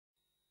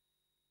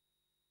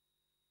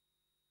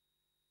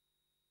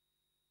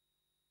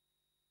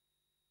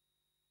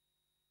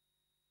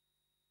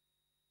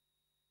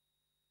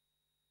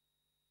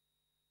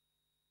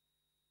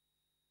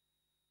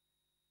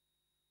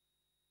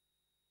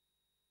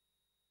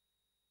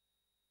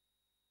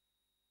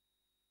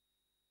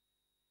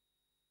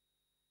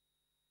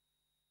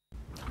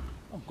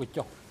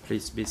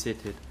Please be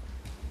seated.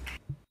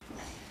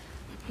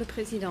 Le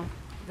Président,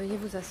 veuillez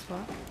vous asseoir.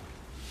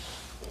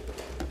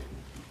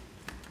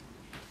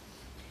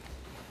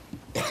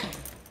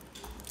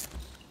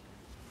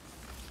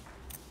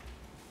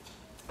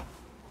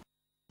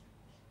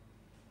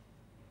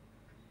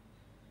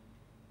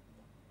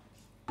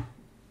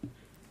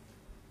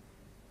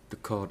 The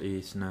court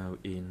is now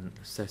in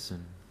session.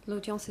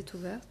 L'audience est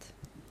ouverte.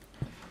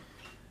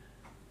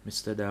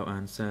 Mr. Dao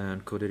An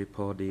San, could you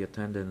report the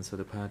attendance of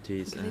the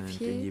parties and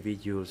Greffier.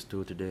 individuals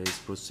to today's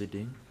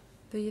proceeding?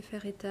 Veuillez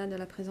faire état de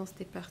la présence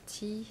des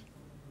parties.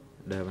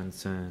 Dao An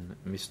San,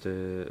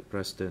 Mr.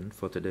 President,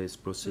 for today's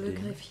Le proceeding.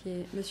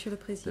 greffier, Monsieur le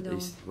That Président,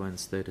 is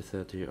Wednesday, the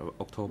 30th of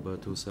October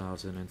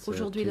 2013.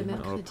 aujourd'hui le All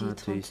mercredi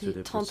parties to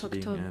the 30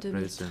 proceeding octobre are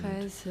present.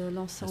 2013, As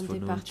l'ensemble for des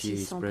Nunchi parties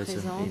is sont present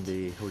in présentes,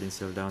 the holding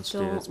cell dont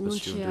downstairs pursuant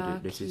to Nunchia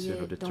the qui decision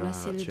of the est dans la trial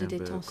cellule de chamber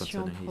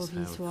détention concerning his health.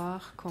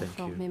 provisoire, Thank you.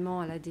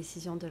 conformément à la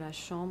décision de la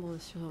Chambre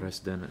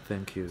President,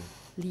 thank you.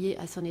 liée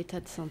à son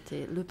état de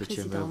santé. Le The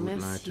chamber Président, would like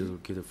merci. to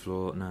give the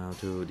floor now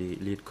to the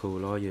lead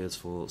co-lawyers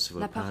for civil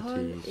La parole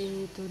parties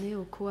est donnée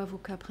aux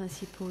co-avocats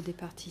principaux des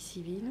parties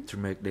civiles to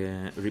make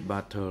their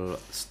rebuttal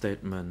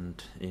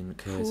statement in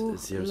case pour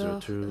leur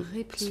 002/01.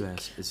 réplique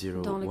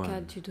dans le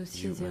cadre du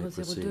dossier You may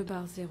proceed.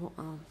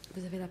 002/01.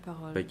 Vous avez la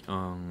parole. Beg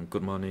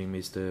good morning,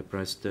 Mr.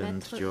 President,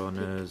 Maître Your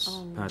Honours,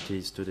 Ping-Ong.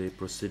 parties to the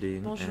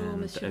proceeding, Bonjour, and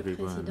Monsieur le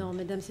Président, everyone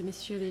Mesdames et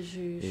Messieurs les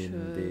juges, in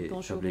the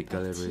bonjour aux public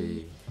gallery.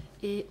 parties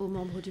et aux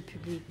membres du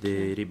public.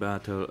 The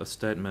rebuttal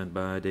statement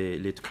by the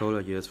lead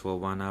co-lawyers for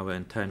 1 hour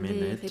and 10 Les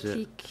minutes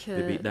répliques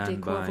will be des done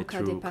by co-avocats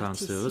des two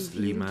parties counsels,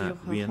 civiles Lima dureront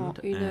Wind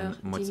 1 heure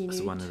and 10 minutes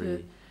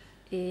Swanery.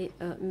 et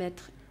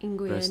Maître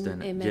Nguyen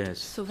President, et Maître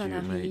yes, you may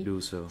Sovanary do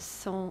so.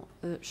 sont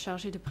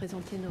chargés de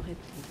présenter nos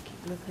répliques.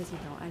 Le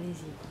Président,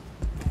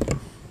 allez-y.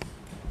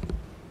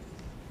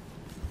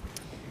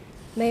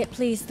 May it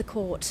please the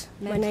Court.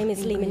 My Maître name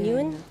is Lima Nguyen.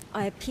 Nguyen.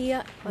 I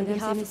appear on Mesdames et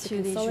behalf of the Messieurs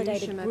les juges, je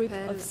consolidated group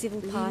m'appelle of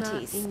civil Lima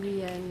parties.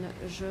 Nguyen.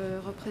 Je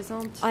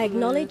représente I le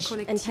acknowledge and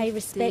collectif pay des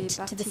respect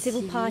to the parties civil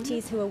civiles.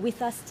 parties who are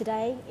with us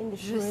today in this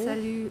Je room,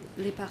 salue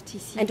les parties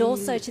civiles and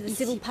also to the ici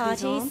civil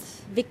parties, présentes,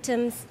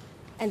 victims,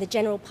 and the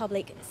general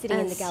public sitting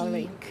in the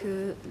gallery. ainsi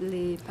que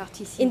les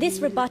parties In this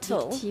civiles,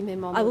 rebuttal, victimes et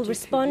membres I will du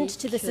respond public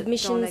to the dans la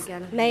submissions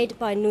galerie. made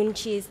by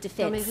Nunchi's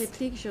Dans mes defence.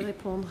 répliques, je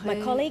répondrai My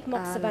colleague Mok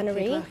à la Sovanary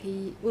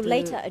plaidoirie will de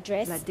later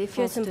address la Pure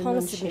défense de Sampona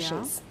Nunchia.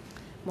 submissions.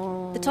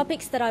 Mon The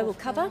topics that I will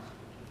cover,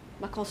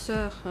 ma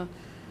consoeur,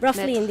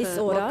 roughly in Maître this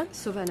order, Mok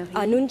Sovanary,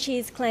 are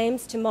Nunchi's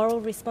claims to moral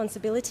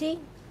responsibility,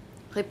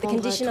 répondra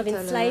condition of tout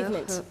à enslavement,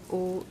 l'heure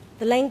aux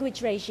the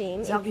language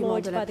regime arguments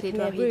employed de la by the Khmer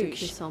plaidoirie de Rouge,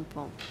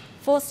 Cressampan.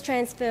 forced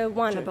transfer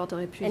 1,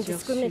 J'aborderai and plusieurs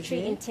discriminatory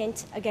sujets.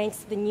 intent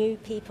against the new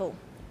people.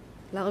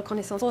 La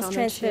reconnaissance Forced par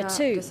transfer Nunchia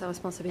 2, de sa and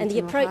responsabilité the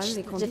approach morale,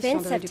 les the conditions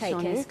defence de have réduction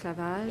en taken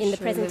esclavage, in the le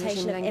presentation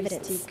régime of evidence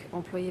linguistique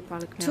employé par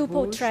le Khmer to Rouge,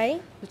 portray le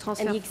and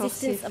transfert the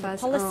forcé existence of a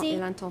phase 1 policy et to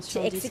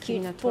l'intention execute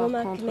discriminatoire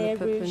former contre le Khmer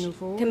peuple Rouge,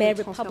 nouveau, Khmer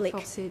le transfert Republic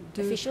forcé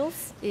 2 officials,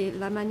 et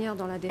la manière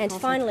dont la and défense a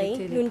finally,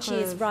 traité les Nunchi's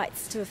preuves,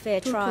 rights to a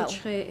fair tout le trial.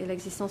 portrait et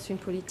l'existence d'une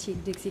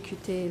politique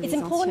d'exécuter It's les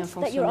anciens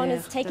important that Your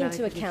Honours fonctionnaires take de la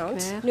into République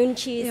account khmer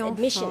Nunchi's et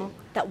admission enfin,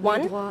 that les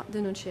 1, droits de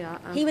Nunchia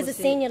à un he was a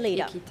procès senior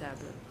leader.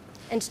 équitable.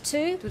 and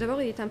 2, Tout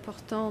d'abord, il est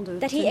important de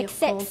that he tenir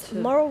accepts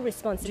compte moral du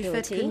fait que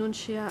responsibility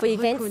Nunchia for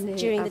events reconnaît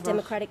during the avoir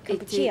Democratic été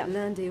Kampuchea.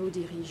 l'un des hauts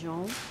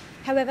dirigeants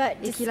However,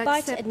 et qu'il despite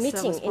accepte sa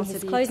admitting in his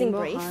responsabilité closing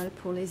brief morale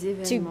pour les to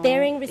événements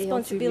bearing ayant eu lieu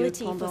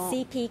responsibility for pendant la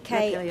CPK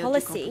période du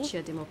policy,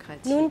 Kampuchea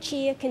démocratique.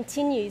 Nunchia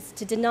continues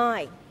to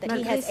deny that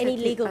he Malgré has any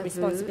cet legal aveu,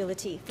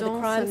 responsibility for the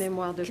dans sa crimes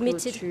mémoire de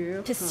committed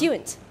clôture,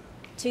 pursuant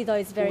to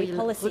those où very il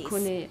policies.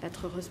 reconnaît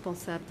être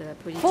responsable de la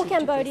politique For du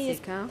Cambodia's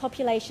PCK,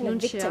 population of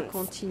Nunchia victims,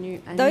 continue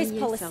à those nier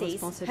sa policies had a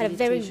responsabilité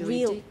very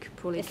real juridique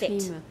pour les effect,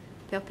 crimes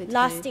perpétrés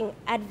lasting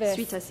adverse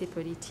suite à ces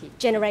politiques.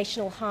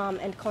 generational harm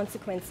and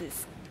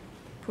consequences.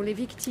 Pour les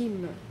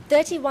victimes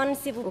 31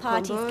 civil au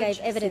parties Cambodge, gave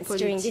ces evidence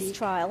during this politiques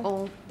trial,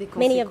 ont des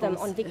many of them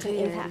conséquences on victim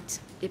réelles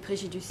impact. et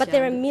préjudiciables But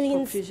there are pour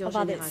millions plusieurs of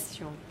others.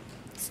 générations.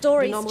 De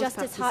Stories nombreuses just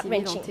as parties civiles ont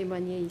heart-wrenching,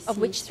 témoigné ici of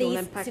which sur these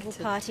l'impact civil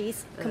parties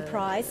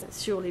comprise,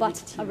 sur les but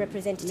victimes. a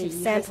representative Mais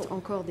il reste sample.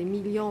 encore des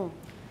millions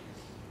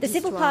The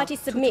civil d'histoires parties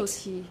tout submit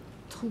aussi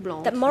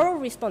troublantes that moral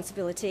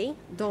responsibility,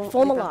 dont les parties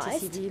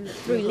formalised civiles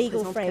through ne legal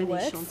représentent qu'un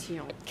frameworks,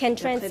 échantillon. can D'après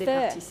les transfer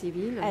parties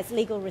civiles, as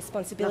legal la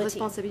responsibility.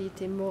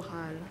 responsabilité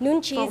morale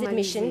Nunchi's formalisée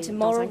admission to dans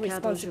moral un cadre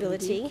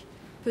responsibility juridique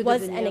peut was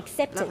devenir an la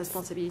acceptance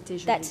responsabilité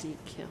that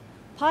juridique.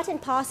 part and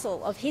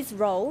parcel of his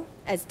role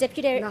as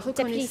Deputy La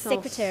reconnaissance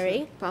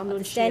Secretary par of the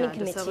Nunchia Standing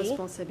de sa Committee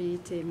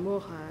responsabilité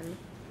morale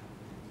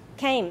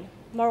came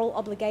moral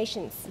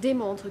obligations,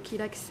 démontre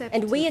qu'il accepte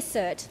and we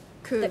assert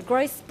que that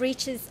gross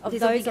breaches of les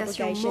those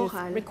obligations obligations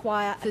morales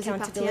require faisaient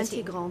partie accountability.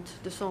 intégrante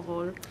de son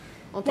rôle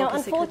en tant Now, que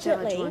secrétaire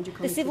adjoint unfortunately, du the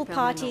comité civil permanent.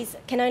 parties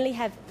can only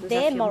have Nous their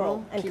affirmons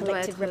moral and qu'il doit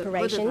collective être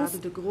reparations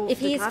redevable de if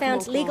he is graves found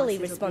manquements à legally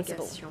ses responsible.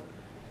 obligations.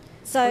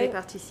 Pour So, les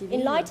parties civiles,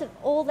 in light of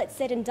all that's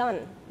said and done,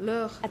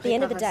 leur at the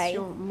end of the day,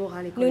 réparation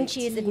morale et Nunchi's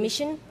collective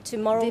admission to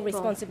moral dépend d'une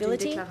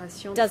responsibility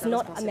déclaration de does sa not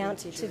responsabilité amount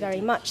to very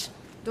juridique. much.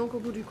 Donc, au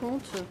bout du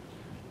compte,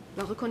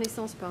 La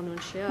reconnaissance par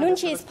Nunchia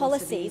Nunchia's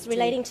policies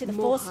relating to the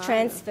forced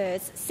transfers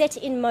set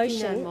in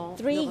motion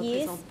 3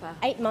 years,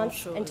 8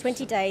 months and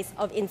 20 days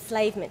of Les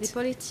enslavement.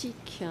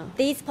 politiques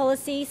These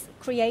policies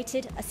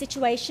created a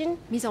situation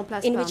mises en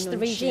place in par which the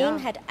regime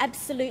Nunchia had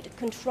absolute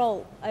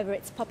control over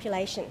its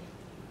population.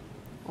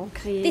 ont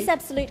créé This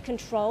absolute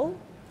control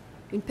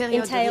une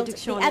période de entailed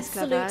réduction the en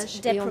esclavage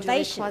absolute ayant duré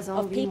deprivation 3 ans,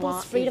 of 8 mois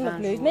people's et freedom 20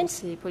 of jours. movement,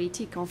 Ces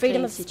politiques ont créé freedom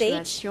une of speech,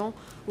 situation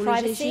où le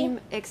privacy, régime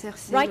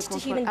exerçait right le to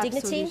contrôle human absolu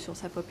dignity, sur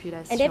sa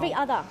population. and every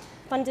other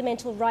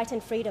fundamental right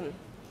and freedom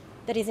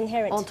that is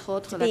inherent Entre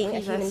autres, to la being a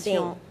human being.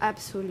 privation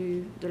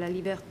absolue de la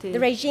liberté The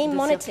regime de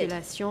monitored,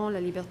 circulation,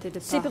 la liberté de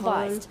parole,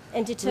 supervised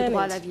and le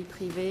droit à la determined vie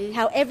privée,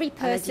 how every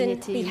à la person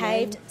dignité behaved,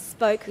 humaine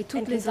spoke et and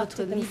toutes les autres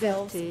conducted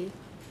themselves libertés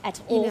at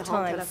all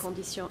inhérentes à la times.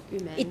 condition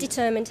humaine. It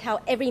determined how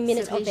every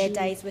minute Ce of their régime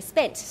days were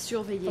spent,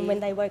 surveillait from when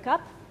they woke up,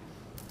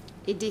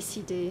 et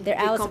décider their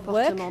des hours of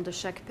work, comportements de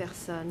chaque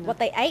personne, what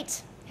they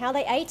ate, how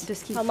they ate, de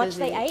ce qu'ils how much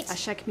they faisaient ate, à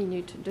chaque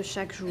minute de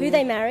chaque jour, who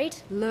they married,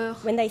 l'heure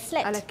when they à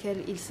slept.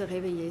 laquelle ils se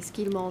réveillaient, ce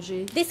qu'ils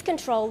mangeaient, This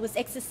control was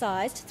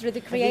exercised through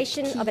the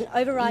creation of an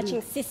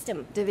overarching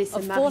system devaient se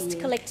of forced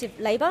marier, collective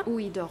labour, où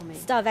ils dormaient.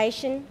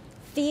 starvation,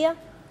 fear,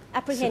 Ce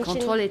apprehension,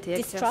 contrôle était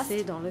distrust,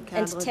 exercé dans le and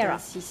cadre d'un terror.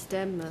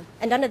 système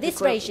And under de, this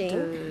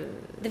regime,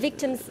 the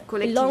victims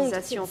belonged to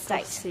collectivisation the state.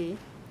 forcée,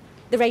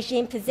 The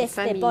regime de possessed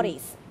their famine,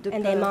 bodies de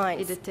and their peur et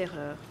minds, de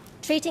terreur.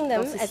 treating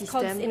Dans them ce as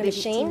cogs système, in a les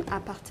victimes machine,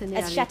 appartenaient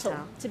à as chattel,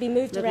 l'État. to be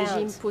moved Le régime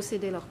around,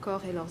 possédait leur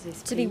corps et leurs to be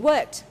esprits.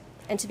 worked,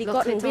 and to be Leur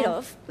gotten rid traitant-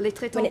 of les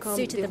traitant when it comme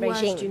suited des the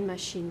rouages regime. d'une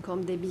machine,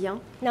 comme des biens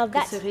Now que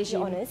that, ce Your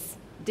régime Honours,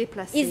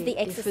 déplaçait is the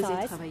et faisait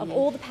exercise travailler. of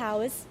all the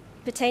powers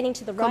pertaining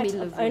to the Comme right il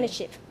le of voulait.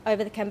 ownership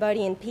over the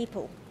Cambodian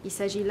people, Il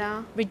s'agit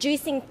là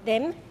reducing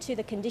them to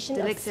the condition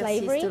de of l'exercice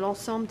slavery. de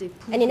l'ensemble des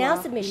And in our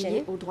pouvoirs submission,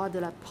 liés au droit de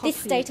la This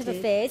state of propriété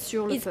affairs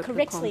sur le is peuple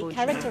correctly cambodgien,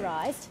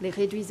 characterized. les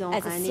réduisant as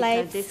à a un état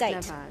slave state.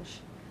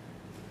 d'esclavage.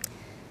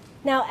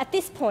 Now, at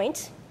this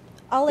point,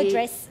 I'll Et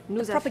address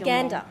nous the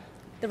propaganda,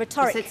 the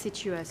rhetoric, Cette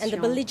situation and the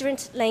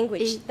belligerent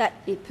language that,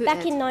 peut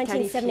back in être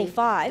qualifiée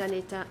 1975, d'un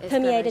état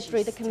permeated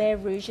through the esclavagiste. Khmer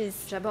Rouge's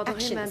J'aborderai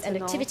actions and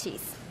maintenant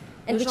activities,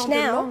 Le and which genre de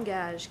now,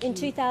 langage in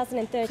qui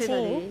 2013,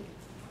 prévalait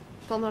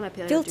pendant la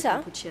période du filter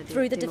Kampuchea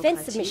through the defense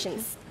démocratique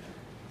submissions.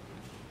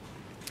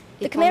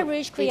 et The Khmer pendant-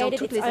 Rouge et dans created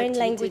toutes its les own activités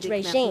language des Khmer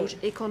regime, Rouges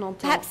et qu'on entend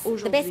perhaps the best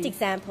aujourd'hui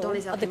example dans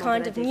les of the arguments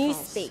kind de of la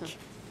défense. newspeak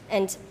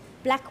and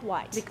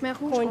black-white Les Khmer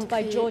Rouges coined ont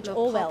by créé George leur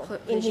Orwell propre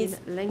in his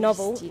régime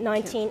novel linguistique,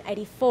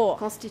 1984.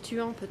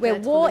 constituant where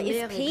peut-être war le is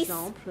meilleur peace,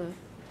 exemple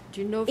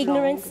du novlangue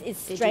ignorance is et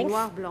du strength,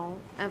 noir-blanc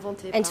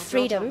inventé and par George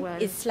freedom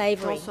Orwell is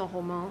slavery. dans son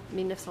roman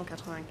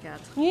 1984.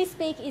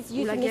 Newspeak is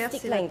Où la guerre,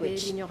 euphemistic c'est la paix,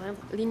 language,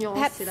 l'ignorance,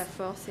 perhaps, c'est la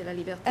force et la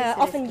liberté,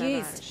 c'est often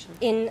l'esclavage.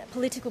 used in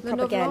political Le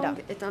propaganda,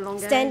 novlangue est un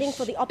langage standing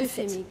for the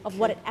opposite euphémique of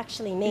what it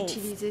actually means,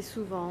 utilisé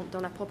souvent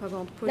dans la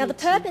propagande Now, the politique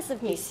purpose of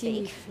et newspeak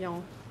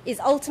signifiant is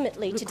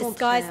ultimately Le to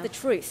disguise contraire the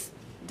truth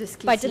de ce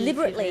qu'il by signifie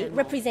deliberately réellement.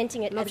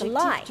 representing it as a L'objectif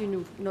lie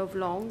du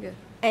novlangue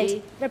and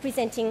est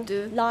representing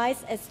de lies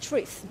as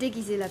truth.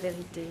 déguiser la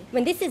vérité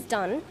When this is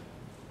done,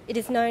 it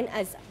is known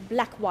as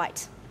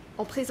black-white,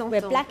 en présentant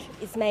where black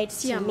is made to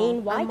sciemment mean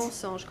un white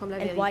mensonge comme la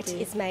and white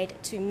vérité is made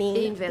to et mean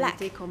une black.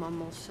 vérité comme un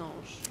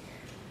mensonge.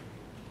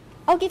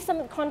 I'll give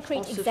some concrete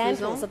En se examples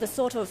faisant, of the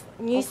sort of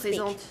On newspeak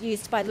présente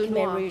used by the le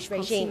Khmer noir Rouge comme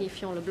regime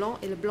signifiant le blanc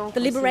et le blanc The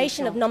comme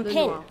liberation of signifiant Phnom le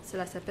Penh noir.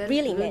 Cela s'appelle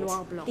really le meant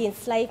noir blanc. the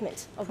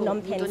enslavement of Pour Phnom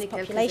vous Penh's donner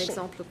quelques population.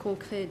 exemples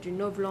concrets du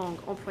novlangue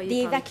employé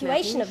The par les Khmer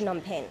evacuation of Rouges,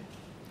 Phnom Penh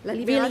la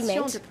really libération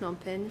meant de Phnom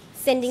Penh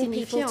sending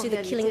signifiait people en to the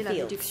réalité killing la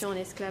fields. réduction en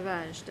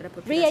esclavage de la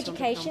population de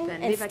Re-education Phnom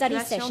Penh. and study L'évacuation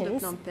de sessions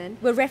Phnom Penh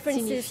were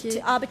references signifiait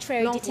to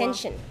arbitrary l'envoi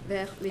detention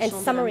vers les and champs de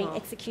la summary mort.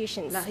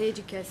 executions. La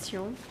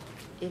rééducation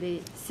et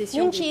les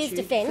sessions Nunchia's d'études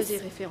defense, faisaient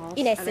référence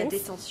in à la essence,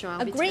 détention agree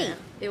arbitraire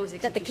et aux that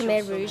the exécutions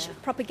Khmer Rouge sommaires.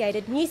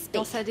 propagated newspeak.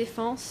 Dans sa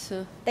défense,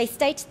 They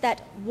state that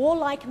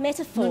warlike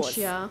metaphors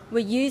Nunchia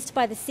were used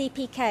by the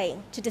CPK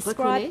to describe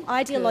reconnaît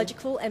que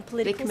ideological and les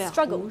political Khmer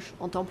struggle. Rouges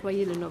ont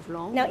employé le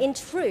novlangue Now, in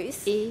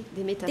truth, et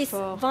des this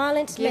métaphores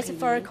violent guerriers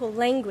metaphorical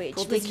language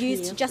pour was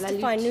used to décrire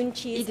justify la lutte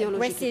Nunchia's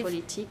idéologique et aggressive,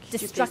 politique du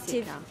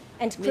destructive,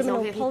 PCK. and Mais en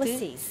criminal vérité,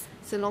 policies,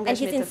 ce and langage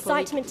his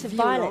métaphorique incitement to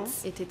violent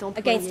violence était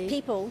against employé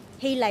people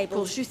he pour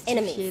labeled justifier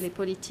enemies. les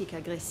politiques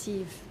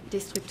agressives,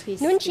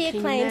 destructrices et Nunchia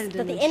criminelles claims de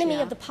that the enemy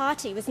Nunchia of the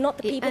party was not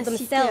the et people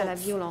inciter à la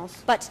themselves, violence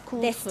but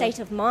their contre state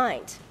of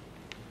mind.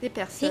 des He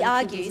personnes qui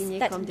argues désignaient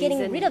that comme des getting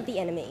rid of ennemis. the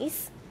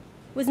enemies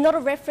was not a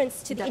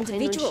reference to the D'après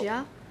individual,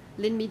 Nunchia,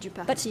 l'ennemi du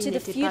but parti to the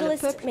n'était pas le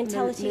feudalist peuple,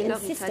 mentality mais and leur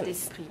état systems.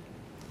 d'esprit.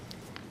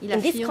 Il In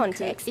this affirme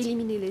context, que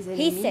éliminer les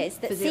he ennemis says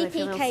that faisait CPK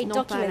référence non pas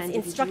à documents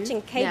l'individu,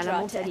 instructing mais à la Kedra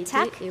to mentalité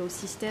attack, et au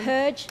système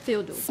purge,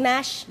 féodaux.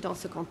 smash, Dans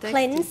ce contexte,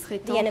 cleanse il the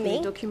prétend que les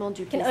enemy documents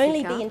du can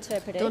only be PCK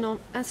interpreted donnant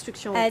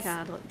instruction au as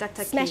cadre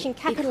d'attaquer, smashing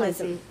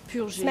capitalism, écraser,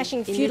 purger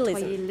smashing et feudalism,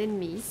 nettoyer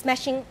l'ennemi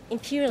smashing doivent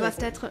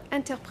imperialism. être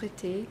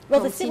interprétés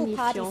Well, comme the civil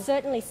party signifiant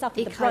certainly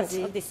suffered the brunt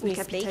écraser of this le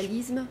newspeak.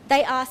 capitalisme,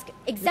 They ask le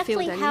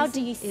exactly how do féodalisme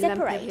you et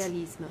separate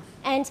l'impérialisme.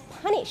 and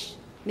punish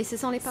Mais ce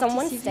sont les partis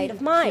someone's state civils of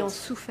mind. qui ont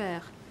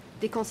souffert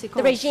des The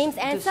conséquences regime's de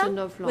ce answer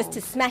novlangue. was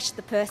to smash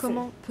the person.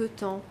 Comment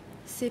peut-on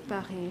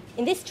séparer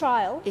In this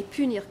trial, et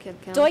punir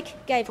quelqu'un Deutsch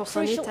gave pour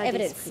son crucial état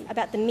evidence d'esprit?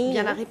 about the Eh meaning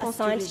bien, la réponse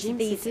du assigned to régime,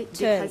 these c'était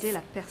terms d'écraser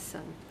la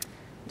personne.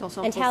 Dans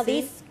son and how procès,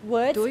 these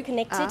words Deutsch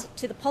connected a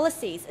to the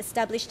policies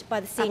established by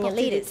the senior apporté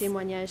des leaders.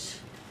 témoignages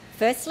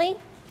Firstly,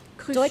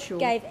 Deutsch cruciaux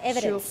gave sur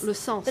evidence le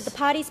sens that the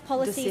party's de ces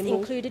policies mots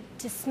included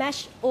to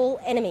smash all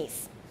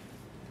enemies.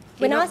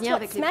 et When leur asked lien what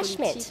avec les smash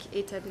meant, politiques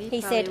établies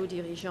he par said, les hauts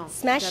dirigeants.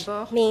 smash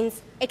D'abord, means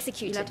il a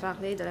executed.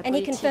 parlé de la And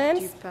he politique confirms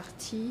du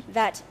parti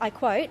that, I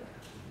quote,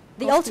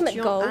 the ultimate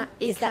constituant goal un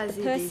is that the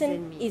écraser des person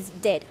ennemis. is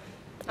dead.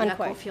 Il a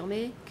Unquote.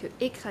 confirmé que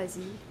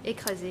écraser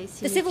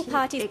The civil signifie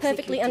parties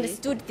perfectly exécuter,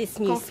 understood this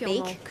newspeak.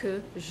 confirmant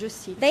que, je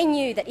cite, They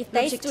knew that if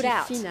they stood l'objectif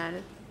out,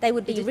 final they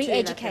would est be de tuer la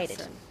re-educated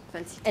personne. Fin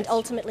de and citation.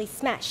 ultimately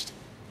smashed.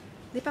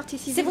 Les partis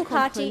civils Civil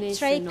party comprenaient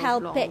Trey ce Pal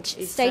novlangue Petch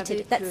et stated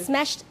savaient that que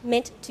smashed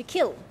meant to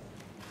kill.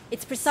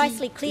 It's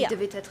precisely s'il clear,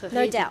 devait être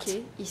no doubt.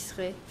 rééduqué, il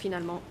serait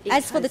finalement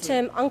As for the écrasé.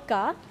 term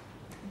Ankar,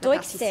 La Deutsch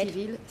partie said,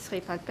 civile,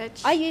 Srey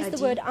Palpech, I a use the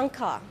dit word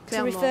Ankar to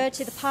clairement, refer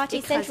to the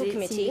party central écraser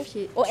committee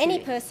signifiait or any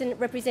tuer. person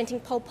representing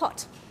Pol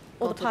Pot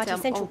or the Quant au party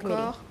terme central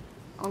encore,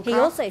 committee. He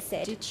also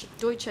said,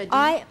 Deutsch a dit,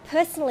 I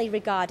personally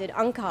regarded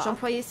Ankar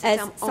j'employais ce as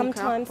terme Ankar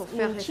sometimes pour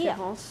faire Nung Chia.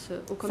 référence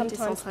au comité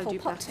sometimes central Pol du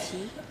Pot. parti.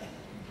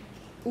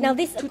 Now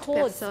this toute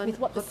accords personne with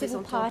what the civil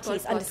représentant Pol parties Pot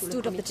ou le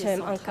understood of the comité term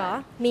central.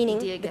 Ankar, meaning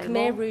Il dit the également,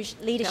 Khmer Rouge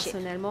leadership.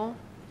 personnellement,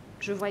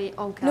 je voyais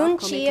Ankar Nung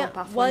comme Chia étant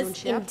parfois was Nung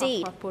Chia,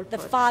 indeed parfois Pol the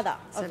Pot. father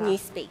of Cela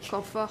Newspeak.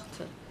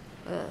 conforte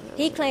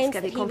He ce claims that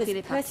qu'avaient he compris was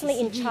les partis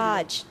personally in civils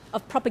charge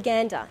of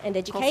propaganda and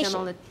concernant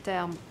education. le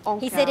terme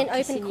Ankar, He said in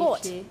qui open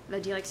court, signifiait la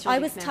direction I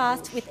du was Khmer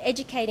tasked Rouge. with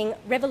educating Nung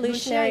Chia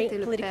revolutionary était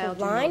le political père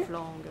du line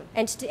novlangue.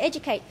 and to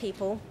educate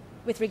people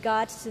with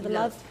regard to the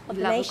love of the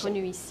Il a nation.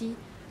 reconnu ici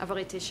avoir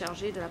été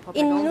chargé de la In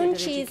propagande et Nung de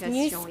Chia's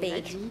l'éducation. Il a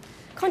newspeak, dit,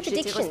 j'étais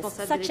contradictions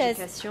responsable de such as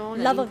l'éducation,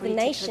 la love ligne of the politique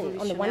nation on the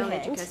one révolutionnaire,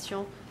 hand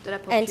l'éducation de la and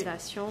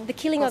population, the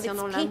killing of its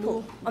concernant people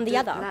l'amour on the de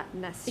other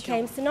la nation.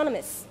 became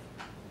synonymous.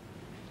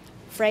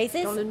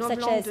 Phrases Dans le such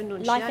novlangue as de Nung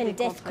life Chia, and des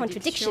death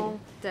contradiction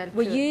telles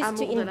were que used amour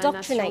to de la nation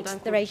indoctrinate d'un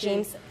the côté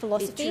regime's et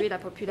philosophy, tuer la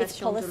its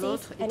population de policies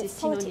l'autre and étaient its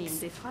synonymes. politics.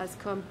 Des phrases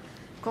comme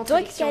Deutsch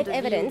contradiction gave de vie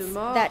ou de evidence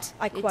mort that,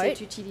 I étaient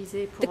quote,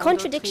 utilisées pour the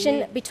contradiction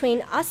endoctriner between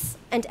us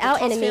and our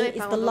enemy transférer is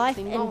par the life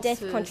endoctrinement and death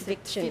cette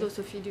contradiction,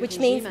 philosophie du which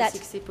régime means that ainsi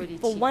que ses politiques.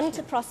 for one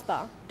to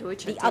prosper,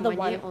 Deutsch a the other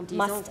témoigné one en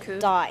disant must que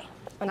die.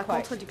 la Unquote.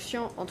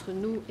 contradiction entre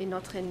nous et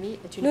notre ennemi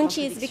est une Nung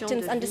Chia's contradiction victims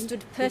de vie understood ou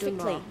de perfectly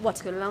mort. what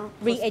Que l'un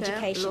prospère,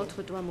 re-education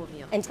l'autre doit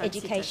mourir. and Fin de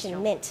education citation.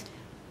 meant.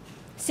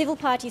 Civil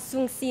parties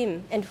Sung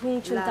Sim and Hung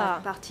La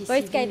Chunta partie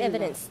both gave civile,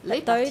 evidence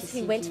les that those partis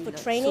who went for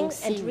civiles, training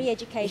Sung and Sim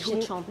re-education et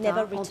Hu Chanta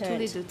never ont tous les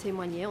returned. deux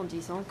témoigné en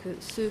disant que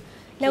ceux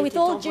qui Now, étaient with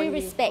all due envoyés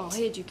respect, en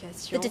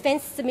rééducation the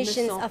defense ne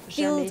submissions sont are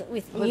jamais filled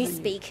with revenus.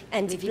 newspeak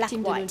and Les black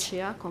victimes de Nung white.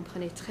 Chia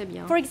comprenaient très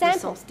bien For le example,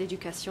 sens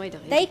d'éducation et de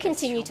They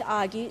continue rééducation. to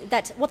argue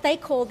that what they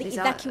call the Les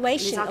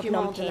evacuation of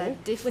arguments de la Phnom Penh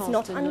was défense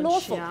not de Nung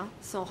unlawful. Chia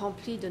sont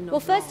remplis de Well,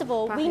 first of novlangues.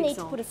 all, Par we need to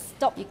exemple, put a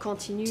stop ils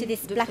continuent to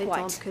this de black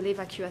prétendre white. que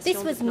l'évacuation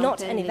This de was Phnom not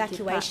Penh an n'était pas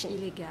evacuation.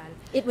 illégale.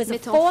 It was a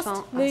Mettant forced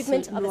fin à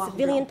movement ce of a noir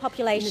civilian blanc. Il ne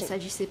population,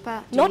 s'agissait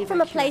pas de not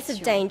from a place of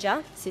l'évacuation.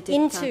 danger C'était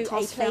into un a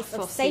transfert place of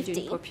forcé d'une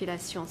safety,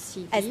 population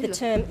civile, as the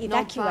term non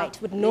pas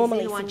evacuate would les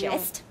normally éloignant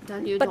suggest, d'un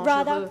lieu but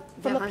rather dangereux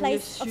from vers a un lieu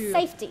place of sûr,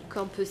 safety,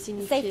 comme peut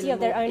signifier safety le of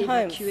their mot own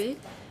homes, évacuer,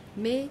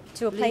 mais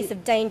to a place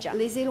of danger,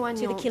 les to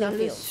éloignant the killing d'un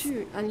lieu fields.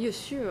 sûr, un lieu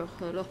sûr,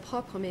 leur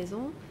propre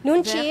maison,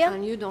 Nung vers Chia un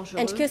lieu dangereux,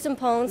 and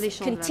Kusumpon's les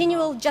champs de la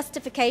continual mort.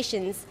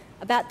 justifications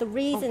about the En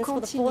reasons for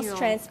the forced continuant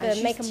transfer à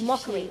make a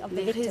mockery justifier of the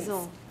les victims.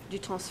 raisons du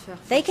transfert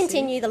They forcé,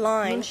 continue the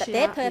line Nung that Chia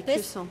their et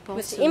purpose Kusumpan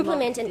was se to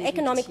implement moquent an des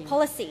economic victimes.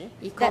 policy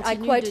Ils that, I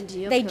continuent quote, de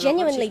dire they que leur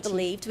genuinely objectif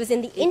believed was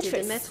in the était de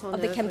interests mettre en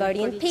of the œuvre une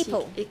Cambodian politique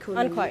people,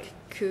 économique unquote.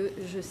 que,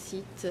 je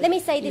cite, Let me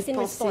say this ils in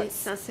pensaient response.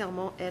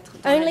 sincèrement être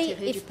dans Only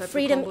l'intérêt du if peuple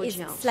freedom is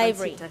cambodgien. Fin de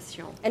slavery,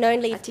 citation. and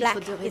only À if titre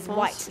black de is réponse,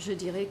 white, je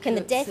dirais can the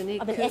que death ce n'est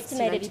of an que si la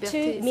estimated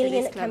liberté, 2 c'est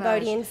million l'esclavage,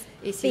 Cambodians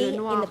et si be le in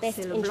noir, the best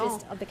c'est le blanc,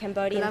 interest of the que la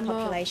Cambodian mort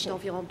population.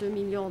 d'environ 2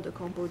 millions de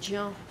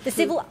Cambodgiens The peut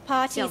civil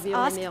parties servir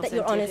les ask meilleurs that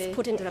Your Honours intérêts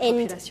put an de la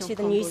end population to the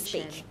cambodgienne.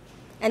 newspeak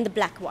and the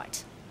black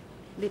white.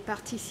 Les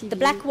partis civils The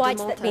black white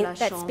demandent that à la mean-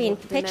 that's Chambre been de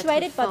mettre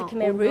perpetuated by the fin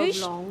Khmer au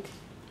Rouge novlangue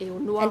et au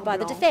noir and by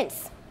the blanc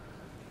defence.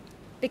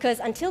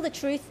 Because until the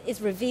truth is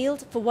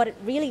revealed for what it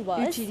really was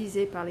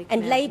utilisé par les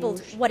and Khmer labelled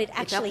rouges what it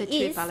et actually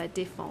perpétué is, par la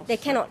défense. there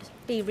cannot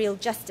be real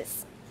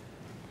justice.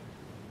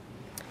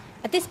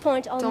 At this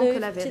point, I'll Tant que move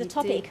la to the vérité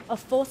topic of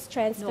forced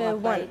transfer n'aura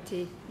pas 1.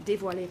 été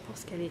dévoilée pour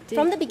ce qu'elle était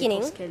From the et pour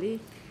beginning, ce qu'elle est,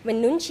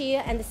 When Nung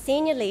Chia and the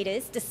senior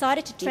leaders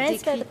decided to et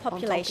transfer the décrite en tant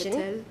que population,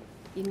 telle,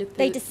 il ne peut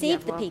they y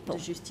deceived the avoir people. de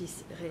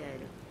justice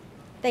réelle.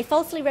 they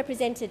falsely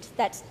represented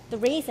that the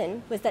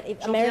reason was that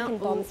J'en American viens au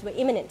bombs were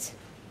imminent.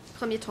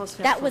 Premier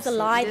transfert That was a forcé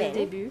lie dès le then,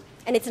 début.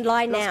 and it's a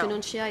lie Lorsque now.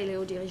 Nung Chia et les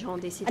hauts dirigeants ont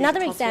décidé Another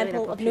de transférer la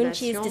example of Nung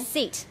Chia's population,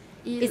 deceit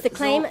ils is the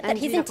claim ont that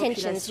his induit la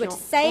intentions were to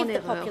population save en the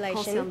erreur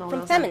population concernant from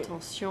leurs famine.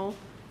 intentions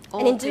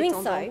And in doing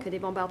so, que des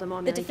bombardements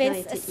the américains defence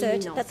étaient assert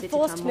imminents. that the C'était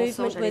forced un movement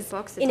mensonge à was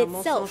l'époque, c'est in un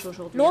itself mensonge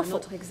aujourd'hui. Un lawful,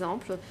 autre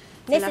exemple,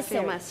 c'est necessary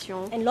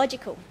l'affirmation and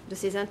logical. de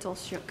ces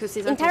intentions, que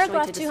ces In intentions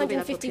paragraph étaient de sauver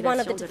la 251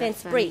 of the population de la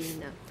defence brief,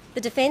 famine.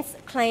 the defence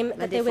claimed La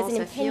that there was an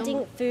défense affirme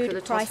impending que le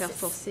food transfert crisis.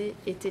 forcé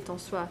était en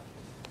soi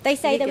They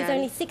say there was légal,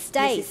 only 6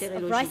 days nécessaire et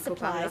of logique. rice Au supplies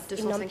paragraphe in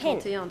Phnom Penh.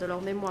 251 de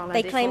leur mémoire, la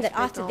They claim défense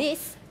that after prétend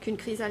this, qu'une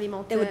crise there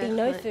alimentaire would be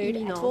no food at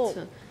imminente all.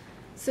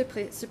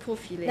 se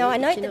profilait Now, I et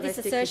note qu'il ne that this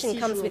restait que assertion 6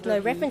 comes jours with de no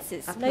riz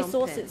references, à no Phnom Penh,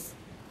 sources,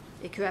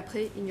 et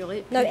qu'après, il n'y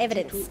aurait no plus du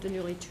evidence. tout de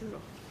nourriture.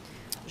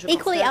 Je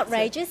Equally constate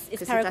outrageous is que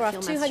cette paragraph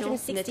affirmation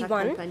n'est 261,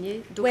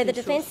 accompagnée d'aucune where the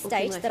defence source,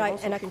 aucune states that,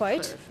 référence, and I aucune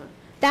quote, preuve.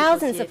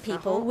 thousands Ceci of est people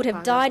effarant. would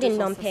have Paragraphe died in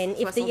Phnom Penh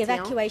if the 261,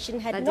 evacuation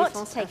la had not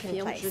défense taken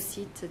affirme, je place.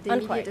 cite, des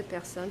Unquote. milliers de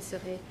personnes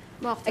seraient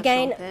mortes à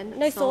Again, Phnom Penh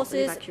no sans sources,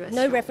 l'évacuation.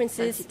 no Fin de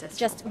references, citation.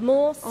 just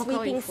more Encore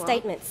sweeping une fois,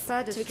 statements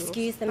pas de to source,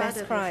 excuse the pas mass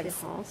de crimes.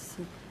 référence,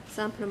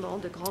 simplement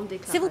de grandes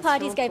déclarations Civil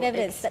parties gave pour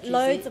evidence that excuser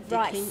loads of des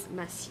rice crimes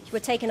massifs. were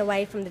taken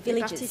away from the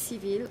Les parties villages.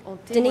 civiles ont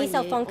Denise témoigné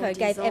Alfonso en gave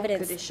disant que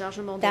evidence des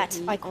chargements de that,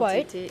 riz I ont quote,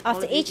 été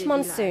after enlevés each des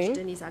monsoon, villages.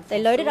 Denise they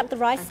Alfonso loaded up the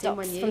rice a stocks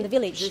témoigné, from the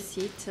village. je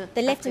cite,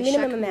 They left a après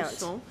minimum chaque amount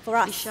mousson, for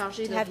ils us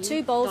chargeaient to de have riz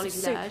 2 bowls dans les of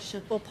soup villages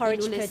or et porridge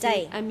nous per laissaient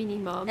day, un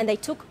minimum and they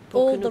took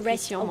pour all que the nous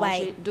rest puissions away.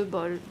 manger 2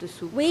 bols de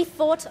soupe. We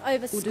fought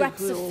over ou de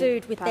scraps of gruau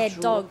food with par their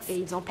jour, dogs, et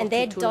ils and emportaient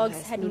their tout le dogs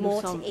reste. had Nous nous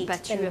more to sommes eat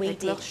battus than we avec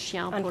did. leurs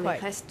chiens pour le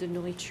Unquote. reste de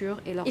nourriture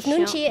et leurs If chiens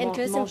Nuon Chea and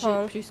mangeaient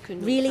Kursampong plus que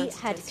nous. really Fin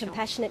de had citation.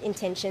 compassionate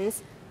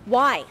intentions,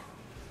 why,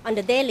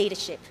 under their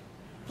leadership,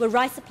 were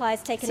rice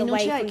supplies taken Si Nuon away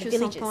Chea from et the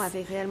villages, Kursampong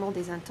avaient réellement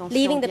des intentions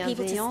leaving the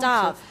people to bienveillantes,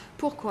 starve,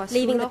 pourquoi, sous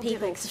leaving the leur people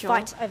to direction,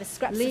 fight over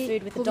scraps of les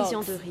food with the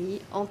provisions dogs? de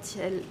riz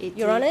ont-elles été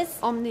Your Honours,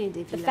 emmenées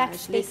des the facts villages,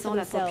 speak laissant for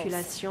la themselves.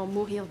 population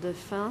mourir de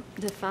faim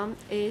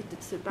et de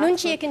se Nuon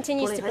Chea battre continues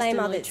pour les to restes blame de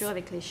others. nourriture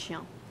avec les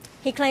chiens.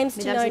 He claims to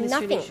Mesdames know et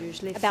messieurs les nothing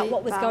juges, les about faits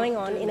what was parlent going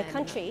on in a d'eux-mêmes.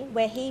 country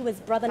where he was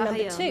brother Par number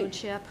ailleurs, 2. Nuon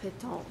Chea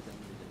prétend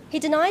He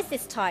denies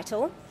this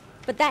title,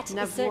 but that is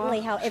n'avoir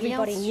certainly how rien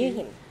everybody su knew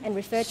him and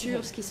referred to him.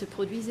 sur ce qui se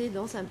produisait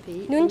dans un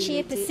pays Nuon où il Chea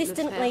était le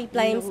persistently frère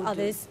blames numéro 2.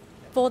 others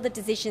for the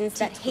decisions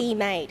that Titre he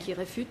made. qui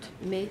réfute,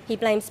 mais He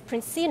blames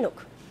Prince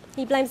Sihanouk.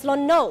 He blames Lon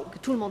Nol. que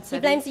tout le monde He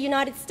savait blames the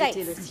United était States,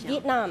 le sien.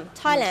 Vietnam, Nuon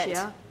Thailand.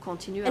 Chea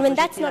continue à And when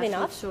that's rejeter not la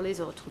enough, faute sur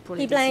les autres pour he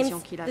les blames décisions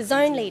qu'il a the prises.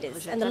 zone Il leaders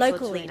rejette and the la faute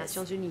local sur les leaders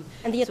Nations Unies,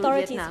 and the sur le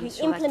authorities Vietnam, who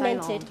sur la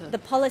implemented Thaïlande, the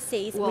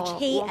policies ou which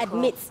he encore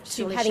admits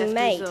sur to les having chefs de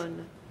made.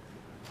 zone,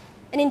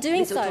 And in doing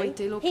les so,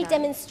 autorités he locales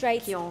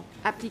demonstrates qui ont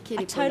appliqué a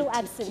les total politiques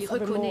absence qu'il of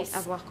reconnaît remorse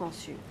avoir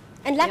conçues.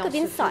 and lack Et en of ce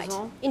insight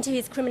faisant, into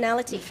his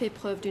criminality. il fait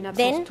preuve d'une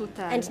Then absence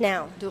totale and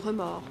now. de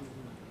remords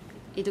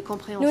et de Nuon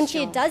compréhension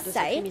Chea de does sa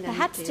say, criminalité,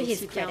 perhaps to his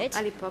aussi bien credit,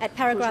 à l'époque at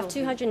paragraph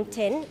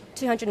qu'aujourd'hui.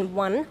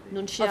 201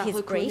 Nuon Chea of his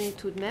reconnaît brief,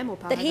 tout de même au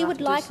that he paragraphe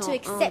would like to 201 de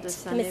accept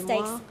sa the mistakes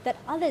mémoire, that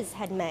others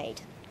had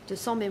made. de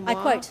son I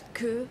mémoire quote,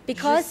 que,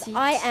 because je cite,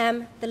 I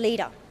am the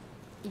leader.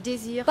 il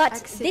désire But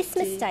accepter this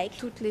mistake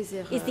toutes les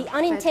erreurs is the faites par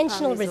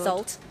unintentional les autres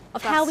result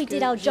of parce how we que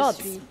did our je jobs,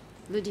 suis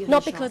le dirigeant.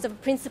 not because of a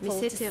principle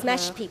Mais to cette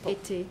smash erreur people.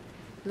 était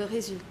le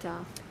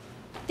résultat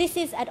This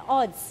is at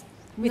odds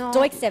with non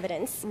Duyk's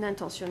evidence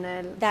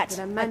intentionnel that, de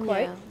la I manière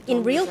quote, dont in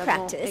nous real avons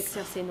practice,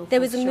 exercé nos there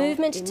was a fonctions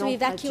movement et to non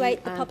evacuate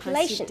pas the dû à un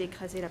population. principe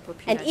d'écraser la And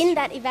population. in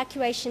that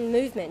evacuation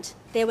movement,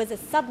 there was a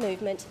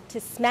sub-movement to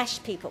smash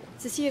people.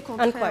 Ceci est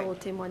contraire Unquote. au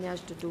témoignage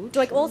de Duke,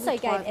 Duke le also 3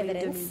 gave avril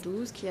evidence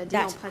 2012, qui a dit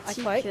that, en I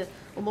pratique, quote,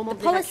 au moment The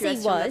de policy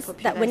l'évacuation de la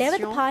was that whenever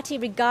the population, party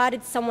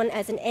regarded someone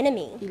as an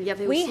enemy, il y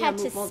avait we aussi had un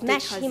to mouvement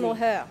smash him or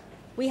her.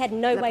 We had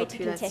no la way to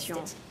contest population.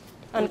 it.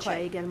 Duke a Unquote.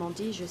 également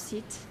dit, je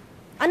cite,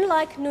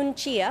 Unlike Nuon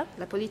Chea,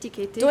 la politique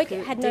était Duke que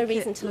had dès no que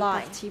reason to le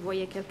lie. parti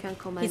voyait quelqu'un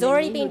comme un He's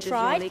already ennemi, nous been devions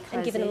tried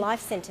and given a l'écraser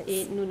life sentence.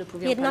 et nous ne He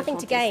pouvions had pas le nothing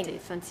to gain. contester.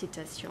 Fin de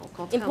citation.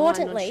 Contrairement à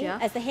Nuon Importantly, Chea,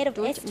 as the head of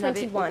Duke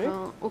n'avait S21,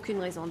 aucune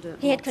raison de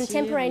he had mentir,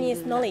 contemporaneous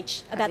il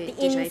knowledge about avait the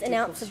déjà ins été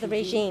and outs of the poursuivi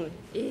regime.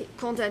 et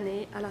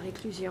condamné à la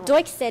réclusion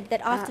Duke said that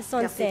à after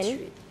Son Sen,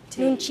 perpétuité.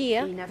 Nuon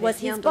Chea Il n'avait was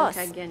rien his donc boss.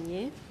 à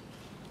gagner.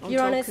 En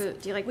Your tant Honours, que we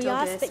directeur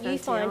ask de that you S21,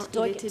 find il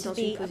Duke était to dans be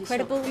une a position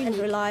credible and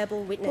unique reliable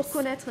pour witness.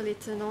 connaître les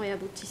tenants et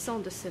aboutissants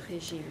de ce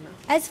régime.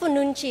 As for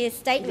Nuon Chea's Il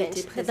statement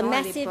était that the présent à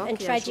massive l'époque and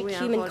et a tragic joué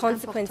un human rôle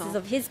consequences important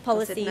of his dans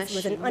cette policies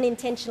was an machine.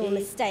 unintentional Et,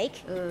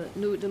 mistake,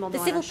 nous the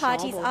demandons à civil la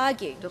parties Chambre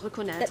argue de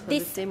reconnaître that le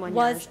this témoignage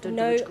was de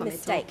no Duke comme étant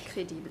mistake.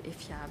 crédible et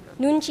fiable.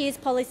 Nuon Chea's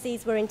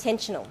policies were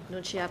intentional.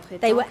 Nuon Chea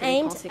prétend They were que les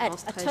aimed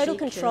conséquences at a total tragiques,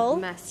 control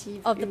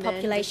massives, of the humaines de ces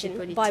population by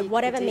politiques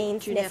whatever étaient means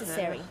une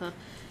necessary, erreur.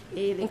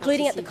 Et les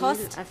including partis at the civils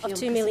cost of affirment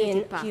 2 que million ce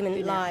n'était pas human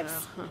une lives.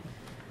 erreur.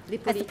 Les As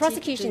the politiques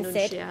prosecution de Nuon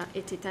said, Chea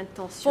étaient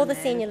for the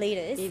senior intentionnelles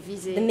leaders, et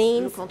visaient the le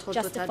means contrôle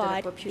total de la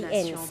justified the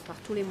population ends. par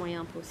tous les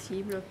moyens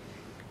possibles.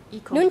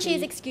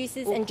 Nunchia's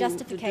excuses and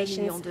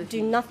justifications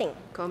do nothing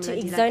to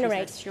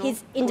exonerate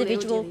his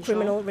individual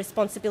criminal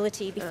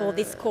responsibility before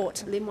this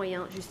court.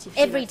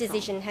 Every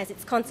decision has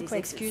its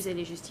consequences.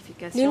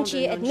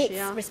 Nunchia admits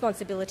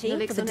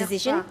responsibility for the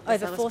decision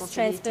over forced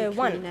transfer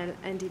 1.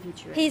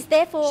 He is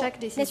therefore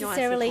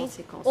necessarily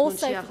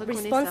also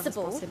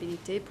responsible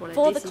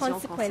for the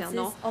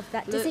consequences of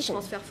that decision.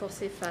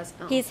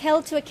 He is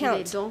held to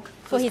account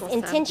for his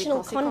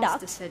intentional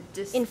conduct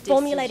in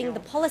formulating the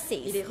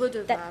policies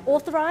that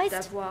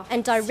authorised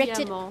and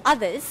directed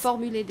others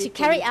to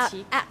carry out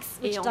acts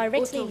which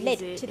directly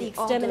led to the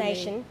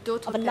extermination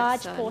of a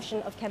large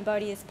portion of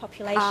Cambodia's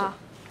population.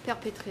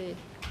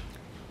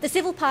 The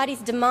civil parties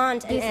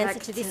demand an answer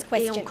to this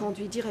question.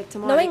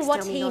 Knowing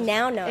what he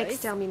now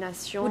knows,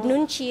 would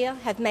Nunchia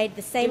have made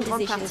the same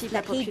decisions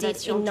that he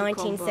did in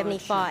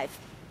 1975?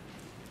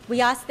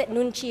 We ask that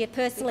Nunchia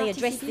personally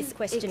address this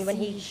question when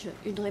he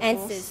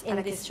answers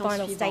in this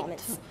final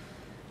statement.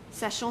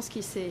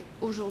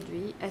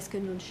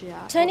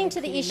 Turning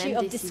to the issue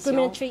of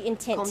discriminatory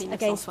intent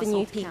against the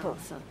new people,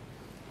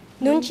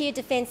 Nunchia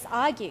defence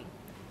argue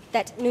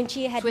that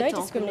Nunchia had no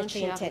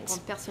discriminatory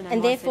intent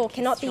and therefore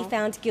cannot be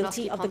found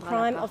guilty of the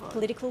crime of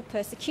political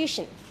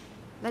persecution.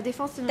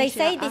 They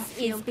say this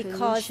is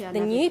because the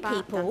new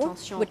people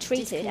were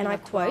treated, and I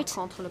quote,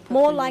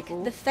 more like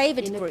the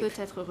favoured group,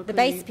 the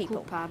base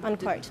people,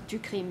 unquote.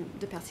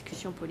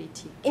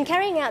 In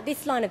carrying out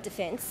this line of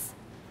defence,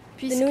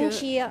 the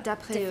Nunchia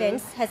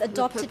defence has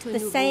adopted the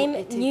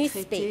same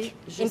newspeak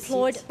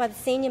employed by the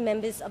senior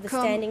members of the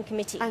Standing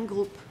Committee.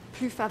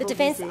 The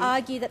defence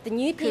argue that the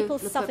new people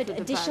suffered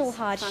additional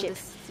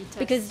hardships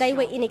because they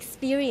were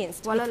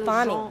inexperienced with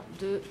farming.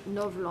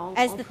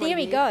 As the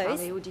theory goes,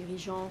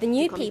 the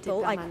new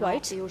people, I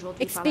quote,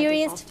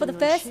 experienced for the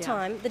first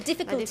time the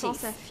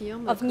difficulties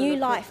of new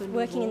life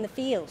working in the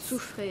fields,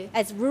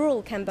 as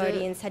rural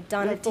Cambodians had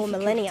done for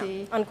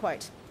millennia,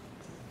 unquote.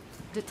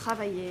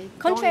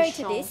 Contrary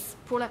to this,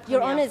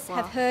 Your Honours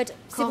have heard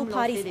civil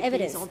parties'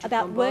 evidence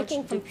about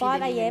working from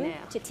 5 a.m.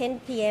 to 10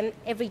 p.m.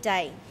 every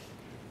day,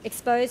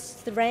 exposed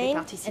to the rain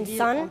and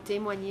sun,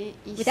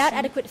 without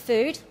adequate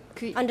food,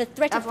 under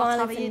threat of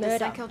violence and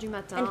murder,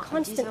 and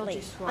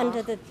constantly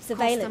under the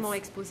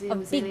surveillance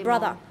of Big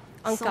Brother,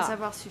 UNCAR.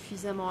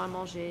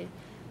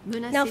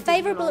 Now,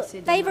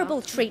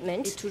 favourable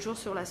treatment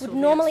would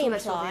normally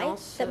imply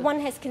that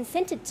one has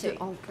consented to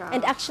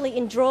and actually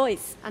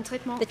enjoys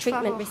the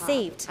treatment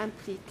received.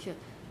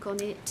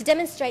 To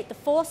demonstrate the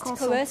forced,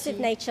 coercive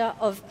nature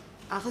of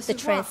the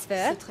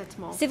transfer,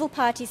 civil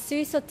parties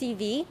Suu Sot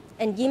TV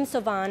and Yim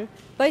Sovan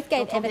both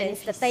gave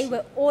evidence that they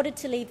were ordered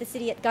to leave the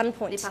city at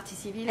gunpoint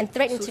and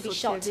threatened to be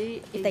shot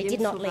if they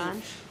did not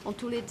leave.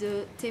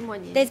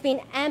 There's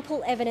been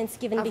ample evidence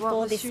given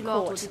before this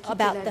court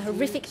about the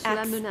horrific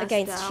acts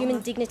against human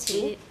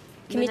dignity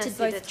committed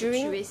both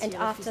during and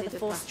after the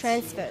forced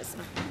transfers.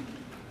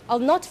 I'll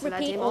not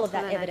repeat all of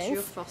that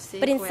evidence,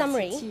 but in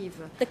summary,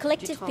 the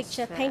collective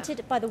picture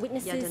painted by the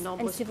witnesses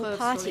and civil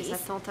parties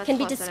can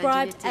be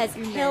described as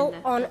hell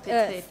on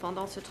earth. The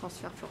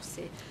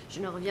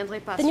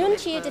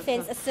Nunchia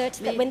defence assert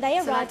that when they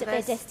arrived at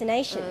their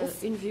destinations,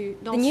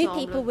 the new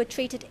people were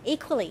treated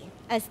equally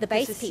as the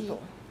base people.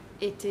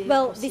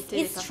 Well, this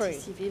is true,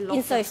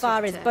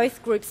 insofar as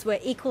both groups were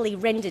equally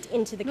rendered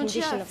into the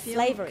condition of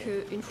slavery.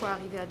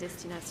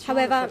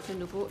 However,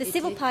 the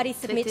civil parties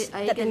submit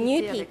that the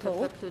new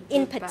people,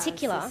 in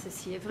particular,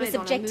 were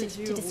subjected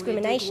to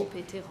discrimination.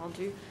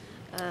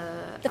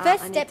 The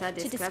first step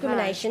to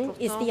discrimination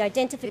is the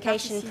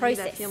identification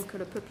process.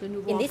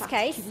 In this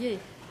case,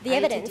 the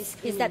evidence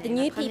is that the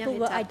new people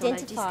were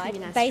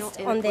identified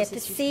based on their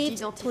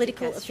perceived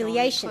political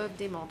affiliation.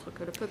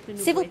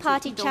 Civil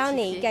party Chow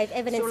Ni gave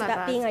evidence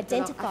about being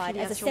identified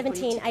as a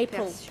 17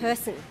 April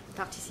person.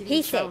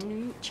 He said,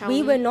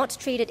 "We were not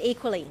treated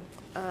equally.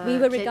 We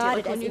were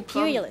regarded as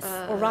imperialists,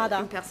 or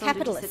rather,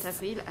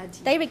 capitalists.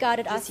 They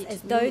regarded us as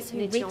those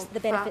who reaped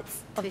the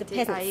benefits of the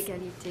peasants."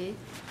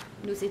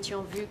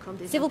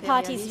 Civil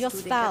parties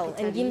Jos Fal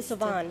and Yim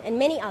Sovan and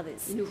many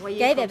others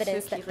gave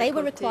evidence that they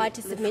were required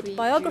to submit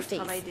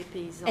biographies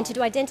and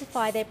to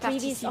identify their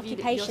previous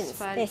occupations,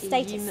 their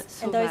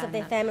status and those of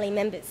their family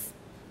members.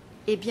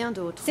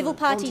 Civil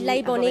party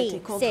Lei Boni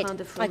said,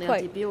 I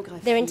quote,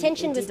 "Their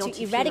intention was to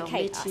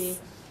eradicate us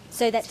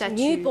so that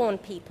newborn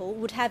people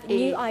would have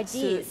new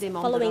ideas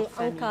following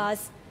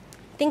UNCAR's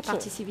thinking,"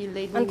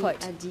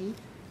 unquote.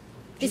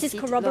 This is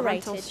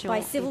corroborated by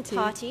civil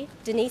party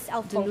Denise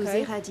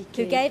Alfonco,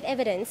 who gave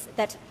evidence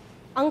that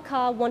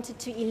UNCAR wanted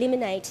to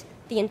eliminate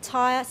the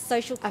entire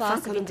social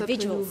class of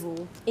individuals,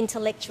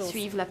 intellectuals.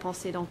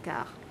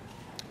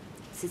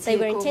 They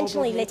were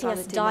intentionally letting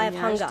us die of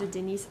hunger.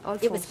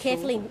 It was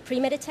carefully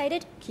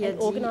premeditated and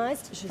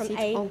organised from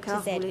A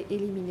to Z,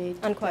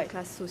 unquote.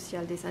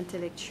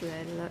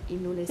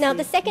 Now,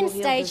 the second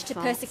stage to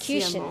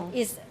persecution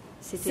is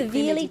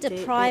severely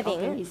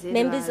depriving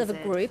members of a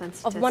group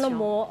of one or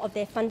more of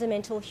their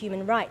fundamental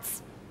human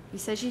rights.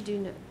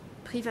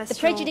 The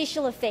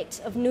prejudicial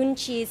effect of Nuon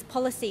Chea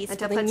policies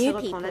for the new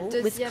people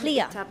was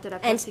clear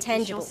and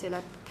tangible.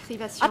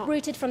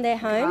 Uprooted from their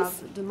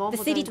homes, the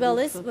city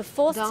dwellers were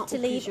forced to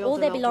leave all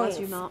their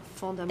belongings,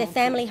 their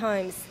family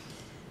homes,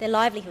 their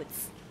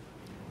livelihoods.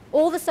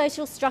 All the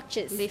social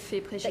structures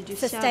that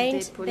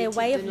sustained their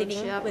way of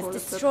living was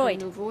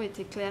destroyed.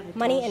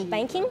 Money and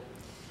banking,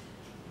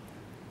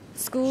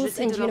 schools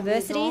and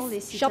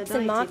universities, shops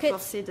and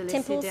markets,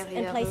 temples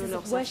and places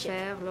of worship.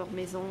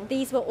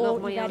 These were all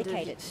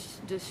eradicated.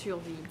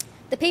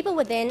 The people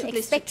were then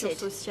expected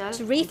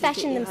to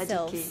refashion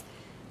themselves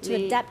to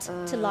adapt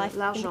to life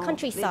in the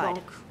countryside.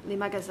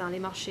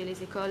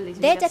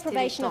 Their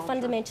deprivation of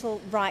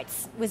fundamental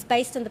rights was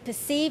based on the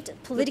perceived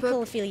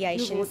political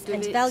affiliations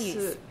and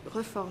values.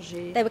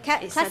 They were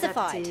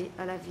classified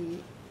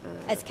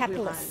as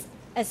capitalists,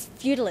 as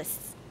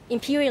feudalists,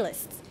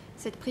 imperialists,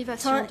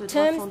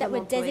 terms that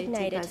were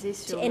designated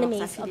to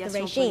enemies of the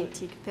regime.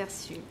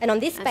 And on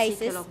this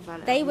basis,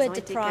 they were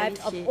deprived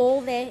of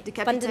all their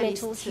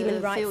fundamental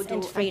human rights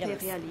and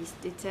freedoms.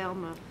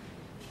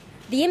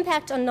 The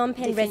impact on Phnom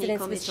Penh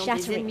residents was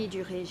shattering.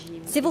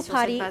 Civil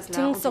party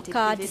Tung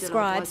Sokha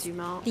describes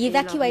the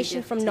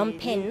evacuation from Phnom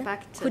Penh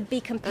could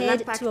be compared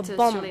to a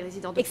bomb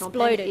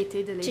exploded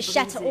to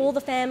shatter all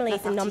the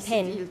families in Phnom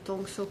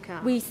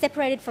Penh. We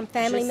separated from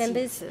family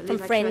members, from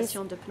friends,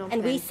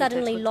 and we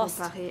suddenly lost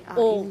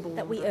all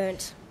that we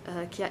earned.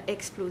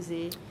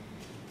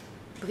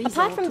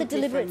 Apart from the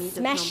deliberate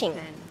smashing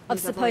of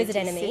supposed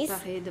enemies,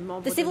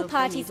 the civil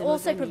parties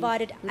also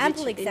provided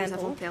ample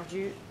example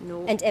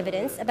and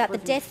evidence about the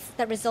deaths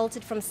that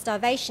resulted from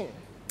starvation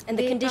and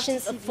the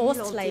conditions of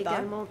forced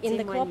labour in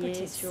the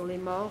cooperatives.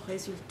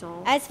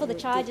 As for the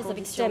charges of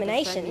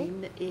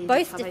extermination,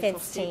 both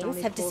defence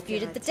teams have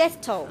disputed the death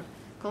toll.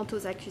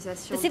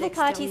 The civil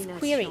parties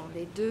query,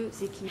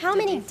 how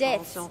many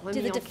deaths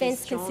do the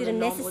defence consider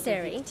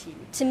necessary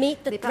to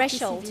meet the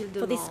threshold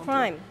for this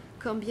crime?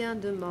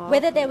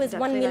 Whether there was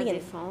 1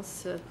 million,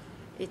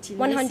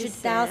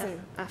 100,000,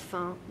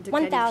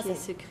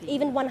 1,000,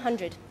 even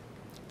 100.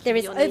 There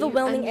is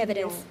overwhelming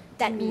evidence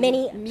that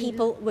many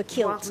people were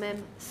killed.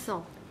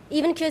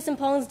 Even Khieu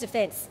Sampong's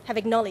defence have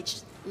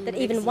acknowledged that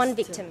even one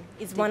victim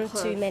is one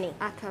too many.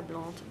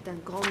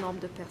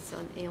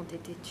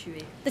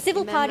 The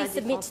civil parties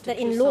submit that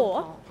in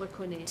law,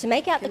 to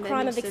make out the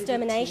crime of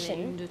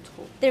extermination,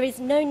 there is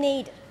no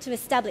need to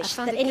establish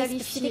that any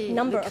specific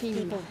number of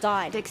people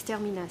died,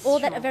 or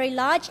that a very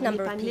large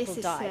number of people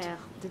died,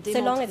 so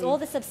long as all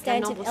the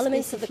substantive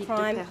elements of the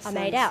crime are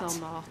made out.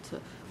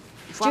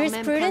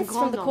 Jurisprudence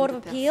from the Court of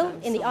Appeal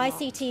in the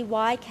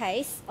ICTY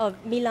case of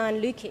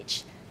Milan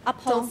Lukic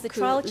upholds the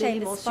trial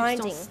chamber's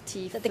finding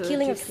that the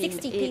killing of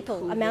 60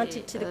 people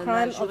amounted to the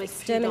crime of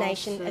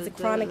extermination as a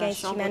crime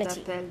against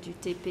humanity.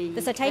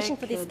 The citation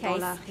for this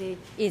case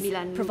is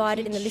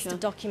provided in the list of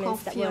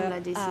documents that were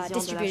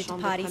distributed to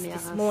parties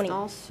this morning.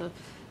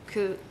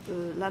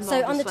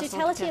 So on the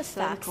totality of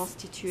facts,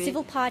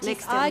 civil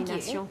parties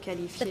argue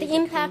that the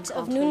impact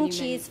of Nuon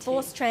Chea's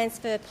forced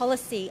transfer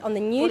policy on the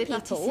new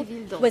people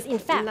was in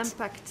fact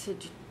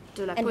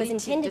and was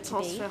intended to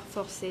be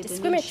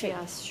discriminatory.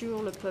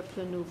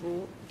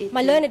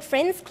 My learned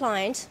friend's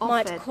client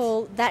might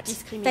call that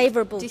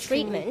favourable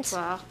treatment,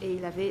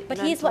 but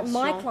here's what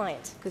my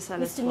client,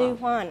 Mr. Ngu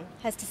Hoan,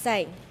 has to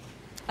say.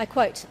 I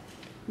quote,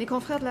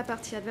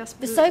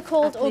 "The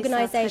so-called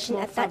organisation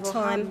at that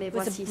time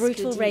was a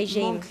brutal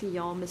regime.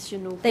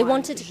 They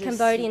wanted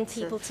Cambodian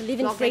people to live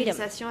in freedom,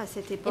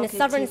 in a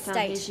sovereign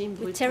state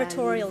with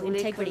territorial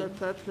integrity.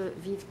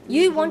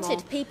 You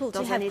wanted people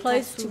to have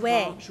clothes to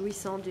wear,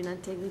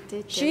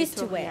 shoes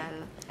to wear,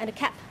 and a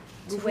cap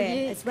to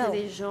wear as well.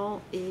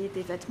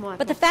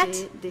 But the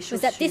fact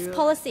was that this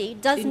policy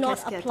does not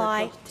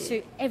apply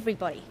to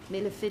everybody.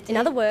 In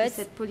other words,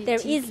 there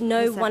is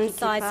no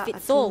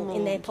one-size-fits-all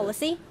in their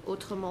policy.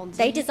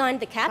 They designed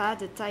the cap,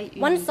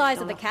 one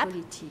size of the cap,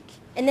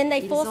 and then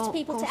they forced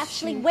people to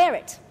actually wear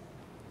it.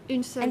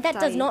 And that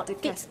does not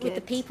fit with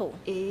the people.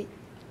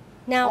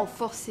 Now,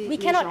 we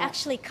cannot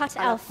actually cut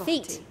our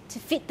feet to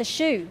fit the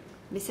shoe.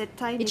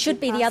 It should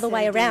be the other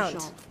way around,"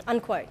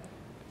 unquote.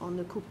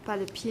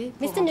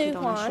 Mr. Ngu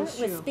Hoan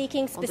was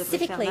speaking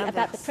specifically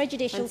about the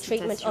prejudicial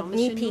treatment of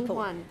new people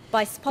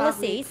by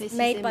policies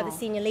made by the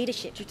senior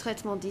leadership.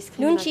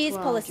 Nuon Chea's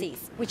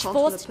policies, which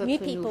forced new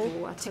people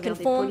to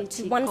conform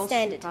to one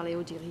standard,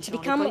 to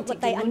become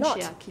what they are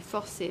not,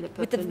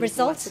 with the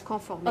result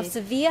of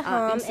severe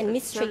harm and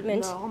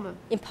mistreatment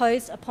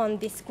imposed upon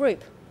this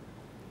group.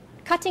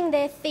 Cutting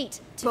their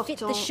feet to fit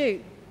the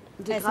shoe,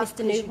 as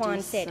Mr. Ngu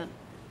Hoan said.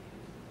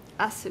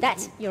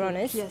 That, Your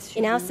Honours,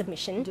 in our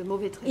submission,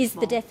 is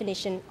the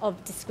definition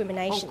of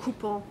discrimination.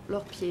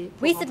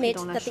 We submit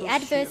that the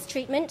adverse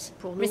treatment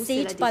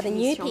received by the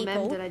new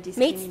people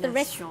meets the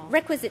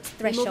requisite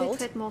threshold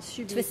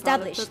to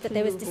establish that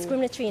there was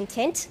discriminatory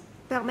intent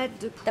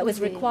that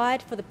was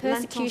required for the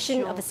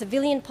persecution of a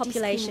civilian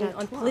population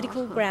on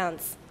political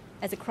grounds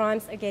as a crime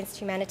against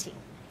humanity.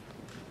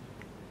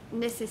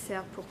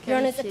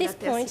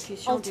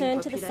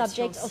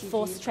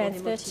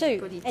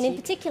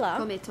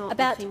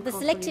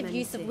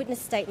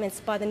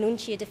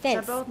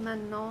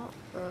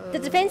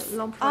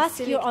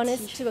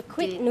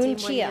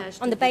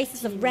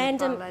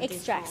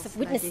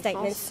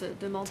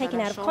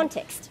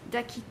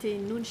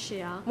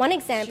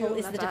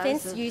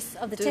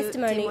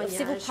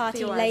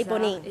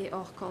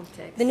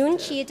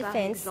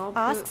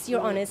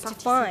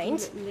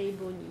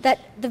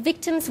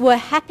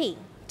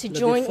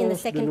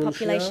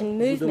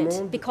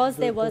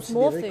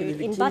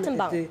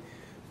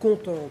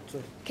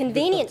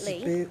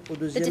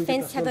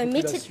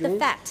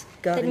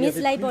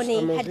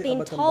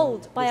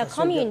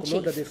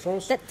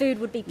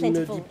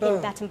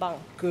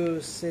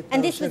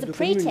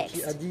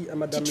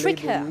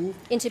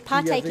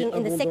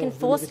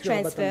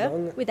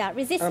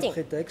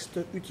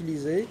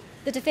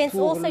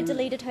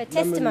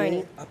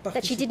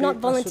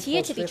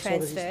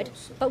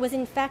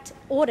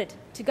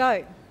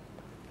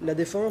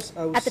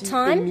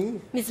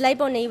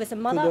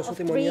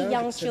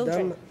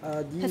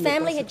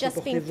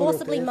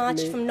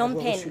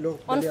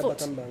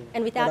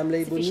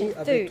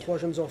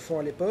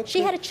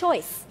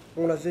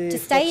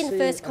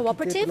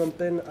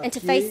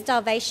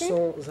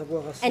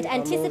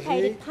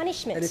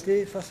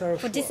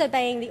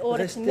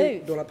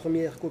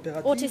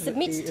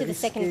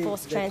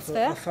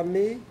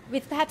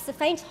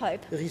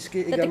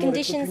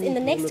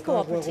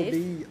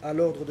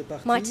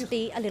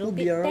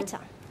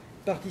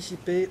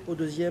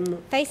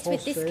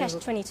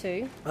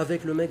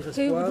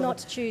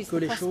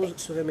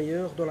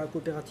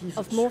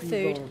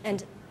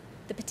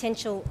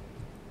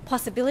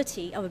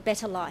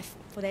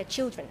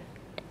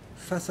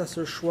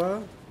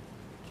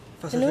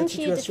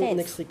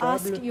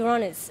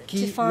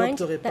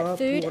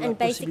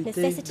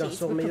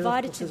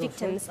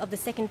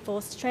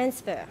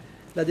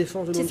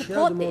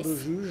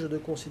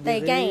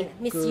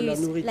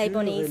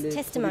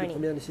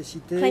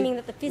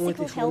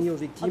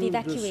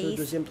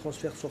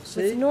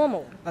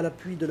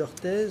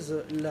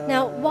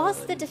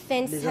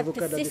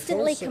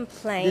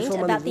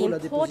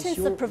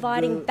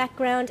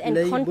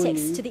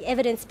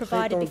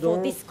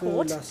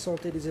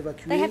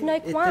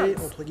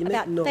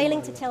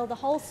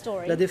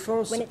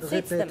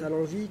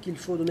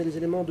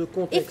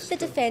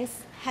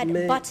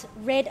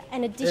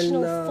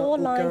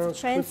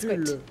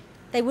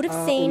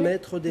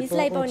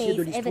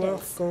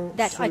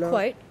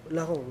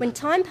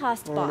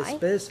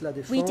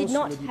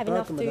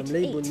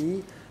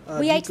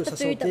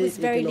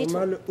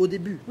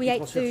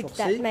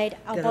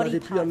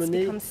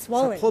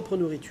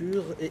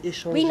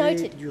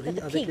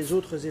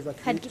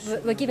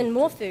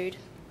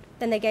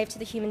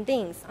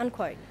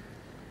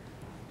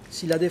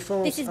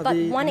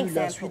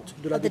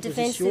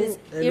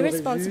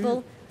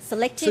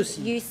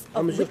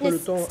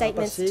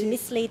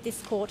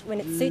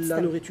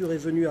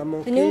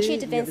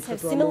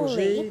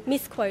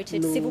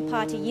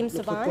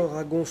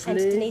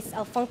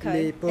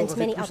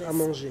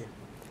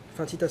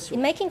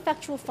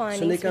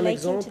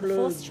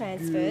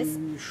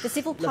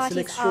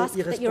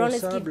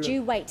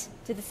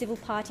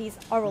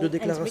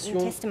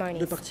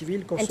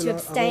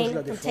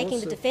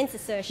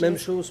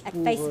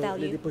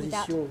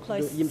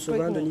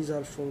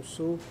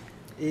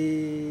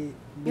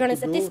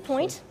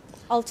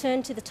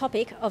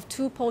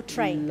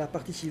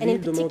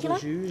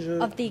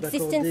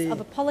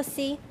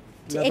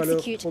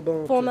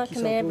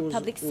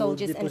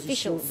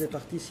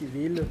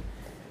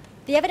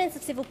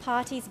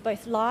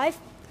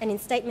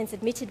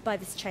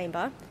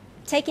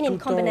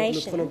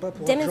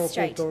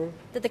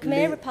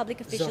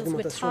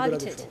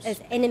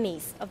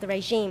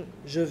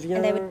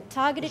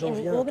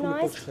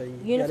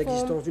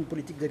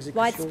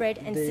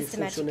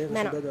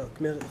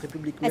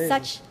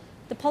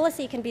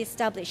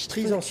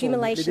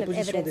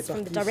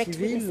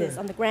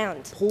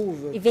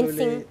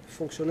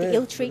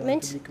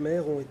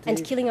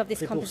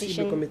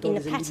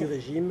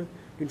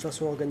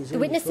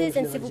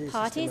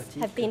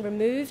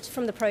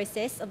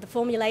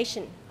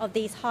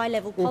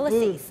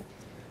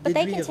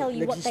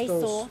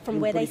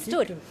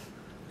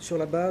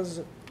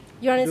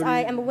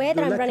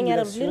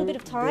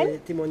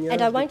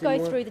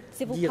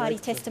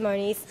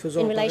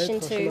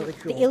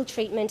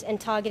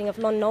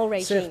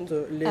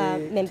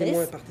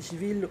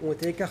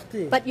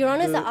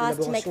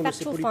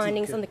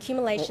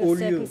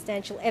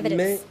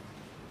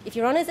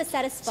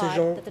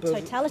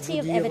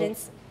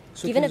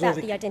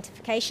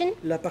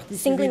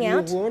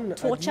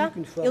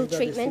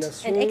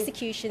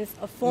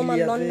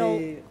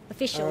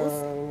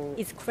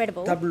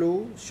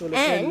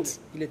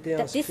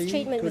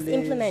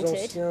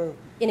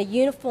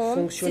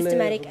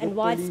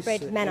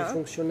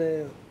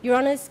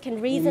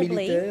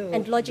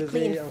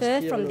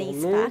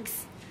 these nom,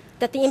 facts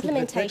that the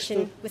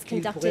implementation was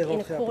conducted in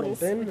accordance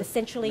with the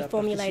centrally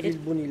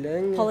formulated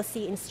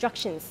policy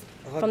instructions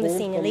from the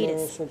senior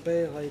leaders.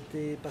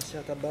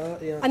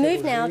 I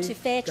move now to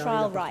fair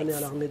trial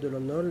rights.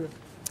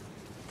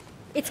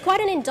 It's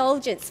quite an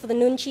indulgence for the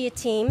Nuon Chea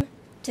team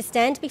to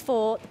stand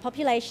before the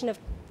population of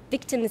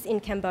victims in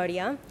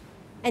Cambodia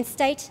and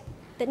state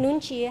that Nuon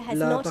Chea has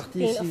not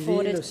been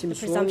afforded the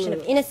presumption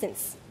of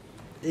innocence.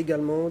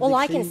 All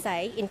I can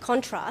say, in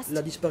contrast,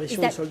 is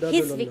that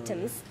his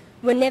victims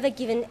were never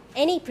given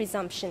any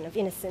presumption of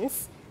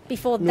innocence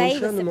before they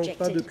were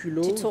subjected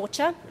to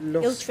torture,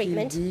 ill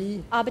treatment,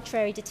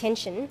 arbitrary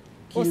detention,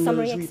 or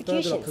summary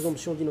executions.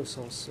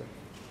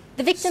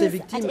 The victims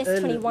at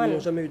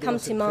S21 come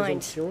to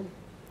mind,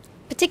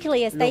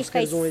 particularly as they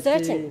face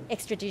certain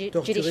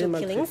extrajudicial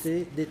killings,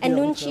 and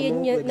Nuon Chea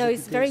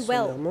knows very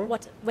well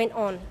what went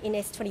on in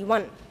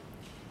S21.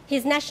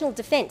 His national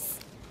defence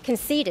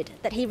conceded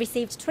that he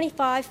received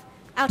 25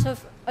 out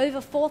of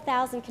over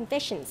 4,000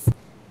 confessions,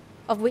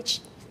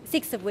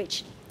 six of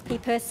which he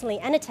personally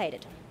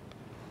annotated.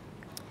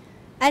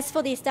 As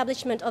for the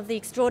establishment of the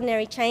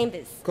extraordinary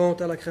chambers,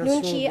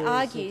 Nuon Chea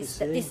argues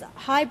that this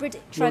hybrid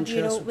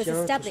tribunal was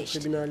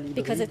established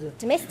because a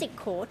domestic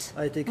court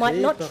might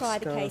not try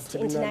the case to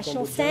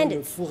international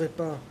standards.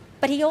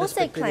 But he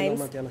also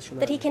claims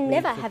that he can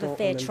never have a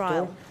fair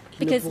trial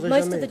because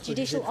most of the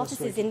judicial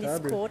officers in this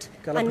court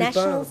are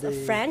nationals of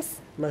France,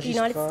 the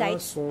United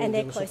States, and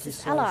their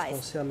closest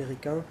allies.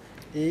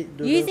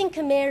 Using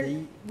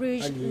Khmer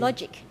Rouge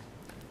logic,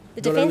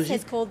 the defence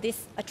has called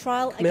this a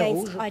trial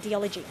against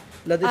ideology,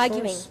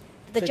 arguing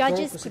that the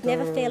judges could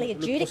never fairly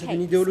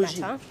adjudicate this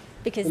matter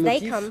because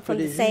they come from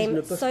the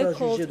same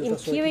so-called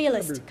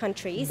imperialist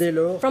countries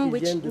from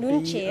which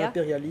Nuon Chea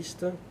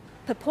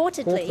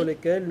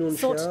purportedly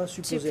sought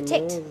to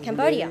protect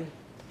Cambodia.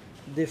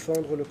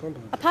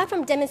 Apart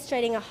from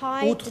demonstrating a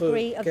high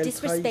degree of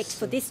disrespect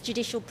for this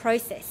judicial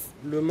process,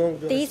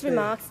 these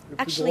remarks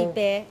actually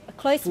bear a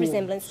close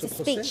resemblance to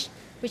speech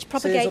which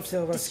propagates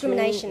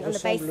discrimination on the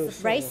basis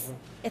of race,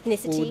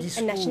 ethnicity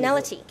and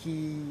nationality.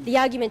 The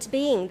argument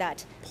being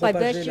that by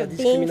virtue of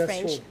being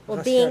French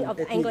or being of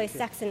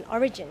Anglo-Saxon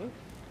origin,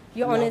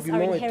 your honours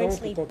are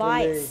inherently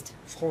biased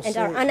and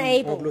are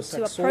unable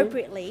to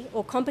appropriately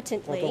or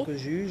competently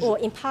or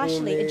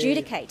impartially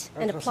adjudicate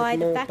and apply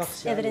the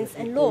facts, evidence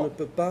and law.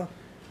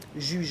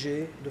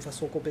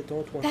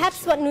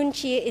 Perhaps what Nuon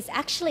Chea is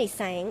actually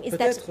saying is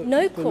that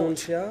no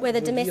court, whether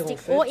domestic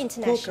or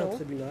international,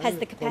 has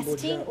the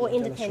capacity or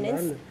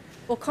independence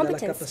or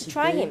competence to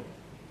try him.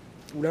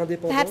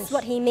 Perhaps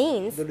what he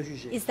means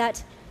is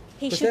that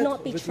he should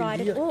not be tried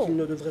at all.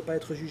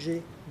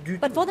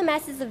 But for the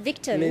masses of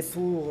victims,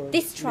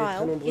 this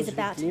trial is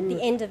about the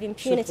end of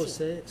impunity.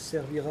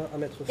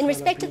 In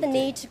respect of the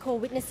need to call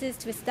witnesses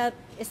to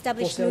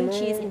establish Nuon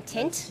Chea's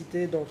intent,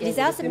 it is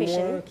our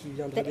submission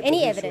that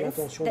any evidence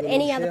that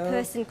any other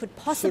person could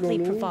possibly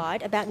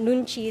provide about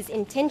Nuon Chea's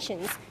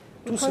intentions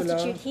would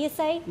constitute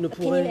hearsay,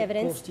 opinion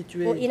evidence,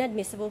 or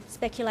inadmissible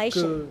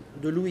speculation.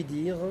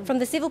 From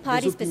the civil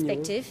party's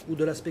perspective, who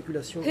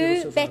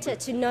better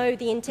to know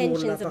the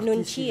intentions of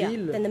Nuon Chea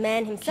than the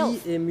man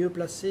himself?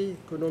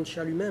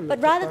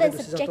 But rather than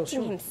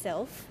subjecting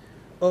himself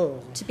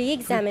to be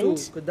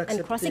examined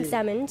and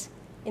cross-examined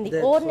in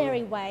the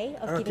ordinary way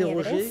of giving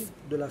evidence,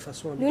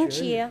 Nuon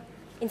Chea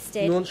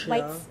instead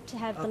waits to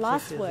have the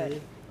last word,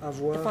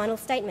 the final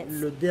statements.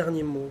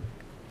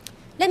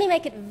 Let me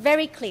make it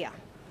very clear,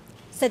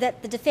 so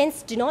that the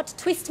defence do not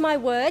twist my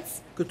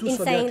words in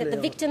saying that the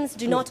victims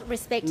do not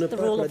respect the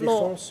rule of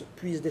law.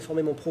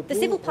 The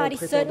civil party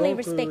certainly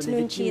respect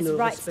Nuon Chea's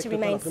rights to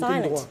remain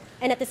silent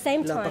and at the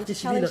same time to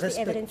challenge the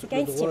evidence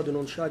against him.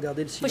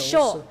 For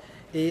sure,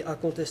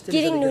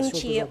 giving Nuon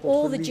Chea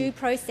all the due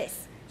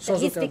process that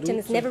his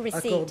victims never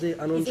received is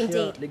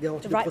indeed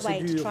the right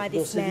way to try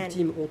this man.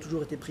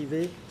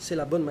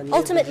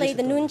 Ultimately,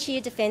 the Nuon Chea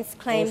defence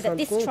claimed that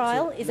this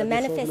trial is a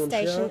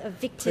manifestation of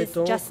victors'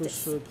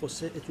 justice. Well,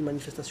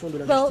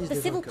 the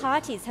civil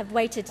parties have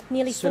waited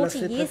nearly 40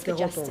 years for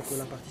justice,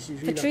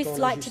 for truth's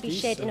light to be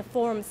shed in a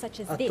forum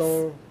such as this.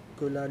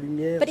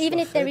 But even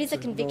if there is a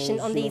conviction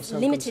on these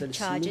limited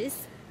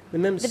charges,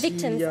 the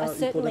victims are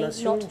certainly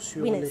not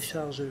winners.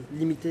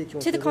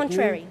 To the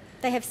contrary,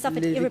 they have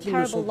suffered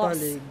irreparable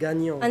loss,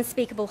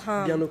 unspeakable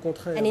harm,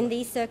 and in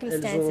these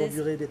circumstances,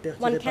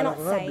 one cannot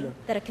say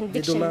that a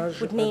conviction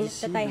would mean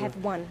that they have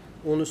won.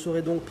 In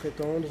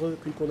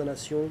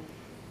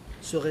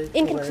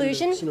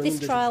conclusion, this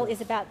trial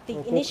is about the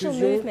initial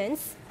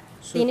movements,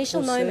 the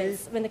initial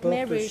moments when the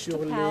Khmer Rouge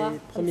took power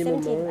on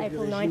 17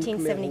 April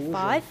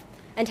 1975,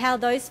 and how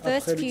those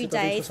first few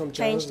days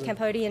changed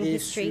Cambodian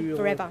history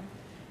forever.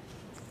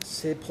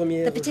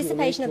 The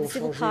participation of the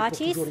civil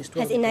parties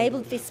has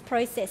enabled this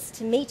process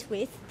to meet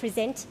with,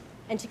 present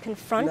and to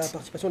confront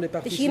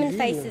the human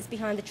faces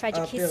behind the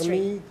tragic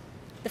history,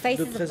 the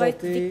faces of both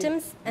the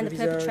victims and the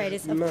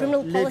perpetrators of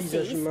criminal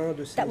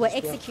policies that were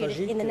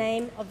executed in the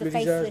name of the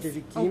faceless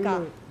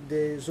Angkar.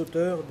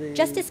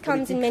 Justice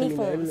comes in many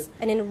forms,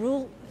 and in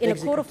a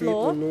court of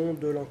law,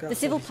 the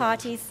civil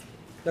parties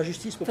La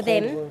justice peut For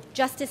prendre them,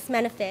 justice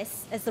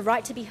manifests as the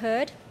right to be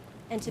heard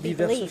and to be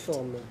diverses believed,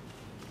 formes.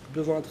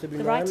 Devant un the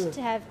tribunal, right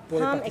to have pour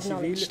les harm parties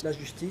civiles, acknowledged, la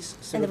justice,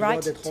 c'est and le the droit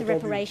right d'être to entendu,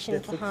 reparation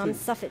d'être for cru, harm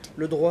suffered.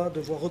 le droit de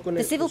voir The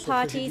reconnaître civil son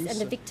parties and préjudice,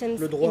 the victims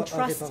le droit à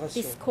entrust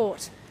réparation. this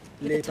court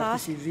with Les the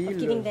parties task of civiles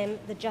giving them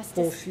the justice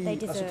confient they à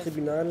ce deserve.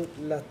 tribunal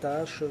la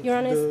tâche Your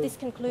Honours, de this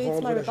concludes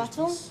rendre my la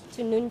rebuttal justice to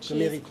que Nunchi's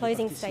méritent les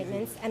closing parties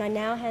statements, civiles. and I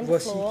now hand the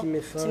Voici floor qui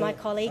met to fin my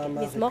colleague, à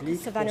ma Ms. Mok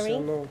réplique Savanary,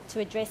 concernant to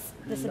address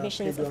the la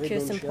submissions of plaidoirie Kyo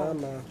d'Onchia. Sampon.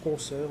 Ma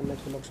consoeur,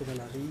 Maître Mok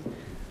Savanary,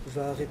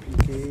 va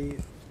répliquer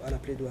à la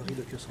plaidoirie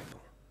de Kyo Sampon.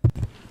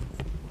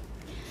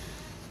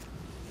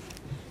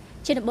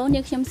 ជាដំបូង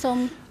យើងខ្ញុំសូម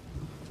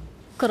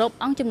គោរព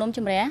អង្គជំនុំជ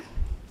ម្រះ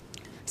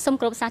សូម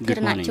គោរពសាធារ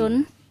ណជន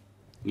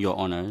Your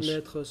Honours,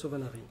 Maître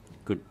Savanary.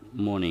 good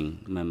morning,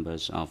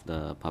 members of the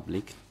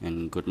public, and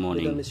good Mesdames,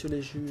 morning Messieurs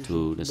les juges, to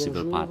the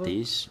civil bonjour.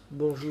 parties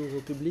Bonjour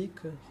au public.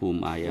 whom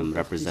I am aux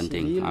parties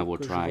representing. civiles I will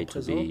que je try to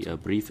be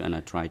représente. brief and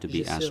I try to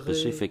be as J'essaierai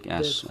specific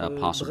as d'être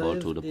possible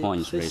brève to the et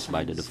points raised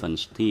by the précise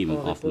defense team en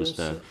of réponse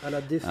Mr. à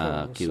la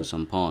défense Kyo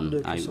Sampon. de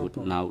I Kyo would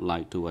Sampon. now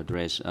like to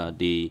address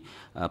the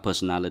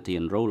personality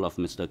and role of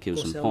Mr. Kyo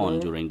Sampon Concernant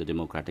during the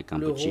Democratic le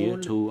Cambodia.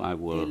 rôle Too, I et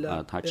will la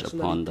touch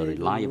upon the personnalité de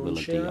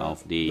reliability Nunchia, of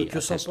the de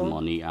Kyo Sampon.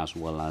 testimony as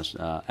well as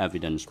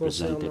evidence presented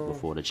Concernant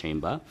before the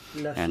chamber.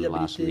 la And fiabilité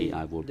lastly,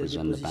 I will des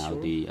present about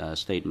dépositions. the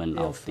statement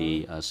Et of the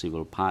enfin,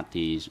 civil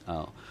parties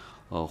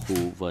who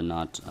were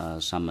not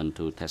summoned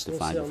to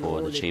testify before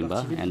the les chamber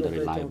parties and the qui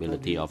n'ont pas été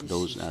reliability of entendues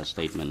those ici.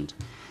 statements.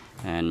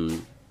 And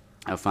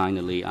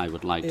finally, I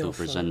would like Et to enfin,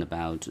 present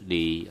about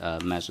the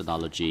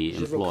methodology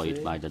employed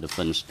by the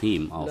defense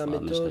team of la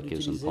Mr. méthode Kyo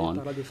utilisée Sampon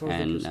par la défense de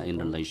and Kyo in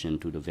Sampon. relation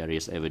to the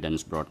various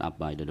evidence brought up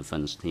by the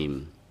defense team.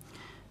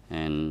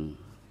 And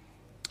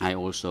I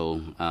also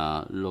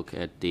look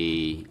at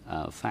the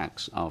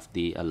facts of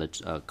the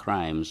alleged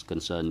crimes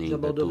concerning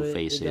the two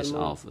phases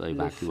of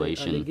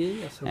evacuation,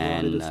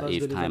 and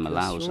if time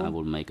allows, I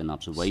will make an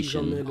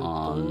observation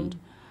on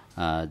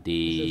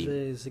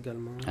the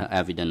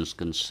evidence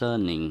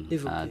concerning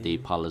the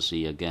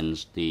policy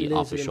against the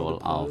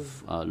official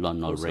of Lon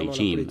Nol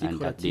regime, and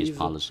that this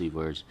policy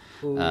was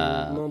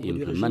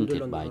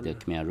implemented by the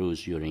Khmer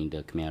Rouge during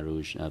the Khmer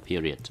Rouge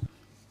period.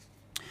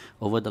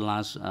 Over the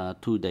last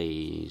 2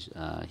 days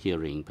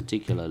hearing,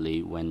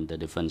 particularly when the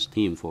defense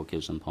team for Kyo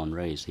Sampon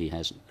raised, he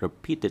has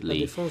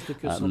repeatedly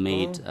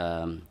made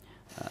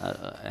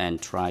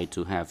and tried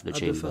to have the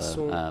chamber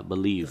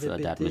believe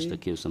that Mr.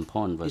 Kyo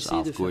Sampon was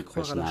of good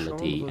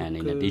personality, and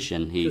in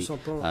addition he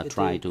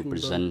tried to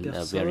present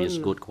various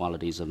good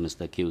qualities of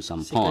Mr. Kyo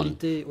Sampon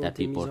that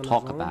people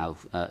talk about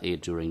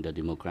it during the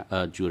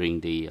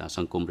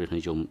Sangkum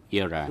Rinpoche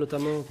era.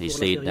 He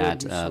said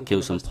that Kyo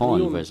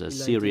Sampon was a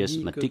serious,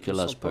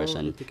 meticulous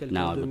person.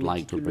 Now I would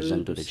like to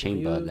present to the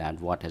chamber that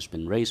what has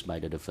been raised by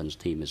the defense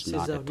team is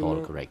not at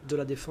all correct.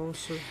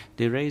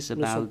 They raised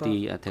about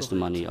the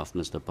testimony of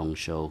Mr. Pong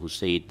Shou, who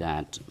said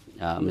that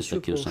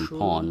Mr. Kyo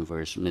Sampon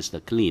versus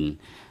Mr. Clean.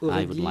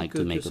 I would like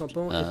to make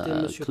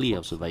a clear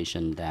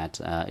observation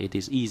that it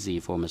is easy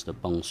for Mr.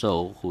 Pong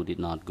Shou, who did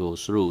not go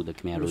through the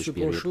Khmer Rouge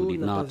period, who did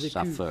not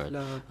suffer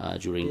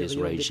during this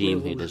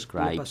regime. He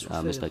described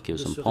Mr. Kyo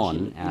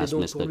Sampon as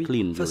Mr.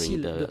 Clean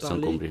during the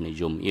Sangkum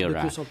Rinpoche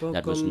era.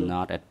 That was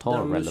not at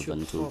all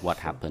relevant to what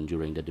happened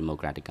during the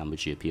Democratic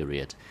Cambodia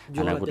period.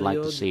 And I would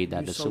like to say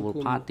that the civil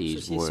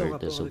parties were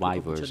the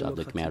survivors of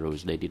the Khmer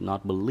Rouge. They did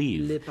not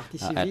believe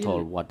at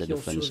all what the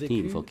defense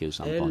team for Kyo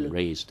Sampon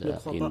raised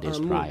in this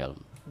trial.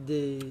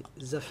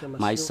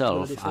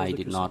 Myself, I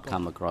did not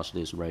come across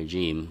this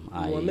regime.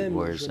 I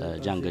was a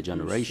younger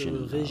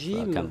generation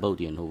of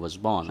Cambodian who was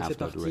born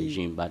after the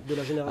regime, but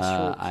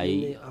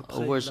I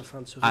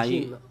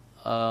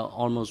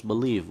almost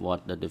believe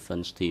what the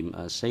defense team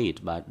said,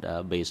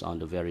 but based on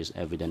the various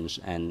evidence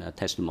and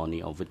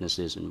testimony of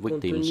witnesses and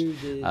victims,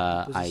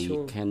 I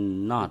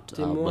cannot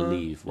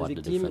believe what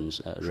the defense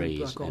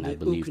raised, and I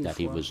believe that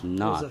he was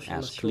not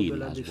as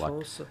clean as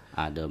what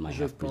others might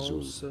have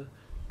presumed.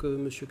 Now,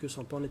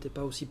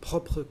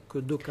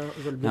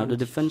 the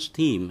defense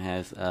team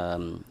have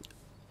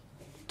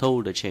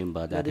told the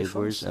chamber that he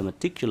was a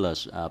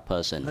meticulous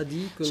person.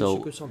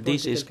 So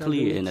this is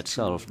clear in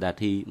itself that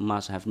he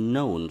must have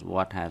known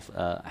what have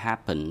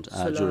happened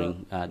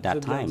during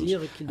that time,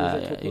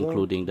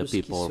 including the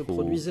people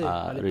who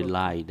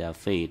rely their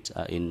fate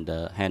in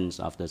the hands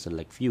of the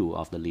select few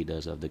of the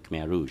leaders of the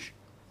Khmer Rouge.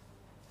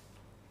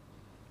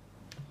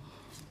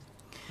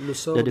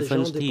 The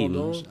defense team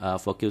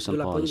for Kyo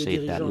Sampon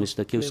said that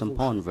Mr. Kyo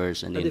Sampon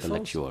was an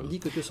intellectual.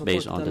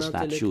 Based on the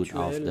statute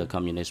of the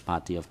Communist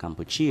Party of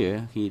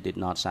Kampuchea, he did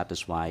not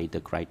satisfy the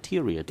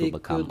criteria to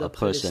become a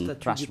person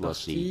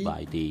trustworthy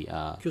by the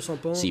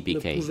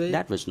CPK.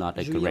 That was not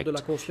a correct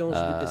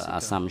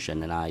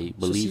assumption, and I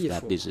believe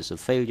that this is a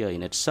failure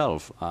in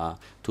itself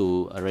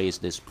to raise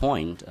this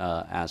point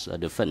as a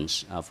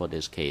defense for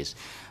this case.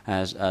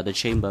 As the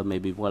chamber may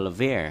be well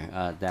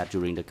aware that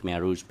during the Khmer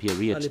Rouge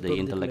period, the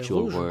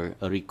intellectual were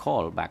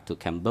recalled back to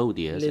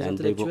Cambodia, and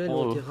they were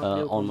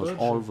almost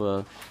all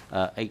were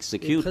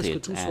executed,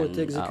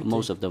 and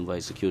most of them were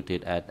executed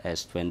at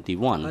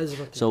S21.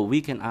 So we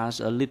can ask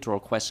a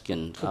literal question,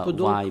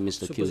 why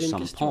Mr. Khieu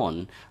Samphan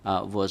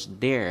was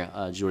there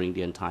during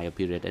the entire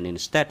period, and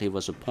instead he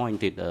was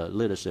appointed a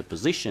leadership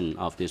position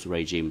of this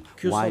regime.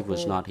 Why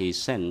was not he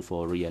sent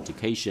for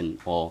re-education,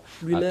 or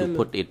to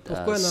put it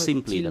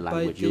simply, the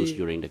language used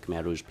during the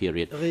Khmer Rouge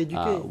period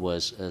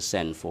was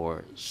sent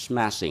for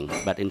smashing,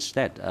 but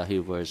instead he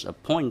was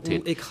appointed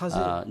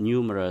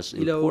numerous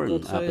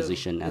important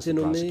positions, as the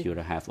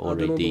prosecutor have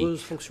already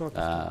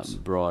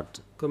brought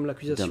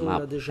them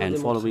up. And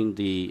following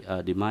the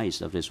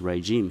demise of this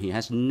regime, he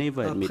has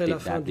never admitted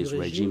that this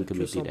regime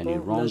committed any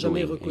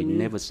wrongdoing. He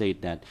never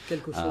said that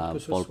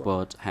Pol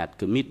Pot had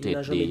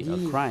committed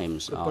the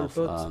crimes of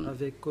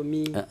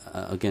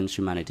against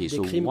humanity.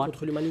 So what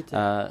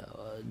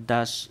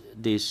does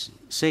this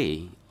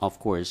say? Of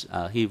course,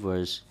 he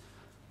was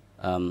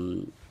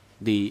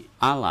the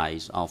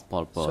allies of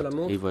Pol Pot.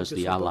 He was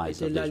the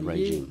allies of this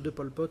regime.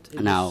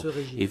 Now,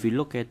 if we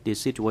look at the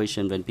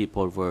situation when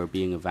people were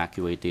being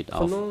evacuated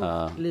of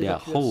their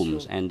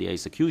homes and the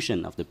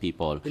execution of the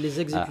people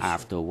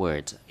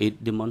afterwards,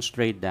 it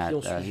demonstrates that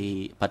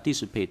he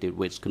participated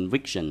with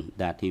conviction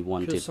that he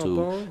wanted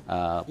to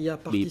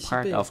be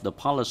part of the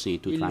policy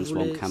to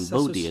transform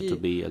Cambodia to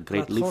be a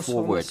great leap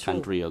forward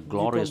country, a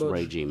glorious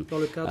regime,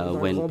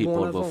 when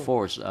people were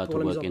forced to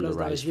work in the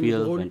rice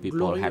field, when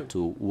people had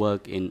to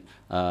work in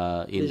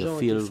the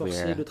field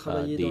where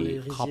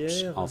the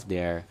corpses of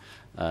their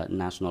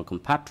national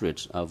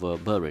compatriots were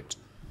buried.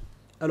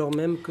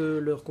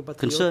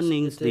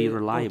 Concerning the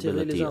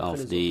reliability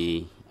of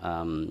the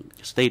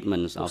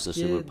statements of the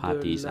civil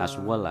parties, as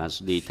well as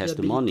the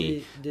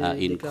testimony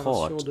in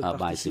court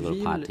by civil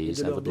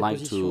parties, I would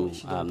like to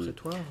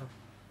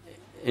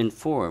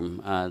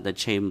inform the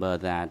chamber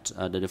that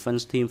the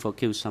defense team for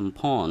Khieu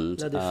Samphan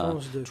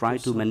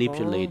tried to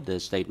manipulate the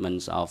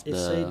statements of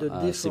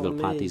the civil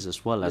parties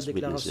as well as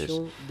witnesses.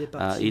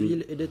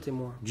 In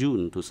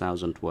June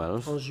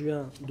 2012,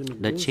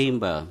 the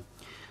chamber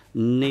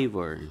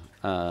never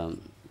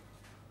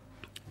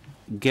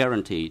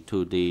guaranteed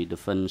to the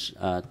defense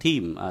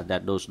team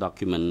that those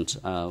documents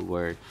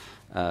were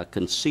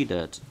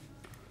considered,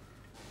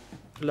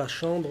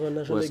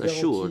 was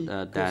assured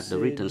that the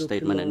written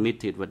statement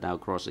admitted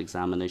without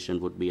cross-examination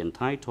would be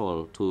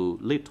entitled to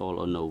little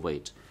or no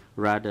weight.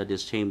 Rather,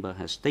 this chamber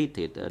has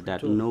stated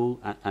that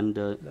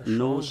under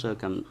no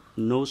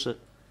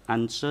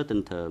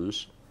uncertain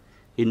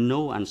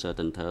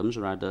terms,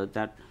 rather,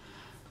 that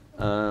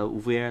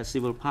where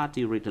civil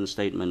party written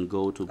statement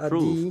go to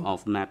proof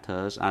of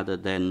matters other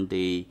than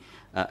the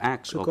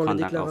acts or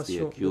conduct of the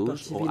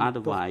accused, or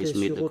otherwise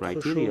meet the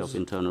criteria of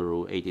Internal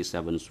Rule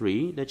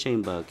 87.3, the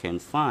chamber can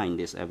find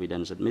this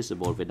evidence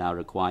admissible without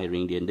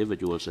requiring the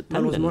individual's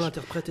attendance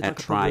at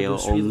trial,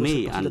 or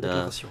may,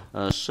 under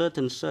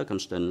certain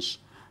circumstances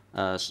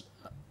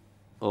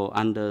or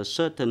under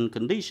certain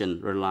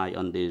conditions, rely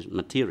on this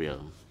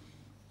material.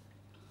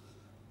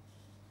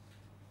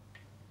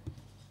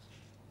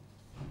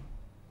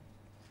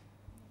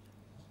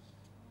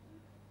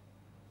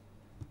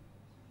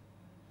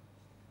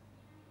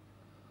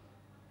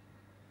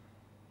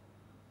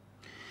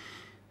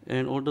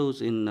 And although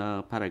in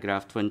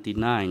paragraph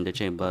 29, the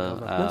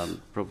chamber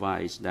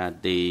provides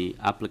that the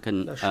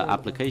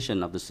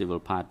application of the civil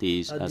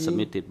parties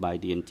submitted by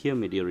the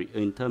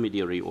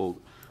intermediary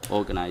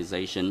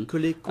organization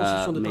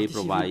may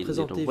provide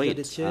little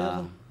weight,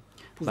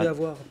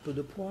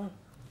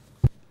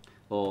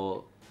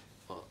 or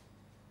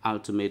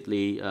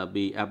ultimately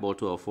be able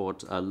to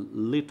afford a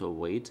little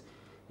weight,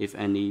 if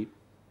any,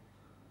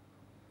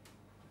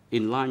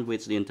 in line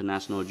with the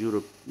international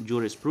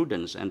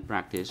jurisprudence and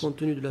practice.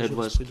 It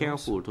was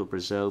careful to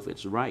preserve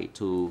its right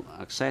to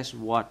access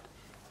what,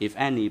 if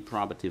any,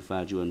 probative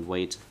value and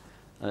weight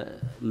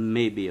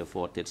may be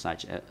afforded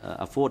such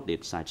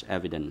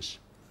evidence.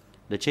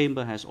 The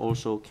chamber has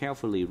also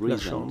carefully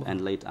reasoned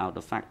and laid out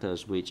the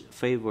factors which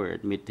favor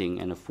admitting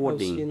and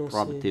affording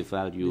probative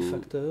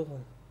value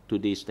to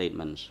these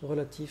statements.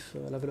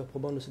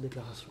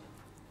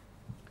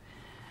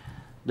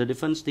 The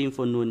defense team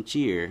for Nuon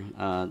Chea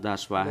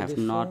thus far have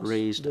not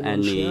raised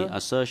any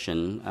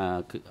assertion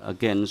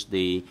against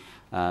the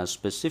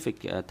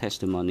specific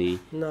testimony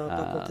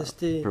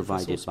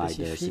provided by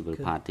the civil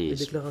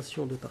parties.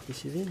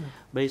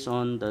 Based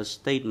on the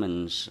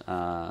statements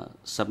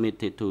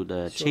submitted to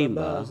the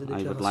chamber,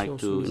 I would like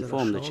to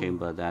inform the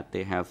chamber that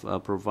they have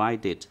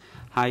provided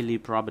highly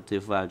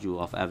probative value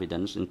of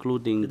evidence,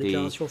 including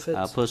the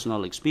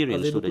personal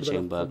experience to the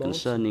chamber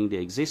concerning the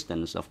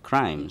existence of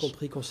crimes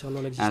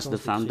as the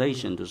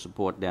foundation to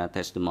support their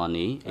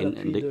testimony,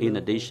 in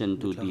addition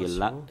to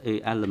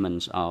the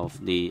elements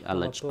of the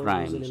alleged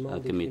crimes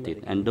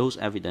committed. And those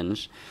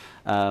evidence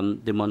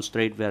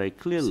demonstrate very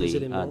clearly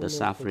the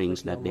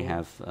sufferings that they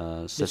have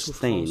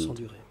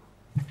sustained.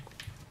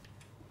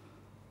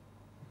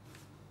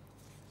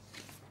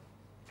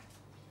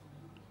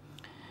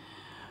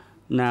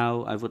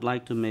 Now, I would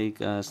like to make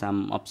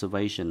some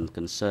observations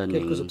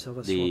concerning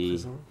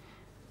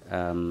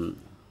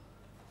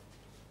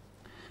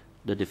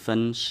the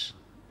defense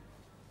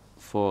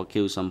for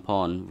Khieu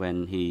Samphan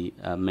when he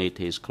made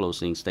his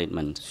closing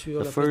statement.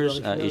 The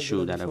first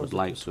issue that I would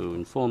like to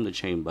inform the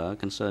chamber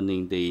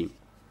concerning the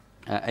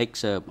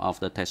excerpt of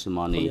the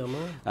testimony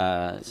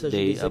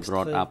they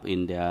brought up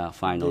in their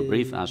final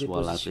brief as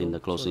well as in the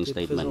closing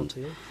statement.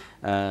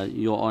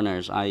 Your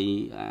Honors, I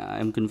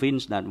am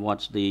convinced that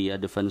what the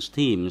defense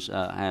teams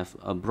have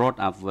brought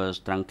up was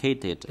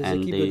truncated,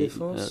 and it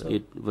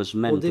was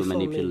meant to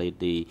manipulate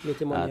the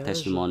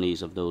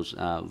testimonies of those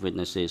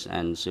witnesses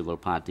and civil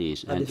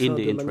parties. And in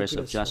the interest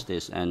of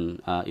justice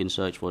and in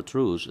search for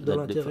truth,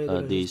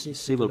 the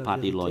civil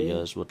party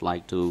lawyers would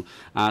like to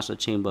ask the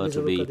chamber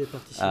to be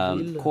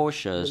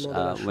cautious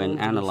when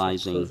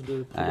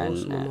analyzing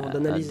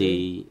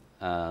the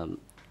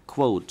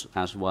quote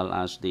as well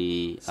as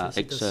the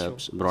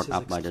excerpts brought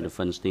up by the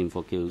defense team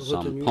for Khieu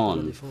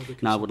Samphan.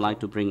 Now I would like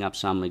to bring up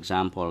some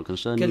example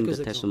concerning the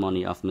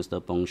testimony of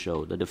Mr. Pong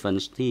Sho. The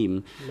defense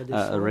team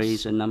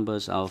raised a number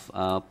of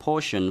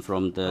portion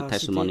from the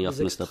testimony of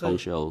Mr. Pong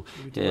Sho.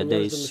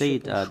 They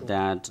said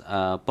that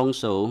Pong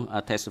Sho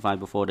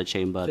testified before the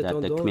chamber that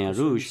the Khmer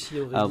Rouge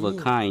were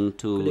kind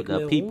to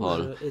the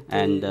people,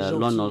 and the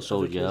Lon Nol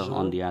soldier,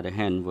 on the other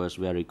hand, was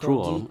very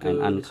cruel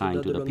and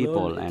unkind to the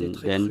people, and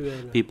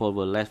then people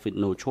were left with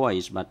no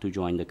choice but to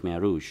join the Khmer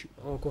Rouge.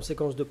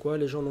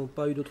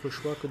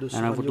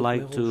 And I would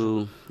like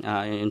to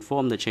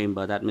inform the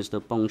chamber that Mr.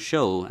 Pong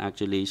Sho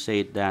actually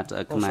said that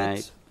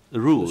Khmer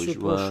Rouge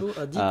were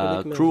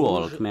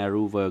cruel, Khmer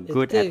Rouge were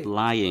good at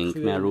lying,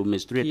 Khmer Rouge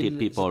mistreated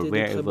people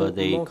wherever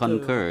they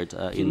conquered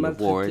in the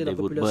war. They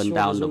would burn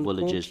down the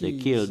villages, they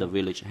killed the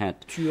village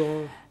head,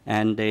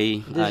 and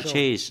they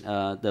chased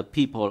the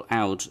people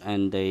out,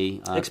 and they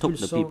took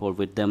the people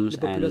with them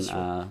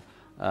and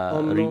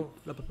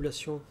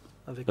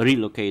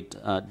relocate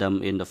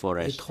them in the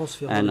forest.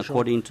 And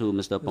according to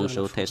Mr. Pong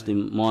Sho's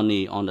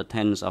testimony on the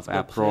 10th of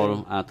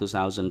April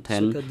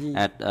 2010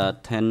 at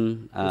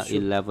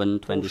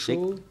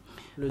 10:11:26,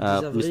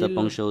 Mr.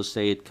 Pong Sho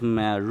said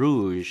Khmer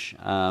Rouge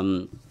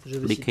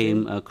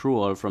became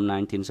cruel from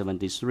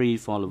 1973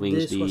 following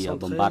the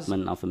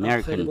bombardment of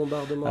American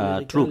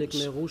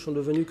troops.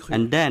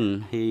 And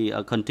then he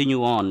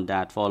continued on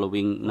that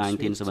following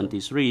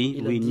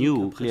 1973, we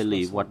knew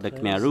clearly what the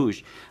Khmer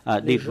Rouge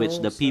did with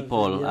the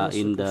people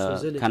in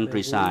the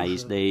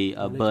countryside. They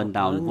burned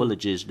down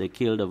villages, they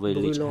killed the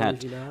village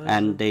head,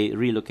 and they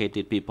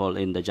relocated people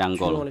in the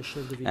jungle.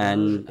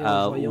 And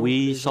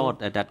we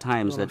thought at that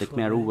time that the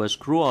Khmer Rouge was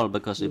cruel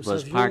because it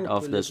was part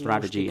of the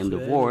strategy in the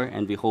war,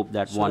 and we hoped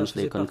that once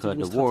they conquered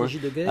the war,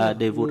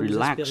 they would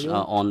relax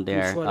on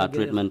their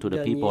treatment to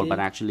the people, but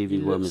actually we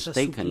were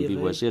mistaken. We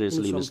were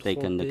seriously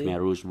mistaken. The Khmer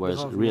Rouge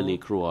was really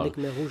cruel.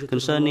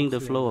 Concerning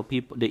the flow of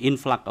people, the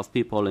influx of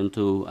people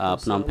into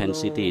Phnom Penh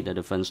city, the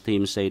defense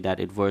team say that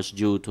it was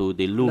due to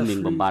the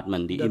looming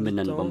bombardment, the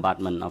imminent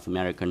bombardment of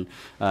American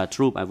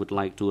troops. I would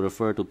like to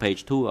refer to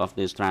page 2 of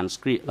this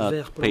transcript,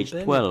 page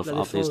 12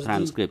 of this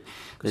transcript.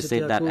 They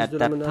said that at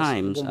that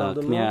time,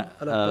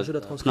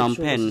 Phnom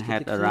Penh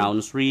had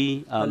around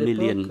 3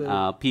 million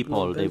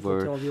people. They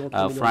were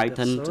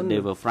frightened. They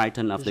were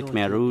frightened of the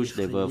Khmer Rouge.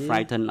 They were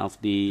frightened of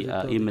the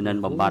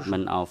imminent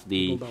bombardment of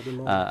the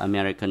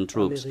American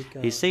troops.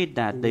 He said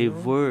that they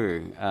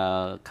were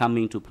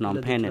coming to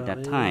Phnom Penh at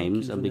that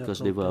time because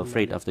they were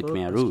afraid of the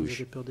Khmer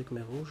Rouge.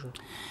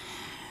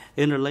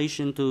 In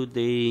relation to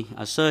the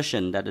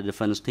assertion that the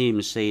defense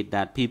team said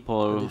that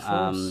people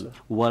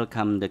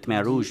welcomed the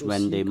Khmer Rouge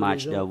when they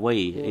marched their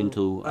way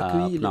into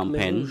Phnom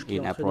Penh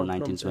in April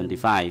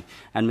 1975.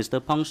 And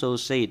Mr. Pong Sho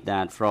said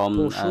that from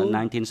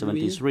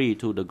 1973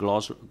 to the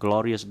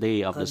glorious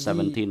day of the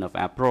 17th of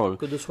April,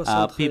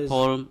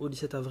 people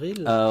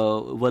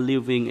were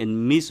living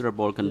in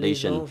miserable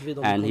condition.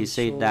 And he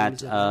said that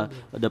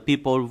the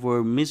people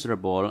were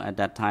miserable at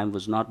that time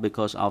was not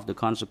because of the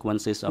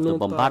consequences of the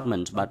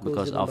bombardment, but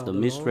because of the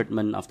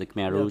mistreatment of the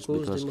Khmer Rouge,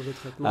 because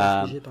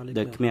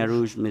the Khmer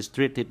Rouge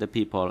mistreated the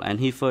people. And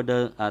he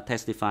further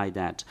testified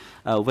that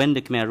when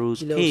the Khmer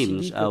Rouge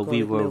came,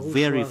 we were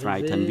very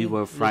frightened. We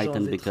were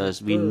frightened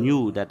because we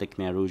knew that the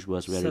Khmer Rouge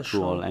was very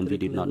cruel, and we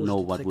did not know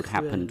what would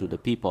happen to the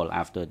people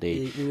after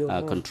they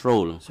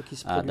control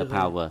the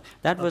power.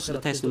 That was the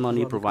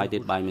testimony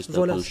provided by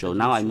Mr. Pong Sho.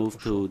 Now I move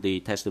to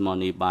the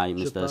testimony by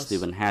Mr.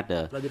 Stephen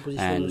Hadder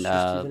and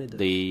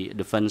the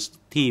defense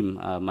team,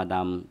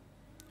 Madame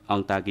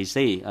Aung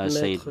Takisi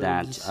said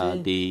that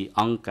the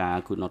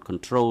Angka could not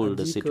control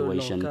the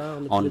situation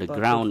on the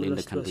ground in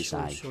the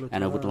countryside.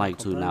 And I would like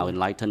to now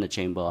enlighten the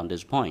chamber on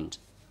this point.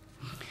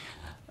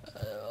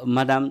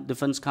 Madam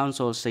Defense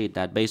Counsel said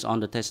that based on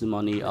the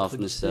testimony of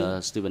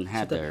Mr. Stephen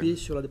Hadder,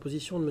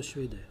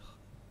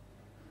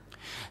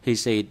 he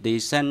said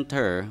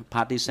the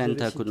party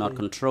center could not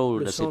control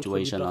the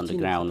situation on the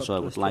ground. So I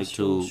would like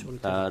to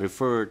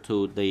refer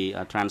to the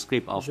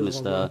transcript of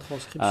Mr.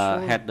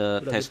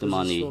 Hadder's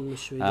testimony.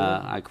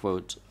 I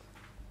quote,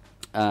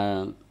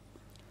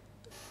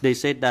 They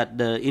said that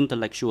the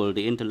intellectual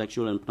in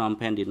Phnom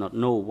Penh did not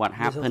know what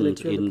happened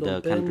in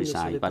the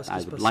countryside, but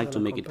I would like to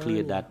make it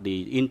clear that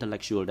the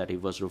intellectual that he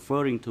was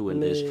referring to in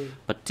this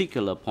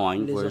particular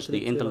point was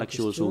the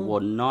intellectuals who were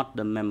not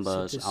the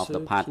members of the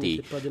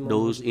party,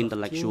 those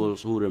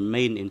intellectuals who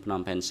remained in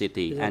Phnom Penh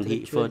city. And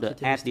he further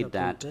added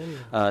that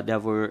there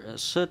were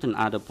certain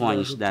other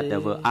points that there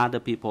were other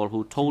people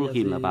who told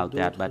him about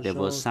that, but there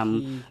was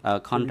some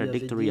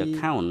contradictory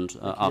account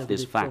of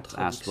this fact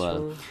as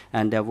well.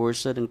 And there were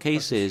certain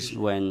cases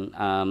when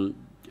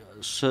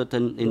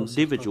certain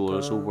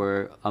individuals who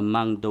were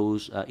among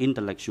those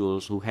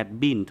intellectuals who had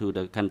been to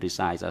the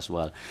countryside as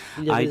well.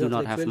 I do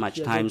not have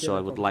much time, so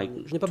I would like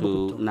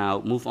to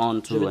now move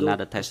on to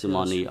another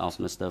testimony of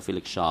Mr.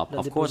 Felix Schaub.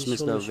 Of course,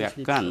 Mr.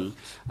 Viet Canh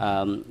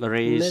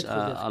raised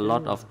a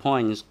lot of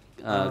points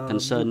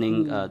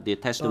concerning the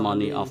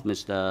testimony of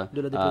Mr.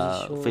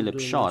 Philip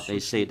Short. They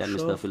say that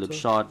Mr. Philip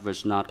Short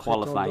was not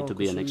qualified to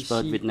be an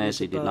expert witness.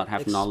 He did not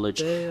have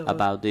knowledge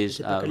about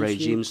this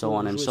regime, so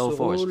on and so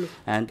forth.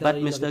 But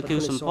Mr. Khieu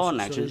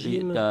Samphan, actually,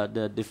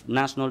 the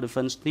National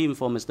Defense Team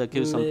for Mr.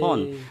 Khieu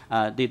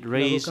Samphan did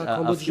raise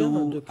a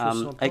few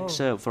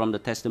excerpts from the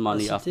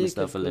testimony of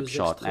Mr. Philip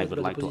Short. I would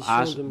like to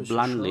ask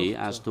bluntly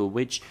as to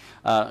which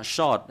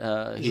short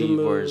he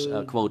was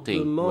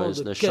quoting.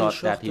 Was the short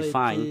that he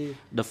finds,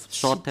 the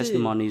short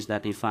testimonies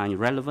that he finds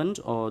relevant,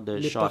 or the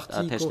short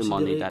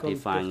testimony that he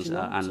finds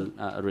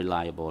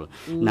unreliable?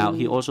 Now,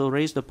 he also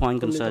raised the point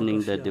concerning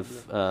the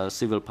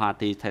civil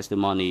party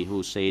testimony,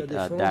 who said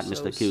that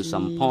Mr. Khieu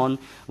Samphan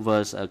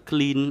was a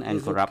clean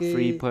and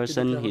corrupt-free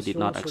person. He did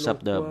not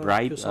accept the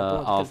bribe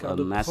of a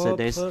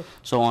Mercedes,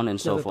 so on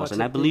and so forth.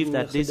 And I believe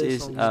that this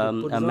is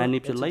a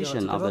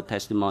manipulation of the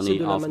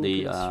testimony of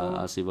the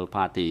civil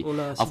party.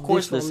 Of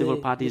course, the civil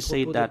party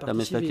said that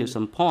Mr. Khieu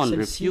Samphan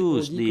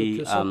refused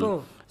the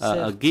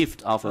a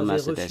gift of a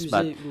Mercedes,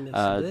 but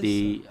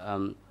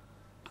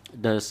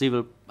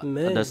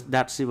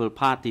that civil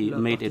party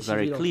made it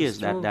very clear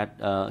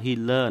that he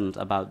learned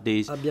about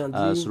this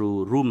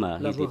through rumor.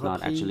 He did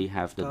not actually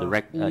have the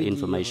direct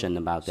information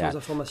about that.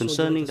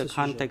 Concerning the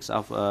context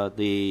of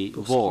the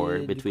war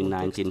between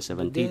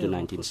 1970 to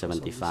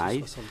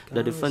 1975,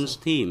 the defense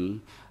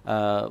team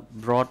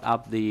brought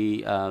up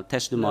the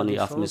testimony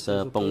of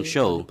Mr. Pong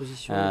Sho.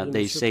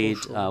 They said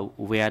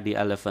where the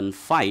elephant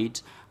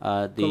fight,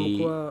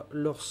 the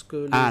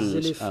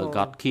ants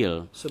got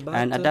killed.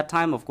 And at that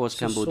time, of course,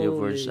 Cambodia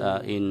was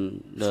in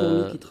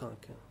the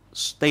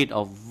state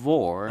of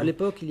war,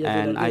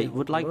 and I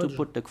would like to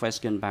put the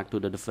question back to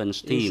the defense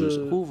teams.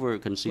 Who were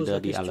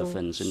considered the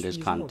elephants in this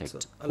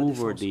context? Who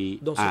were the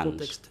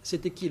ants?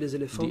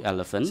 The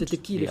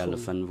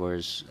elephant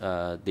was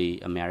the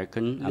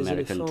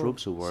American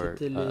troops who were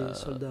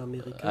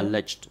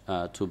alleged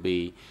to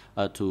be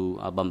to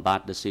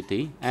bombard the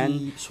city.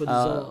 And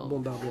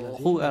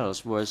who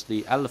else was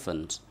the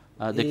elephant?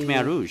 The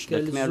Khmer Rouge.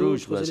 The Khmer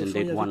Rouge was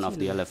indeed one of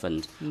the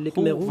elephants.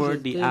 Who were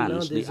the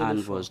ants? The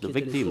ants was the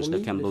victims, the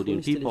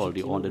Cambodian people,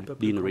 the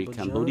ordinary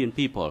Cambodian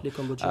people,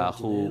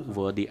 who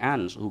were the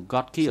ants who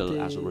got killed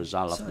as a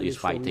result of this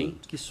fighting.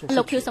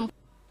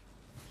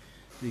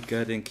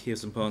 Regarding Khieu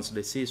Samphan's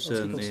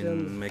decision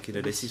in making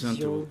a decision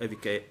to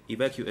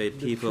evacuate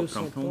people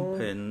from Phnom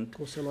Penh,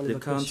 the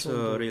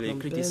council really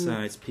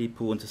criticized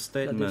people in the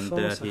statement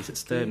that his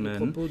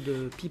statement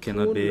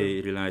cannot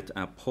be relied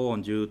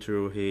upon due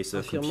to his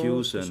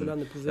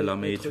confusion. Allow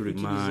me to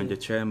remind the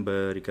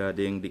chamber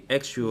regarding the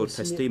actual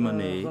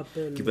testimony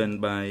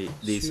given by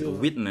this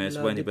witness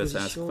when he was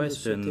asked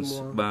questions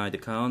by the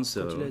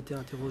council.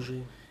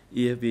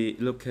 If we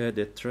look at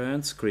the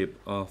transcript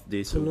of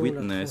this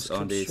witness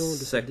on the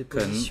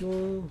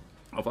 2nd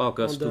of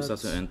August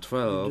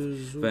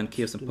 2012, when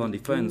Khieu Samphan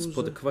defense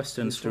put the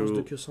questions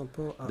to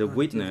the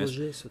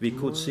witness, we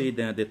could see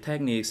that the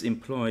techniques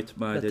employed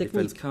by the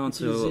defense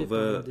counsel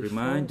were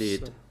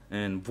reminded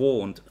and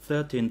warned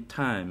 13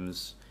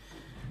 times.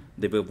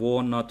 They were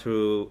warned not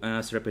to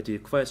ask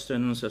repetitive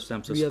questions,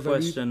 assumptive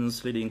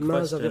questions, leading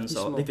questions,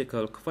 or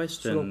difficult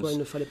questions,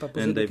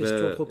 and they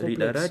were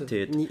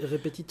redirected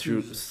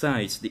to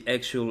cite the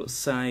actual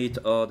site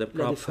or the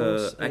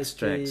proper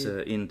extracts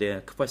in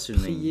their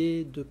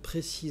questioning.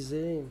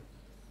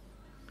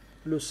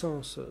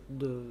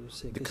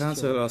 The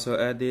council also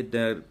added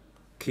that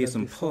Khieu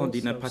Samphan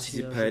did not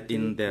participate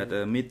in that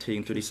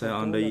meeting to decide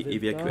on the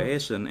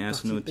evacuation,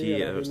 as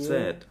Nuti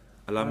said.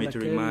 Allow me to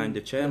remind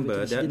the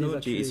chamber that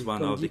Nuti is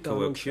one of the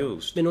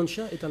co-accused.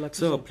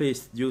 So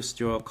please use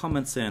your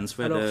common sense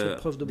whether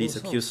this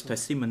accused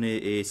testimony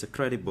is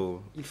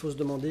credible. Il faut se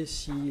demander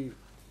si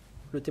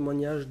le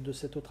témoignage de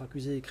cet autre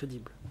accusé est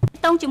crédible.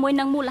 On the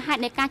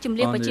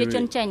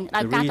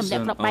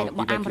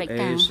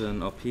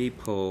reason of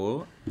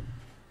people,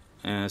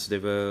 as they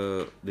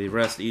were the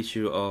rest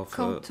issue of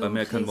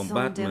American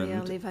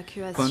bombardment,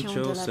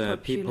 Ponchos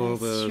people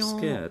were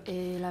scared,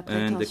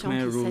 and the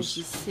Khmer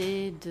Rouge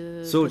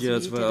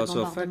soldiers were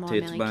also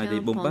affected by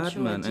the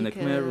bombardment, and the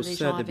Khmer Rouge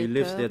said they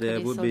believed that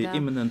there would be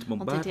imminent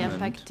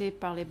bombardment.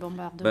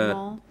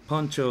 But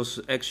Poncho's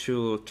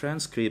actual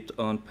transcript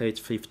on page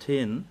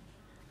 15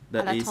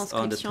 that is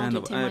on the 10th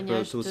of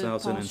April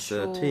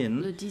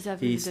 2013,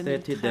 he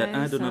stated that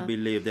I do not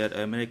believe that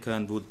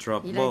Americans would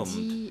drop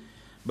bombs.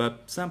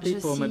 But some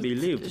people may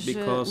believe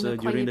because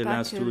during the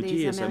last 2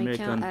 years,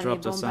 Americans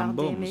dropped some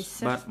bombs.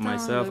 But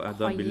myself, I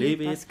don't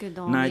believe it,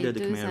 neither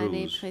the Khmer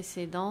Rouge.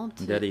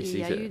 That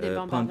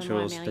is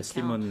Poncho's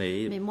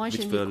testimony,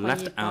 which were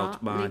left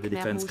out by the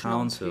Defense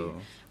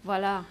Council.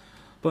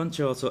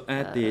 Poncho also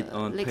added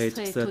on page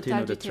 13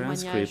 of the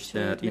transcript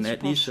that in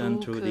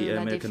addition to the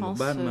American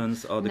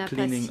bombardments or the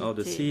cleaning of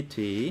the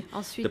city,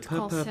 the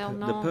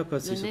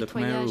purposes of the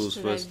Khmer Rouge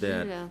was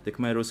that the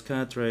Khmer Rouge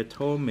cadre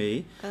told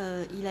me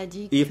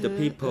if the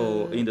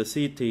people in the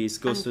cities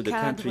go to the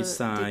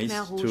countryside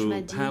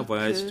to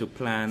harvest, to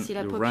plant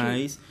the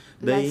rice,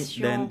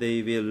 then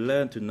they will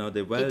learn to know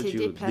the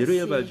value, the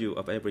real value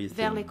of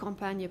everything.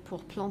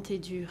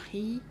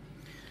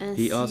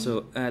 He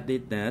also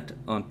added that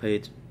on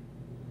page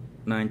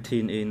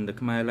 19 in the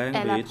Khmer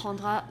language,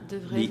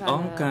 the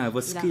Angkar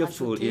was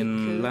skillful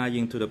in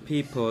lying to the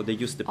people. They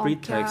used the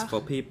pretext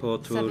for people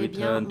to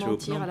return to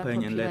Phnom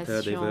Penh and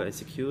later they were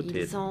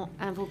executed.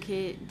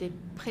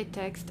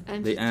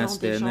 They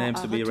asked their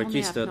names to be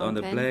registered on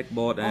the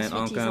blackboard and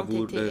Angkar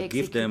would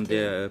give them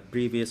their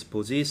previous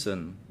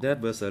position.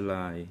 That was a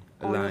lie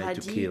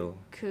to kill.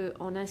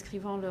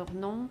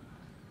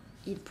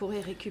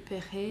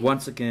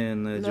 Once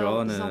again, Your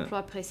Honor,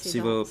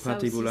 Civil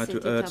Party would like to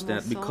urge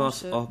that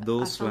because of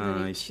those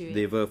lies,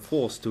 they were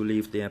forced to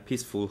leave their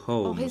peaceful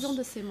homes,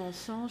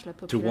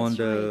 to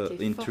wander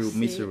into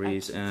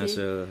miseries, as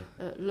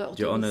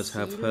Your Honors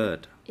have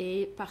heard.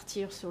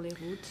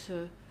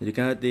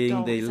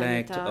 Regarding the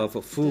lack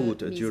of food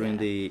during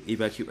the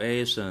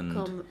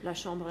evacuation,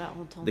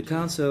 the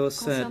Council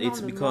said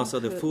it's because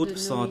of the food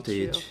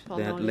shortage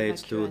that led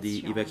to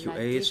the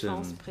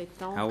evacuation.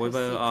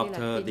 However,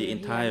 after the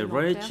entire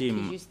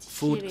regime,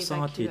 food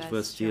shortage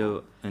was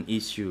still an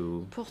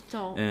issue.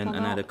 And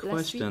another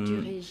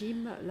question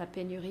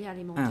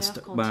asked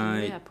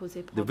by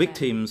the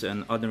victims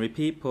and ordinary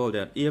people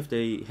that if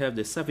they have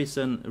the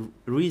sufficient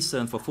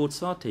reason for food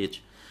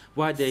shortage,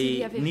 why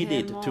they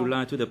needed to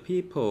lie to the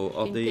people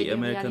of the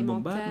American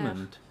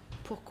bombardment.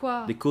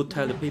 They could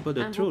tell the people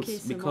the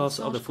truth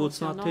because of the food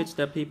shortage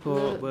that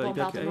people were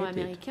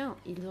evacuated.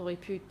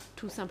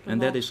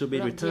 And that they should be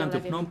returned to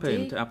Phnom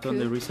Penh after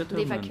the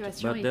resettlement,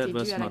 but that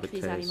was not the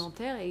case.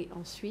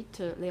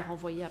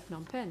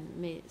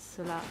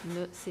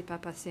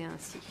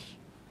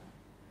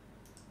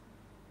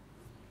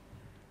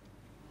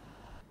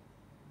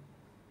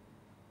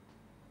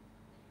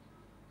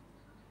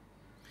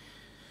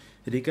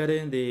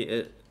 Regarding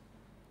the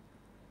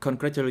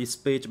congratulatory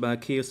speech by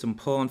Khieu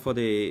Samphan for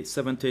the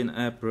 17th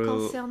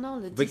April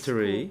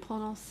victory,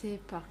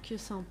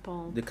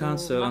 the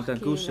Council on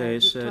Tangushe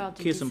said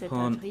Khieu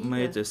Samphan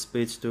made a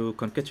speech to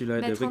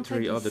congratulate the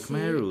victory of the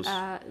Khmer Rouge,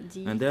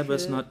 and that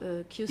was not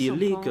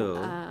illegal,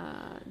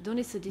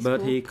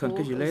 but he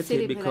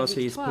congratulated because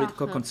his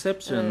political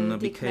conception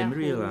became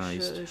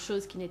realized.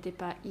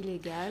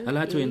 I'd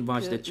like to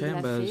invite the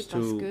chambers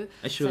to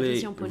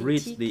actually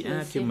read the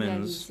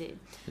arguments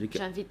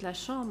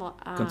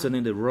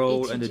concerning the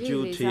role and the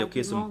duty of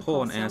Khieu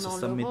Samphan as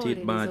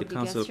submitted by the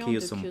Council of Khieu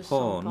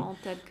Samphan.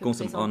 Kong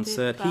Samphan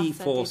said he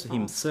forced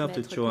himself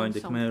to join the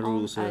Khmer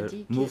Rouge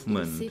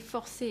movement.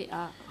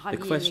 The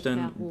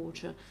question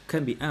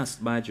can be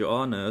asked by Your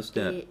Honours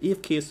that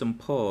if Khieu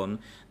Samphan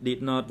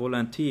did not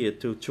volunteer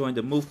to join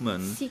the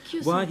movement,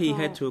 why he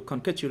had to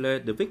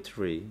congratulate the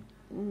victory?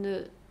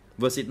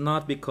 Was it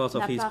not because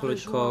of his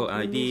political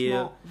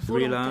idea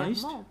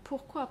realized?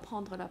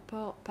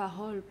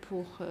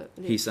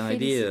 His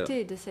idea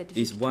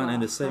is one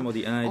and the same of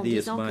the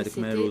ideas by the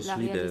Khmer Rouge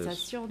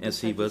leaders,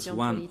 as he was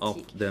one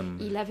of them.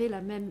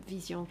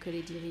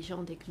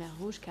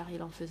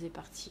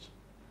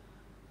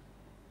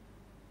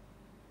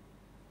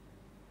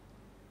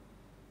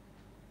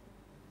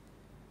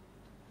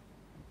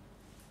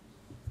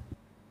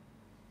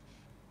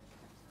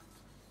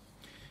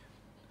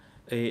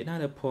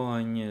 Another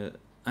point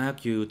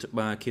argued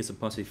by Khieu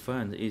Samphan's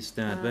defense is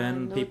that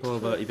when people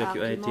were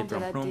evacuated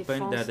from Phnom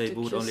Penh, that they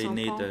would only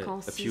need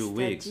a few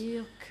weeks.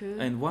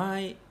 And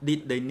why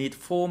did they need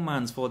 4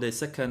 months for the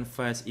second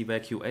phase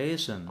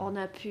evacuation?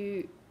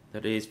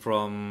 That is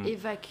from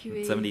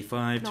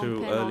 75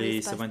 to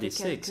early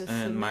 76.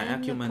 And my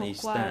argument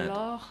is that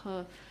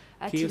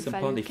Khieu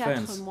Samphan's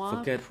defense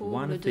forget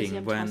one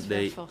thing when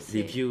they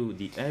review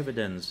the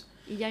evidence.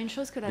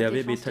 There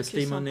will be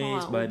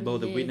testimonies by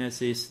both the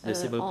witnesses, the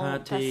civil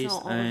parties,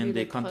 and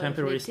the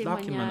contemporary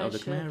document of the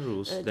Khmer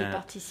Rouge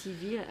that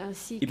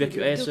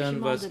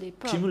evacuation was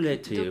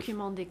cumulative,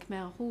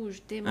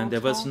 and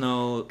there was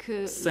no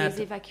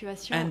set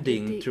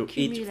ending to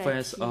each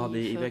phase of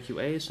the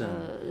evacuation.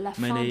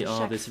 Many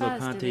of the civil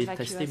party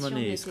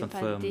testimonies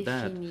confirm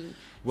that.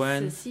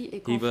 When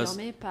he was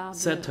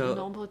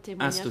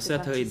asked to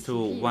settle into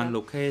one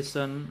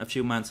location, a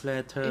few months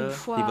later,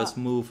 he was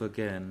moved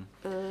again.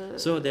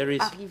 So there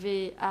is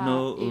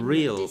no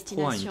real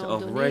point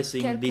of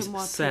raising this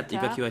set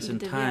evacuation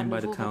time by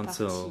the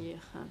Council.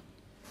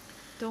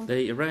 Donc,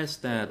 they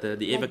arrest that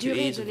the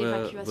evacuees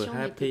were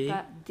happy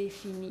pas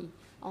définie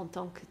en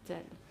tant que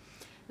telle.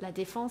 La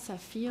défense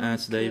affirme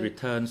as they que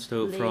returned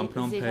from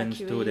Phnom Penh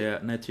to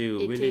their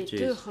native étaient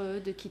villages. heureux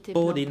de quitter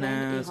Phnom Penh et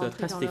Ordinance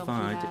rentrer dans leur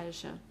testified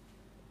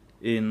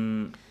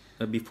village.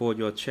 Before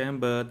your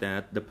chamber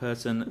that the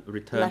person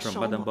returned from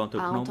Battambang to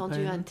a Phnom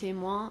entendu un Penh,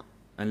 témoin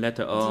and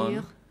later on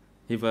dire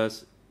he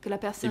was que la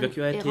personne est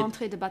evacuated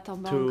rentrée de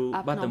Battambang to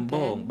à Phnom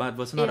Battambang, Penh but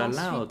was et not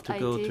allowed ensuite to a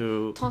go été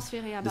to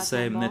transférée à the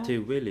same Battambang.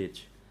 native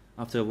village.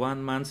 After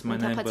 1 month, my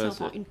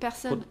neighbors Une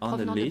personne put on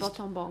the provenant de list,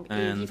 Battambang et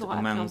and vivant à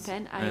Phnom amongst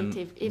Penh a and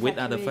été with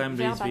other évacuée families,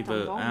 vers we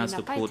were Battambang mais asked n'a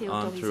to pas put été on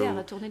autorisée à through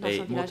retourner dans a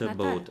son village natal.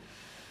 motorboat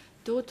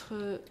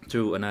D'autres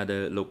to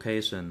another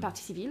location.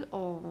 parties civiles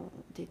ont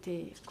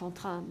été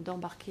contraints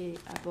d'embarquer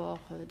à bord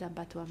d'un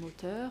bateau à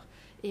moteur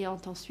et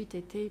ont ensuite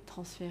été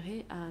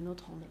transférés à un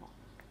autre endroit.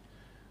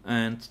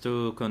 And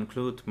to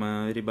conclude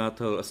my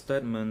rebuttal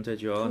statement,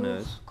 Your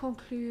Honours, Pour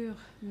conclure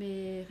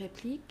mes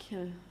répliques,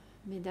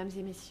 mesdames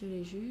et messieurs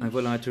les juges, I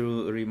would like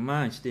to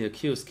remind the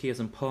accused Khieu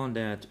Samphan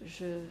that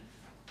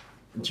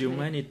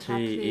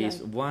humanity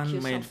is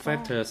one main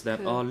factor that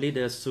all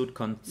leaders should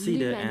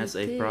consider as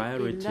a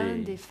priority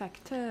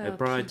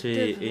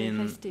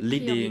in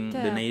leading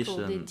the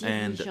nation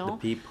and the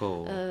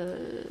people.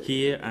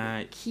 Here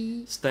I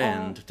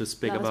stand to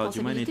speak about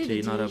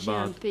humanity, not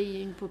about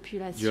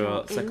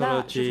your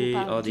psychology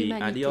or the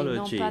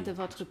ideology.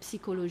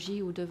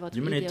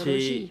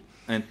 Humanity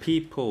and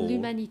people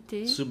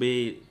should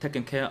be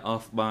taken care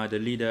of by the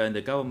leader and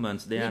the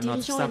government. They are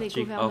not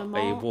subject of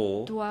a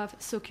war.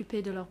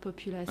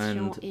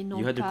 And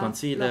you have to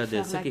consider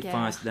the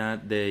sacrifice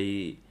that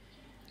they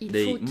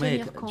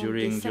make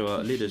during your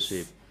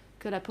leadership.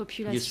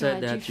 You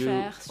said that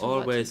you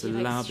always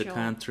love the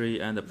country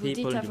and the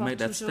people. You made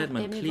that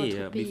statement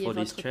clear before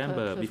this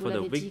chamber, before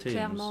the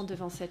victims.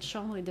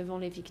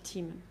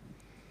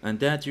 And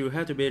that you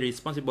have to be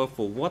responsible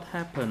for what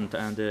happened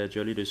under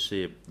your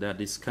leadership, that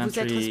this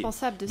country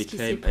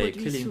became a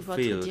killing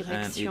field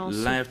and it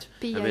left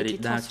a very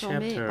dark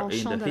chapter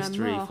in the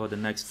history for the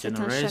next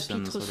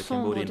generations of the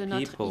Cambodian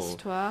people.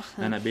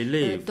 And I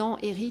believe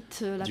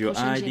your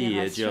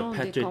ideas, your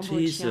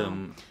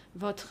patriotism,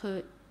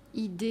 votre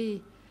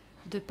idée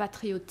de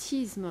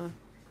patriotisme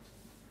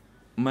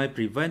might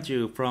prevent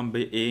you from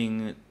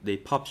being the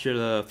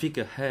popular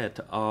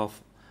figurehead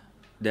of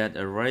that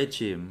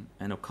regime,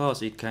 and of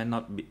course it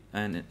cannot be,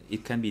 and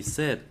it can be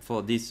said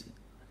for this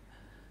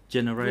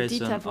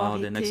generation or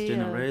the next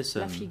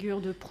generation.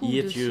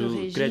 Yet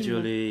you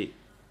gradually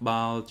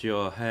bowed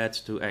your head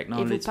to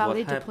acknowledge what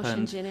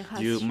happened.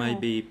 You may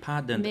be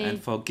pardoned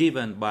and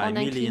forgiven by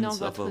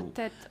millions of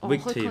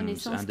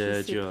victims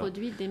under your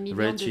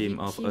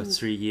regime of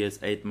 3 years,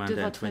 8 months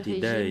and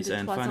 20 days.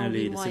 And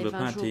finally, the civil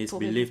parties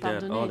believe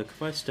that all the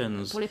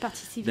questions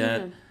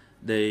that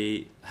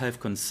they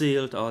have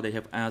concealed or they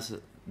have asked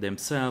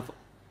themselves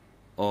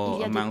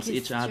or amongst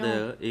each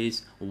other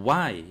is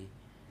why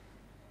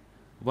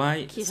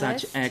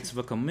such acts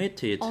were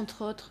committed,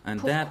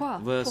 and that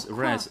was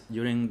raised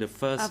during the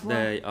first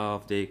day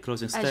of the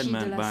closing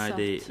statement by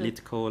the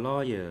Litco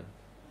lawyer.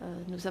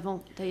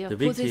 The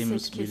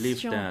victims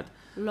believe that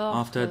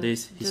after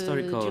this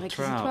historical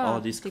trial,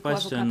 all these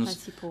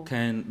questions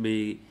can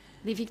be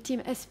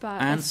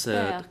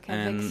answered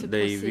and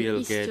they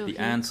will get the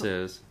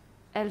answers.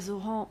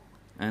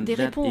 And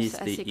that is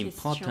the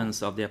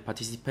importance of their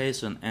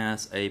participation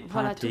as a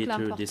party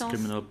to this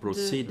criminal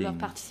proceeding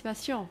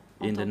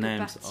in the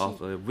names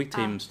of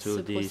victims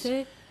to this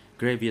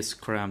grievous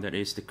crime that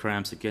is the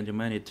crimes against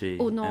humanity.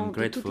 I'm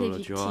grateful,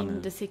 Your Honor.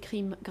 De ces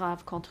crimes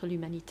graves contre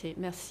l'humanité.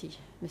 Merci,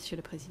 Monsieur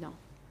le Président.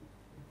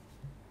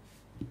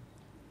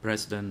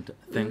 President,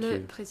 thank you.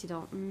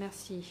 Président,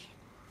 merci.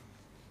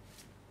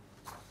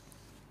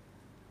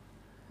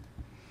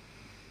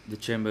 The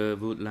chamber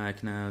would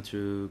like now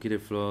to give the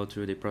floor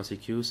to the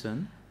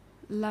prosecution.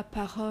 La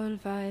parole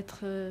va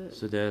être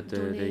so that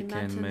they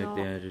can make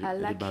their à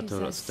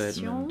rebuttal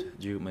statement.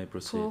 You may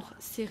proceed. Pour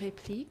ces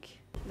répliques,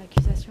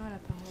 l'accusation a la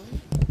parole.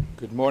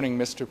 Good morning,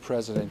 Mr.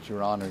 President,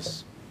 Your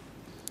Honors.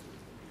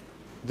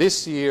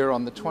 This year,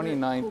 on the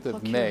 29th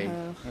of May,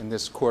 in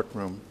this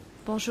courtroom,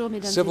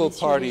 Civil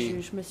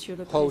Party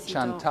Ho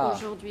Chanta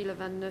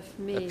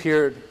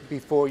appeared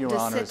before Your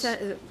Honors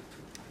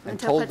and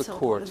told the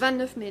court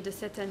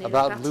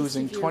about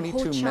losing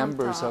 22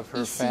 members of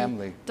her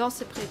family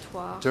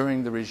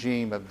during the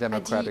regime of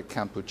Democratic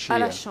Kampuchea,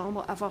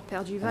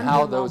 and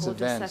how those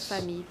events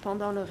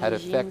had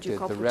affected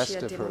the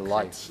rest of her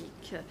life.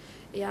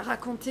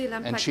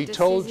 And she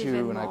told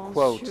you, and I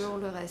quote,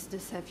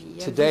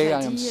 "Today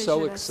I am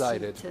so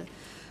excited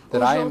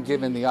that I am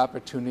given the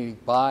opportunity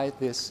by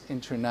this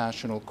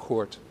international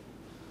court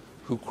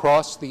who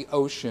crossed the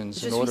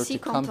oceans in order to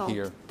come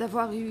here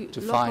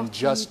to find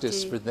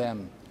justice for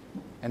them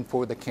and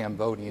for the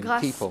Cambodian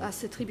people.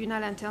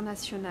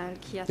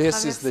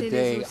 This is the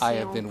day I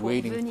have been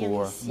waiting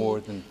for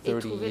more than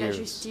 30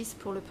 years.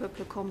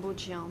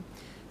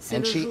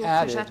 And she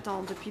added,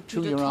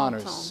 to Your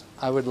Honors,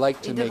 I would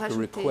like to make a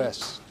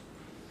request,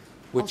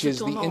 which is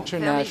the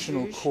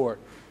International Court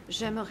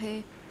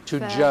J'aimerais to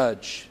faire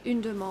judge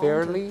une demande.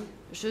 fairly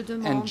Je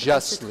demande and à ce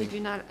justly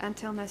tribunal in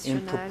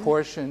international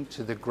proportion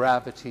to the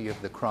gravity of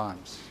the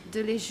crimes.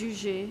 de les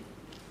juger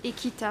Mr.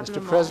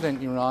 équitablement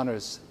President, Your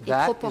Honors, et that is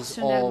all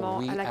proportionnellement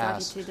we à la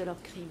ask gravité de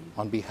leurs crimes.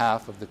 on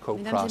behalf of the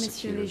Mesdames et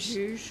messieurs les co-prosecutors,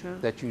 juges,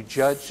 that you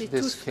judge c'est tout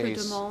this ce que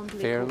case demandent les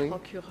fairly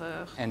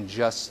procureurs, and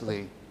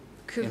justly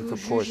que in vous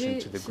proportion jugez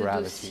to the ce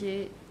gravity.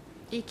 dossier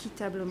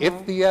équitablement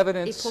If the et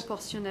evidence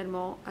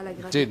proportionnellement à la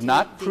gravité did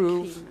not des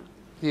prove crimes.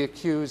 the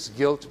accused's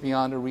guilt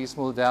beyond a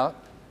reasonable doubt,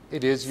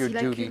 it is your Si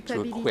la duty to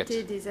culpabilité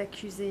acquit. des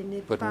accusés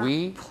n'est But pas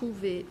we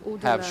prouvée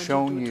au-delà have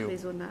shown du doute you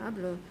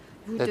raisonnable,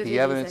 vous that devez the les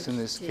evidence in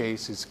this acquitter.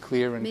 case is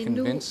clear and Mais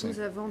nous, convincing, nous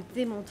avons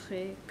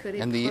démontré que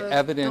les and the preuves dans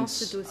evidence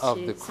ce of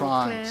dossier the sont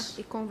claires crimes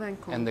et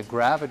convaincantes, and the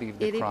gravity of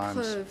et the les crimes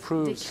preuves des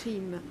proves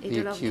crimes et the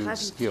de leur accused's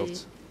gravité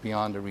guilt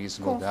beyond a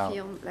reasonable doubt.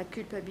 confirment la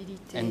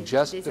culpabilité and des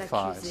justifies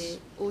accusés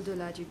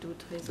au-delà du doute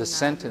The raisonnable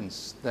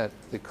sentence that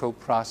the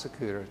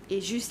co-prosecutor, et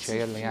Chia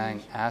justifie Liang,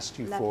 asked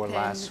you la for peine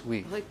last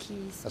week,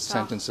 requise a par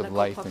sentence la of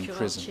life in co-procureure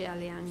prison. Chia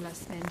Liang la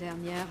semaine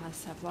dernière, à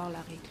savoir la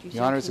réclusion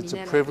Your Honors, it's a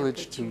criminelle à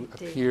privilege to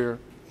perpétuité. appear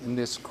in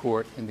this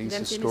court in these Mesdames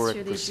et historic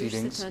messieurs les juges,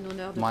 proceedings. c'est un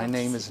honneur de My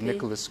name is participer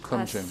Nicholas à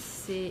Kumjian.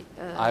 ces,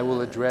 I will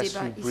address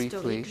débats you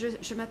briefly,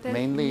 historiques. Je m'appelle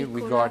mainly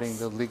Nicolas regarding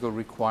the legal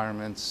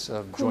requirements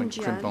of joint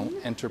criminal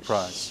Kumjian.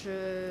 enterprise.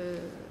 Je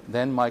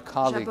Then my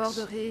colleagues,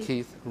 j'aborderai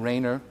Keith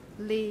Rayner,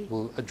 les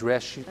will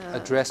address you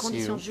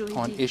conditions on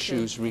juridiques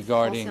issues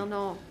regarding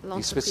concernant the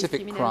l'entreprise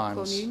specific criminelle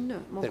crimes commune.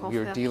 Mon that we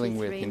are confrère dealing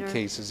Keith with in Rayner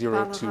case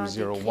parlera des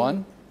 0201.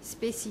 crimes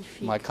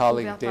spécifiques My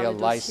colleague ouverts par Dale le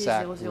dossier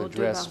Lysack will 002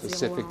 address par 01.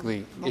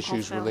 specifically Mon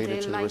issues confrère related Dale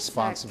to the Lysack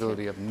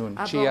responsibility of Nun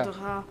Chia,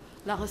 abordera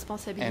la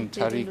responsabilité and de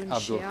Tariq Nun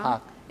Abdul Chia,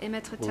 Haq et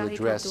Maître will Tariq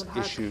address Abdul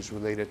Haq issues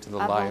related to the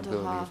liability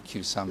abordera of Q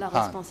la Sampan.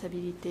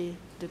 responsabilité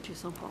de Q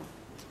Sampan.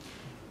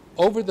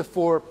 Over the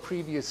 4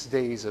 previous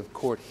days of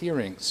court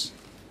hearings,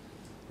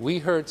 we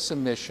heard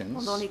submissions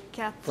Pendant les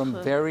 4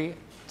 from very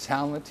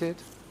talented,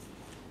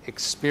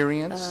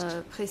 experienced,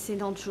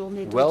 précédentes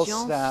journées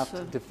well-staffed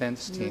d'audience,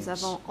 defense nous teams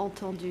avons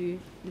entendu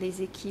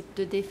les équipes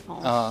de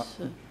défense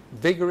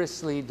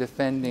vigorously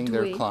defending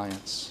their douées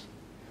clients.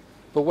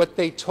 But what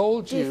they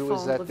told you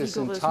is défendre that this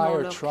vigoureusement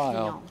entire leurs trial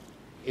clients.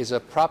 is a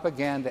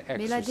propaganda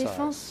Mais la exercise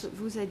défense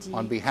vous a dit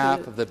on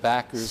behalf of que the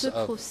backers ce of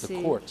the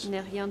procès court n'est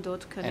rien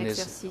d'autre qu'un and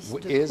exercice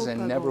de is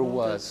and never propagande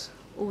was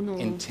au nom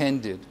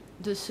intended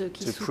de ceux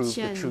qui to prove the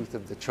soutiennent truth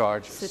of the ce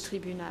charges,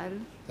 tribunal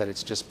that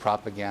it's just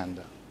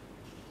propaganda.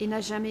 et n'a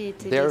jamais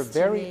été Their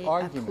very destiné à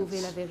prouver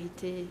arguments la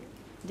vérité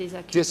des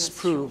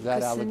disprove accusations, that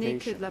que ce n'est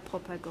que allegation. de la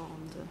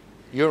propagande.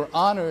 Your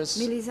honors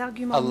Mais les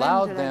arguments même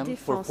allowed de la them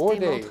for défense 4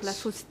 démontrent la days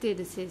fausseté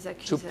de ces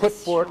to put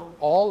forth accusations.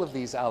 all of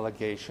these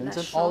allegations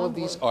La and all of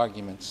these Chambre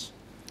arguments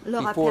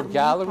leur a before permis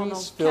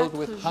galleries pendant filled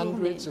with 4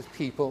 hundreds journées of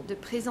people de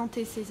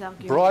présenter ces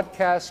arguments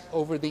broadcast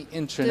over the devant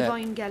une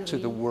internet galerie to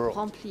the world.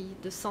 remplie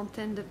de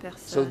centaines de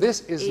personnes. So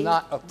this is et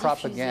not a diffusée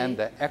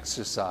propaganda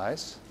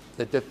exercise.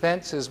 The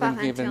defense has been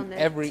par given Internet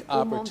every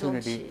au monde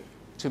opportunity entier.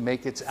 to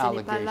make its Ce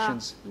n'est pas là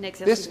allegations. un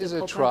exercice This is de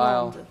a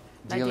trial propagande.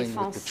 La dealing with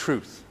défense the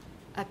truth.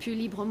 a pu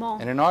librement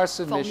And in our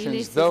formuler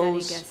submissions, ces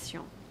those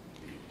allégations.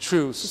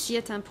 truths Ceci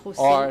est un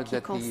procès are qui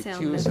that the concerne la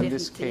accused in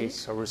this vérité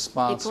case are et pour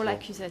responsible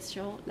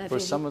l'accusation, la for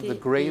some of the vérité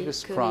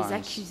gravest est que crimes les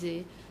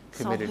accusés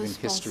sont committed in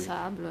history.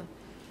 responsables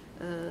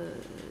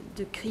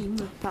de crimes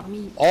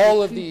parmi All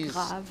les of plus these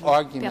graves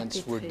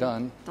arguments were perpétrés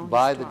done dans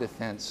by the l'histoire.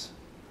 defense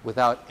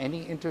without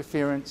any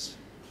interference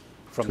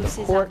from Tous the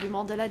ces court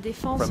arguments de la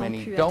défense from ont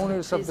any pu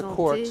donors être of the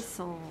court présentés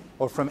sans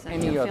or from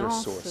any other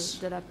interférence source.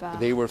 de la part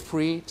They were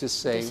free to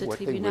say ce what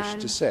they tribunal, wished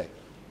to say.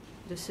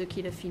 de ceux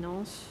qui le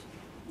financent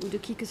ou de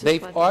qui que ce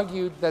They've soit.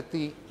 argued that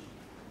the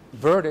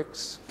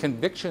verdicts,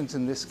 convictions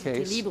in this Ils étaient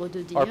case, libres de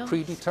are dire,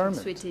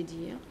 predetermined. souhaitaient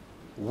dire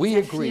We Ils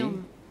agree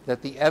affirment that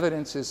the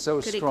evidence is so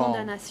que les strong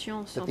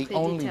condamnations sont that the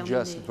only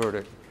just prédéterminées.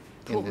 verdict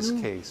in Pour this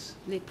nous, case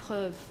les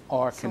preuves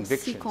are sont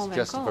si convictions,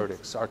 just convaincantes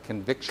verdicts, are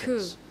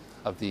convictions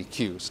of the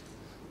accused.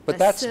 But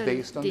la that's seule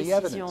based on the décision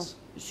evidence.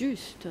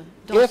 juste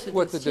dans If ce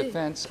what the dossier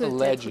defense peut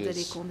être de les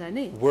alleges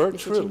condamner, were mais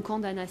c'est true, une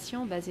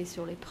condamnation basée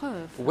sur les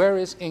preuves. where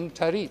is Ing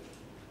Tariq?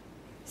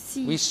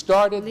 Si We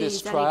started les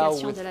this trial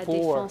allégations with de la 4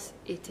 défense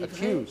étaient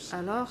vraies, accused.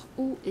 alors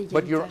où est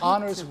But your Tariq?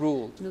 honors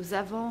ruled Nous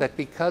avons that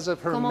because of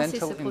her commencé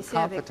ce mental procès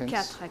avec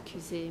incompetence, 4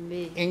 accusés,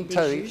 mais Ing les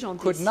Tariq juges ont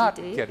could not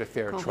décidé get a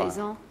fair qu'en trial.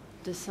 raison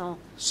de son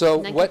So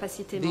what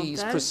incapacité these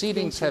mentale,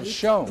 proceedings have Ing Tariq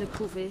shown ne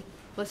pouvait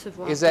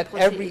recevoir is de that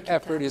procès every équitable.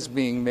 effort is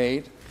being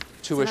made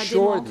to Cela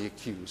assure démontre the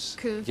accused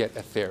que get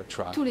a fair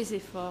trial. Tous les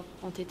efforts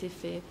ont été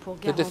faits pour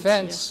The garantir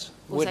defense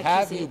aux would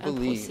have accusés you un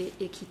believe procès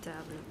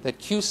équitable. that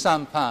Q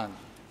Sampan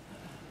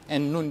and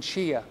Nun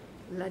Chia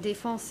La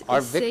défense are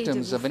essaye de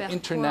victims vous of an faire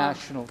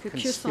international croire que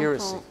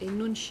conspiracy. Kyusampan et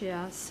Nun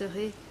Chia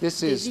seraient This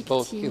des is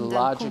both victimes d'un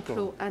illogical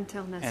complot and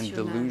international.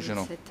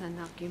 delusional. C'est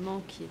un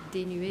argument qui est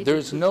dénué de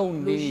There's toute no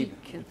need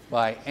logique.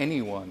 by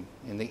anyone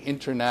in the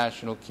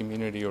international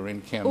community or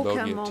in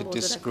Cambodia to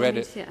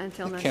discredit the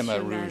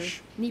Khmer Rouge.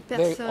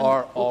 They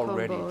are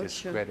already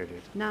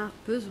discredited.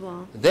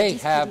 They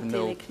have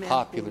no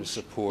popular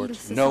support,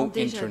 no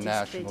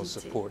international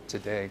support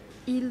today.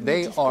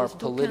 They are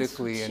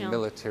politically and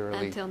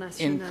militarily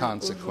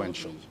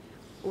inconsequential.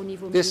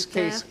 This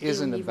case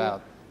isn't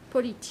about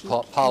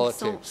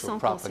politics or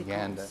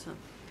propaganda.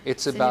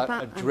 It's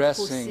about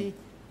addressing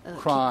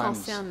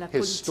crimes,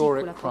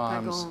 historic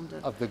crimes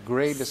of the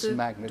greatest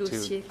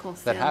magnitude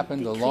that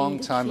happened a long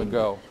time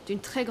ago.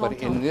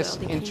 But in this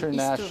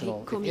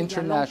international, if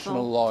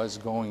international law is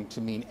going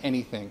to mean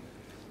anything,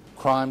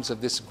 crimes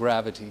of this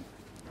gravity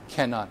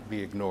cannot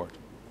be ignored.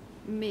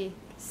 The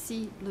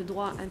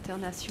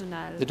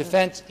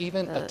defense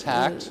even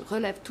attacked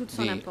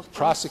the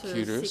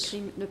prosecutors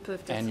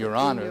and Your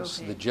Honors,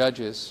 the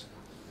judges,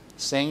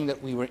 saying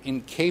that we were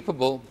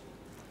incapable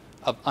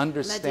of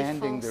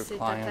understanding their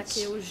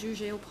clients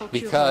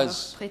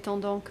because,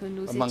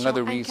 among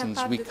other reasons,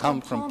 we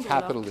come from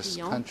capitalist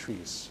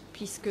countries,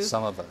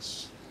 some of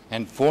us,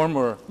 and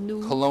former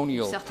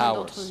colonial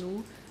powers.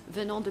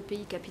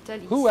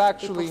 Who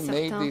actually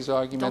made these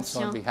arguments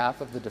on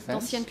behalf of the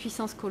defense?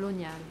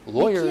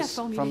 Lawyers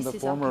from the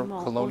former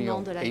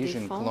colonial,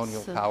 Asian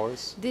colonial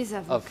powers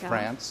of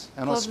France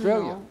and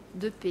Australia.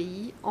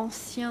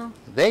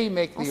 They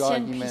make the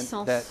argument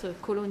that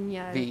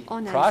the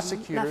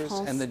prosecutors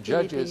and the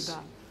judges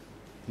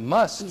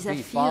must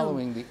be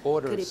following the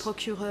orders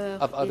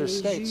of other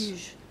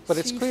states. But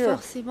it's clear,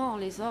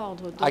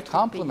 I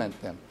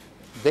compliment them.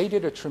 They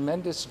did a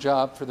tremendous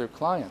job for their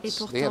clients.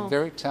 They have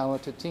very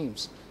talented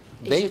teams.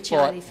 They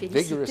fought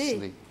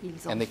vigorously,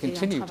 and they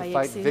continue to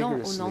fight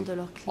vigorously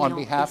on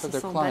behalf of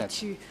their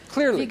clients.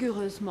 Clearly,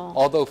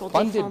 although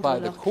funded by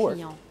the court,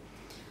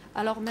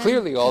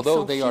 clearly,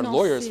 although they are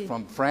lawyers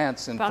from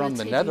France and from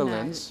the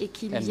Netherlands,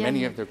 and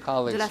many of their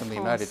colleagues from the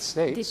United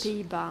States,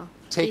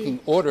 taking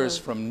orders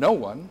from no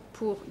one,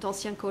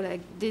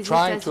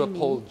 trying to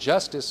uphold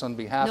justice on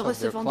behalf of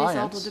their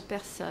clients,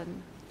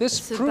 this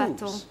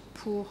proves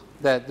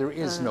that there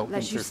is no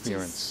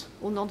interference,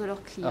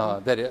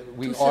 that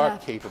we are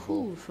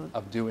capable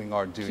of doing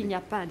our duty.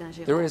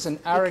 There is an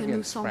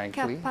arrogance,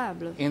 frankly,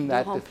 in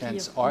that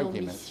defense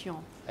argument,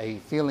 a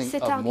feeling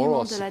of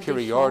moral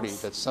superiority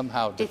that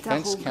somehow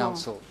defense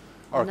counsel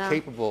are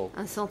capable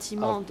of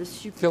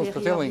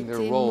fulfilling their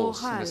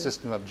roles in the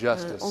system of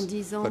justice,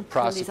 but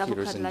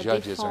prosecutors and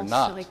judges are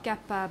not.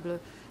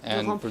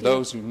 And for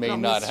those who may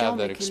not have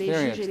that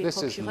experience,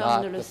 this is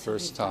not the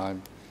first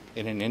time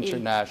in an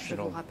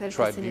international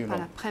tribunal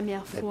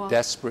that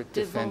desperate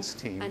defense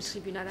teams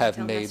have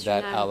made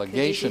that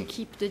allegation.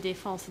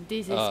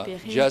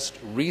 Just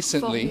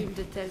recently,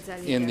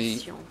 in the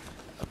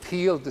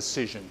appeal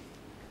decision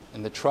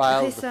in the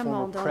trial of the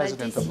former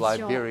president of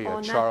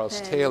Liberia, Charles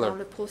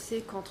Taylor,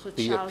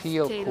 the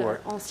appeal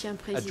court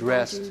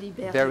addressed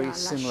very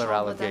similar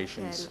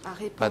allegations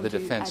by the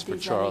defense for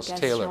Charles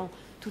Taylor.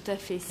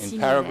 In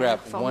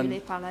paragraph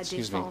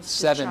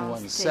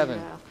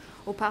 717,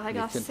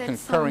 the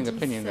concurring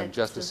opinion of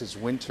Justices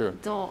Winter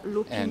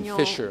and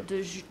Fisher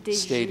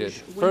stated,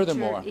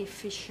 furthermore,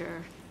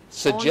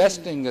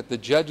 suggesting that the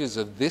judges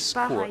of this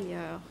court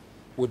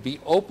would be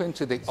open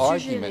to the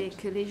argument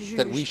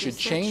that we should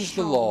change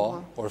the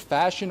law or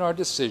fashion our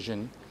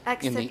decision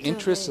in the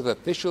interests of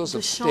officials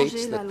of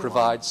states that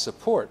provide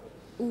support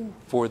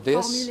for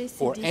this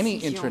or any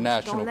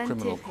international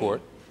criminal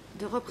court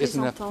is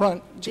an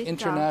affront to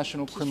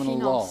international criminal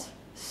law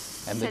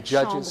and the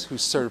judges who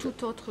serve it.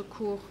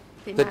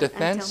 The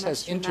defense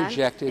has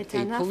interjected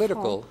a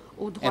political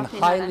and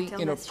highly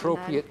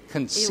inappropriate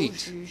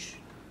conceit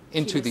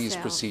into these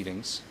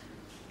proceedings,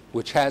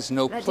 which has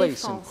no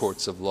place in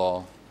courts of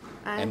law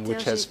and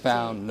which has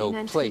found no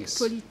place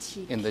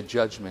in the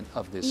judgment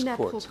of this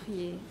court.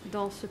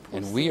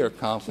 And we are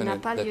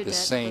confident that the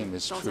same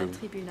is true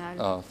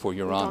for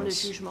Your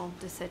Honors.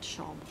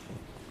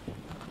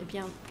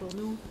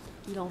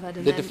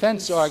 The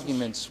defense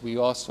arguments, we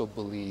also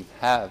believe,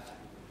 have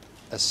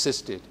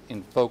assisted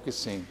in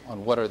focusing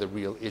on what are the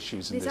real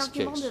issues in this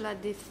case.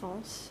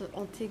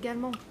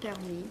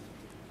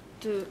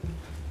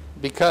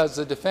 Because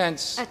the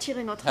defense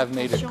have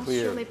made it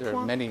clear there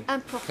are many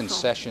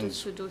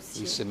concessions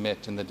we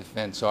submit in the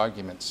defense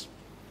arguments.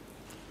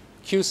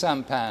 Khieu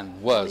Samphan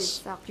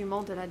was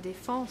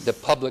the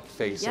public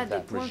face of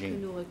that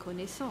regime.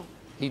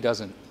 He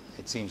doesn't,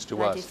 it seems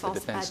to us, the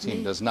defense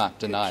team does not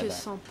deny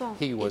that.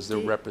 He was the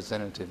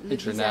representative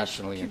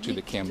internationally and to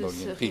the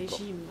Cambodian people.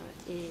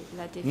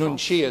 Nuon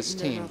Chia's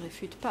team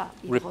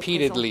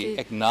repeatedly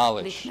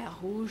acknowledged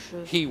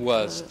he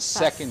was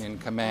second in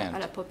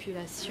command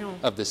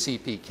of the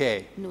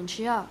CPK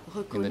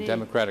in the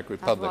Democratic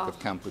Republic of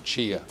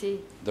Kampuchea,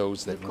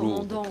 those that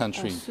ruled the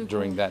country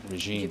during that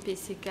regime.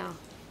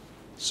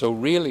 So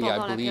really,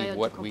 I believe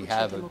what we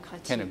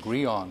can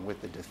agree on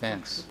with the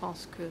defense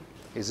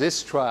is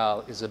this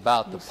trial is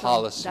about the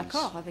policies of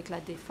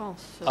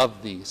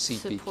the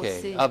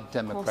CPK, of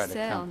Democratic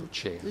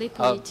Kampuchea,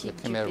 of the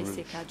Khmer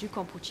Rouge.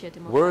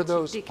 Were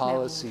those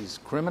policies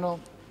criminal?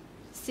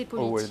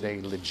 or were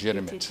they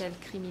legitimate?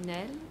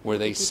 Were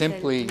they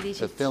simply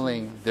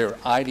fulfilling their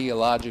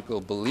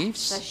ideological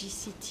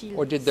beliefs,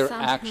 or did their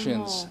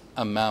actions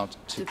amount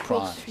to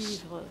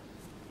crimes?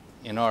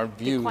 In our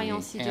view,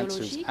 the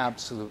answer is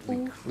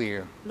absolutely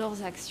clear.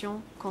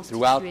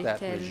 Throughout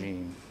that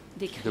regime,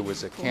 there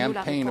was a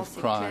campaign of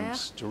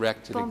crimes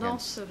directed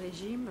against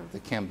the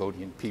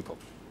Cambodian people.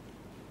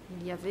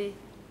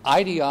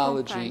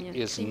 Ideology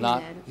is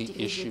not the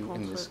issue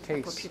in this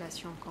case.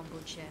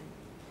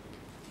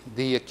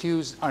 The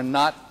accused are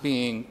not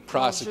being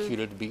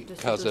prosecuted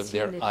because of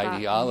their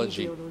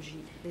ideology.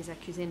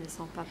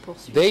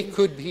 They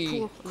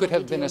could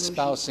have been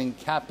espousing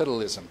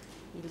capitalism.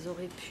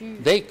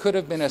 They could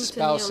have been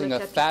espousing a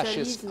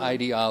fascist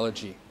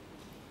ideology.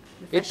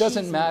 It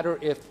doesn't matter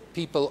if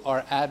people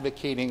are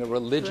advocating a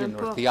religion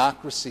or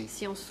theocracy,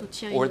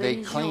 or they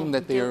claim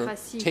that they are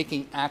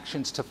taking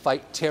actions to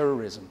fight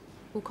terrorism.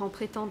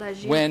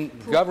 When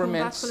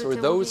governments or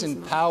those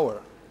in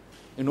power,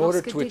 in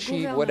order to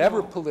achieve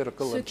whatever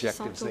political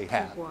objectives they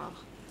have,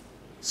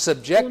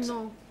 subject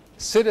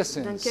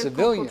citizens,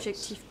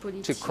 civilians,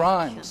 to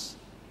crimes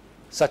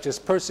such as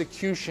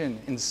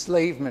persecution,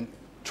 enslavement,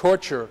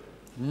 torture,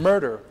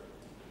 murder,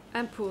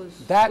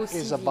 that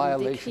is a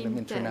violation of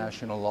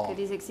international law.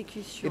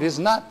 It is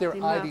not their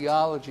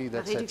ideology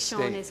that's at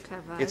stake.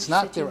 It's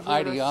not their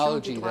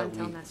ideology that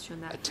we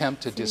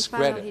attempt to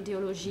discredit.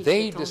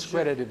 They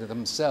discredited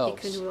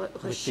themselves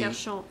with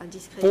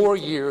the 4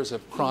 years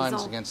of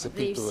crimes against the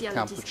people of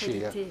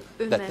Kampuchea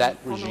that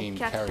regime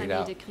carried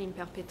out.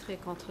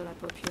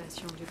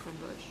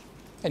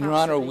 And Your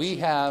Honor, we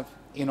have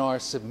in our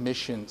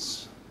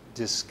submissions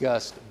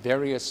discussed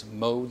various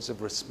modes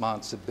of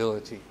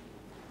responsibility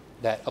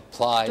that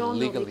apply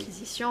legally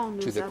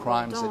to the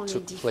crimes that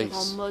took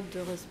place.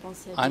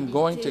 I'm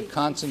going to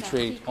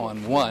concentrate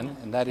on one,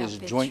 and that is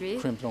joint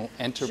criminal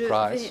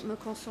enterprise,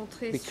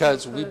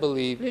 because we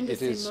believe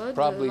it is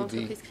probably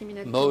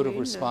the mode of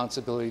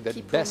responsibility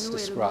that best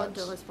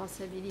describes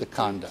the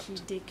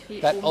conduct.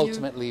 That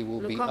ultimately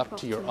will be up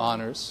to Your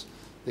Honors.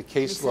 The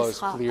case law is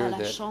clear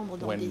that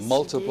when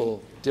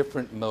multiple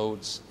different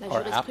modes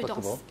are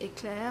applicable,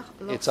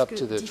 it's up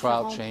to the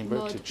trial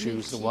chamber to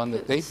choose the one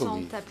that they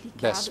believe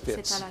best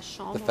fits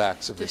the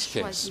facts of this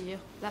case.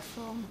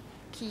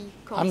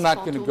 I'm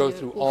not going to go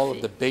through all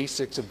of the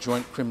basics of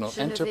joint criminal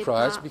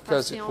enterprise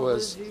because it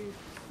was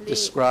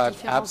described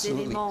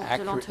absolutely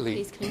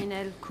accurately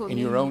in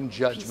your own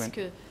judgment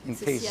in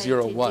case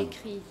 01,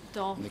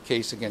 in the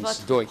case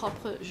against Duch,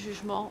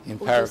 in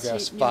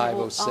paragraphs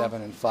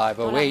 507 and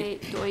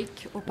 508,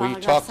 where you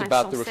talked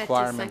about the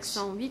requirements,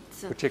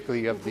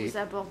 particularly of the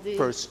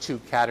first two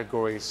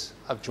categories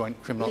of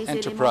joint criminal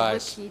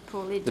enterprise.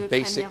 The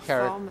basic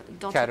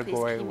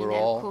category where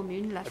all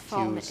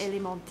accused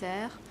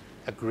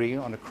agree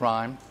on a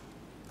crime,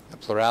 a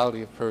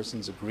plurality of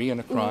persons agree on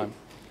a crime,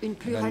 and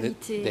then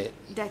the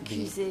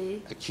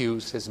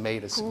accused has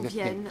made a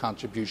significant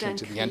contribution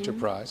to the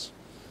enterprise.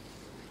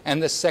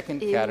 And the second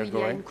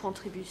category,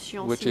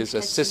 which is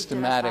a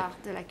systematic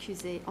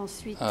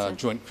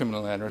joint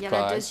criminal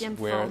enterprise,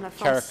 where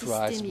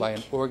characterized by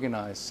an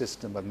organized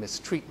system of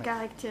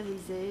mistreatment.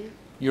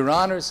 Your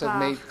Honors have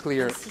made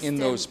clear in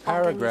those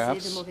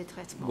paragraphs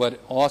what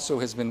also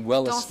has been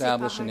well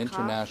established in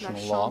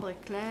international law.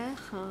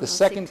 The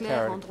second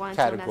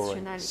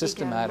category,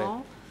 systematic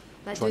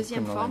joint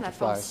criminal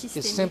enterprise,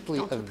 is simply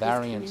a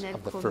variant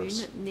of the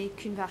first.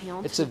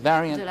 It's a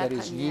variant that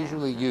is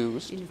usually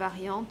used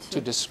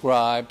to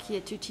describe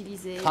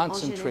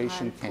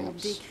concentration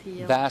camps,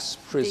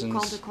 vast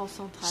prisons,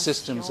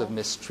 systems of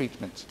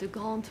mistreatment.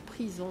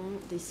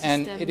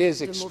 And it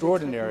is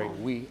extraordinary,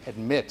 we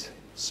admit,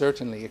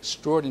 certainly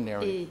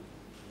extraordinary,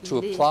 to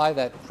apply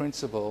that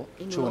principle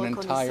to an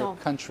entire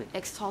country.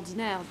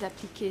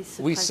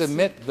 We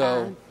submit,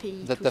 though,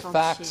 that the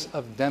facts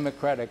of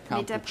democratic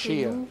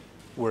Kampuchea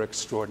were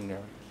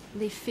extraordinary.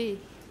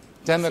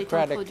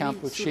 Democratic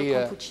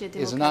Kampuchea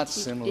is not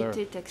similar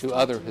to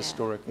other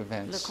historic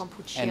events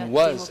and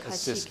was a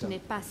system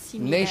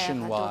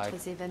nationwide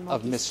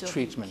of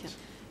mistreatment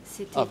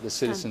of the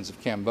citizens of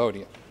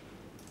Cambodia.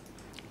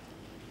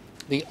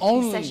 The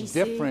only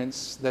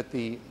difference that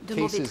the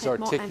cases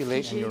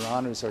articulate and Your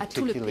Honors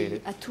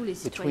articulated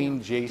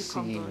between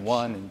JCE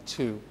 1 and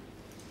 2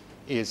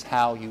 is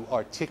how you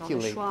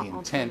articulate the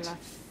intent.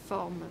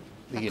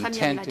 The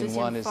intent in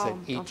one is that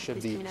each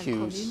of the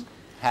accused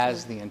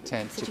has the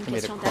intent to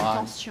commit a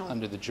crime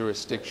under the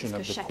jurisdiction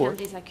of the court.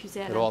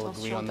 They all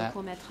agree on that.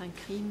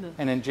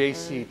 And in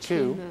JCE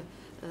 2,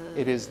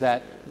 it is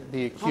that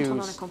the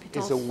accused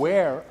is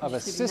aware of a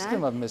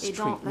system of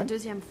mistreatment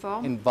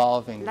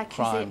involving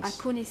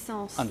crimes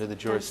under the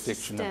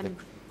jurisdiction of the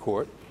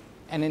court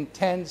and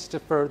intends to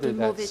further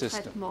that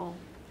system.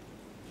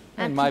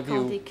 In my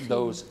view,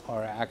 those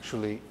are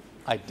actually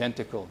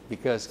identical,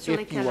 because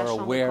if you are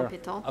aware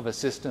of a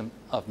system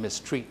of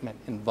mistreatment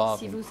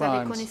involving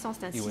crimes,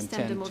 you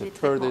intend to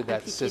further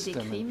that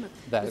system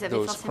and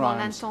those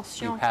crimes,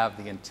 you have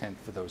the intent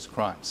for those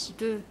crimes.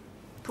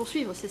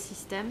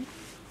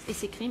 et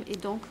ces crimes, et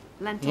donc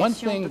One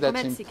l'intention thing de that's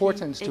commettre ces crimes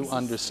important to existe.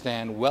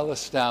 understand, well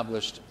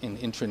established in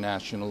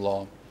international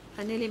law,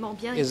 Un élément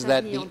bien is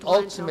that établi en the droit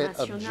ultimate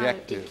international et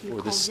objective, qu'il or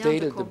the convient de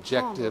stated comprendre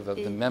objective of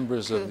est the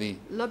members que of the Joint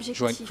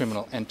l'objectif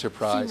Criminal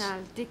Enterprise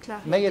final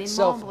déclaré may des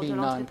itself membres be de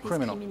l'entreprise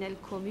non-criminal criminelle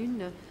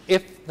commune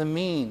if the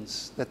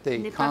means that they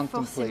n'est pas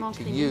contemplate forcément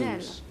to criminel.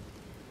 use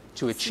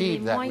to Si les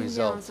achieve that moyens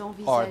result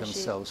are envisagés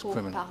themselves pour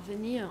criminal.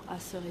 parvenir à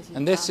ce résultat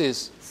And this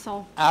is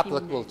sont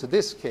applicable criminels. to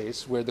this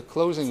case, where the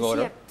closing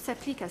order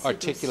s'applique à ce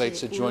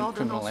articulates a dossier où joint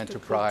criminal l'ordonnance de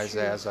enterprise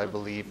clôture as, I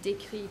believe,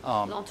 décrit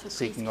l'entreprise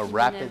seeking a criminelle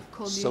rapid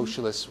commune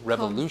socialist comme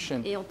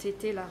revolution ayant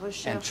été la and to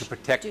recherche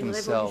protect d'une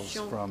themselves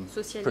révolution from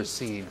socialiste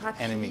perceived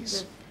rapide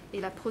enemies. et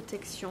la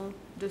protection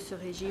de ce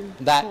régime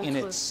That contre in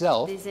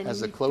itself, des as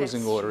the ennemis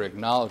closing perçus. order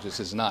acknowledges,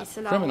 is Et not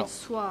cela criminal. en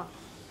soi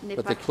n'est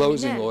But pas the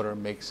closing criminel, order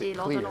makes et it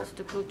clear l'ordonnance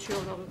de clôture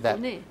le that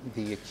reconnaît.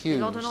 the Et accused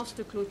l'ordonnance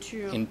de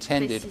clôture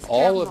intended précise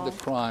all of clairement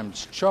the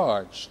crimes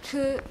charged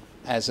que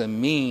as a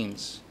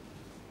means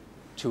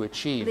to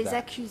achieve les that.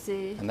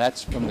 accusés And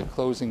that's from the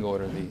closing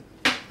order,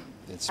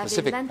 the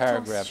specific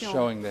paragraph l'intention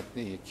showing that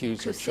the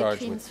accused que are ces charged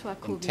crimes with soient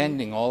commis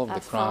intending all of the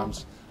afin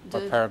crimes de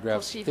are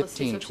paragraphs poursuivre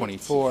ces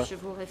 1524, objectifs. Je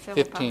vous réfère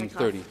aux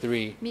paragraphes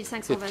 1533,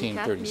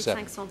 1524, 1537.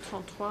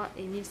 1533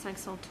 et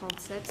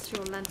 1537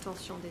 sur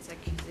l'intention des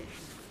accusés.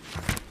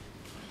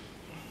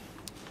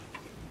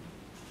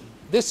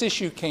 This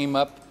issue came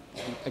up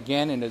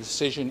again in a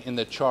decision in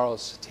the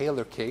Charles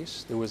Taylor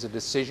case. There was a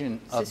decision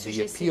of Ce the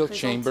sujet s'est appeal présenté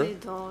chamber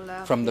dans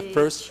l'arrêt from the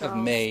 1st of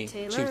Charles May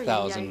Taylor. Il y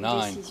a une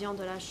 2009, décision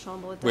de la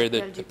Chambre where the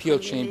d'appel du appeal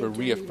 1er chamber mai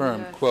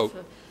reaffirmed, 2009, quote,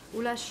 où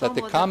la that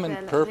the Chambre common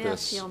d'appel purpose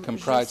réaffirme, je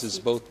comprises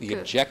cite, both the que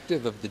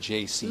objective of the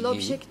JCE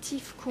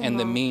l'objectif and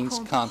the commun means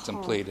comprend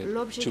contemplated to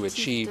l'objectif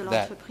achieve de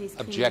that l'entreprise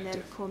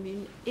objective. criminelle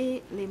commune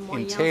et les In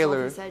moyens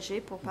Taylor,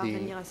 envisagés pour the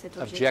parvenir à cet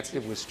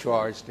objective objectif. was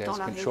charged Dans as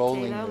l'arrêt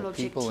controlling Taylor, the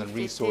people and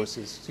l'objectif resources,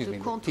 était de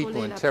the contrôler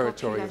people and la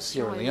territory of population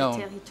Sierra et le Leone,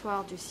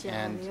 territoire du Sierra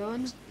and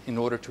Leone in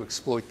order to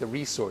exploit the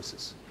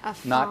resources,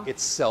 afin not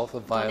itself a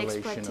d'en violation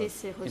exploiter of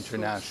ses ressources, ce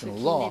international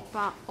qui law, n'est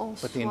pas en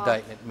but the soi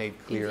indictment made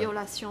une clear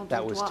violation du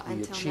that was droit to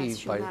be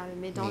achieved by international,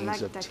 mais dans means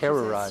l'acte of d'accusation,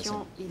 terrorizing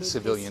il the est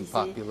civilian précisé que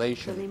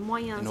population les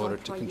moyens in order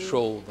to employés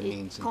control the est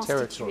means and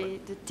territory. constitué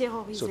de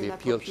terroriser So the la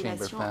appeal chamber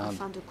population found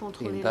afin de the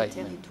contrôler le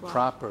indictment territoire.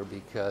 proper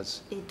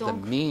because Et the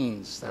donc,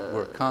 means that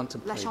were la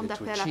contemplated Chambre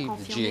to d'appel a achieve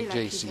confirmé the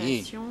JCE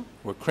l'accusation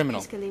were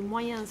criminal. puisque les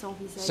moyens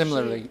envisagés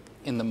Similarly,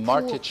 in the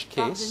Martich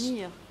pour case,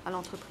 parvenir à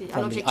l'entreprise, à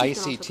from the l'objectif de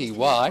l'entreprise ICTY,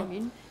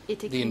 commune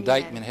était the criminel.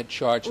 indictment had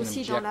charged an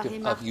Aussi dans l'arrêt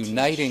objective of Martich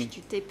uniting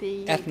du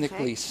TPI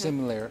ethnically grec,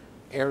 similar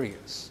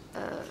areas.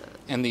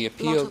 And the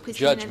appeal l'entreprise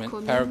criminelle judgment,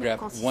 commune paragraph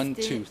consistait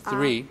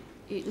 123,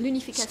 à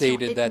l'unification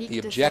stated that ethnique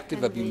the de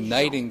objective of certaines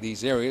uniting régions.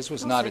 these areas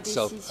was Dans not sa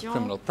itself a décision,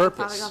 criminal paragraphe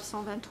purpose,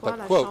 123, but,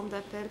 la quote, Chambre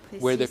d'appel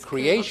précise where the que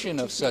creation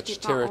of l'objectif such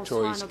n'était pas en soi un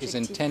territories is objectif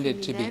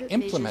intended to be criminel, mais, je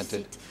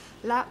implemented cite,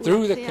 là où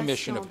through la the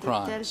commission of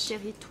création de tels crimes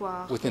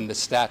territoires within the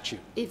statute.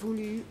 est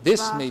voulue This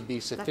par may be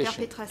la sufficient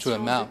perpétration to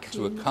amount de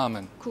to a crimes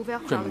common couverts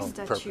par le criminal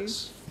statut.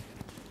 purpose.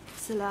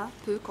 Cela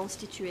peut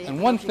constituer And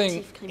un one thing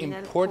objectif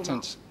criminel commun.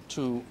 important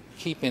to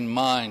keep in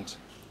mind,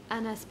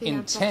 Un aspect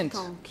intent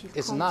important qu'il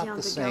is convient not de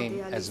the same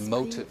garder à as l'esprit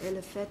motive. est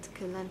le fait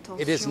que l'intention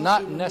it is et not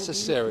le mobile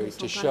necessary ne to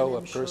sont pas show la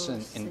a même person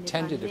chose. Ce n'est pas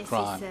intended a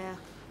crime nécessaire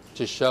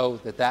to show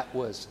that that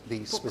was the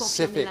pour confirmer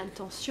specific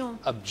l'intention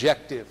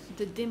objective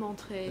de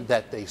démontrer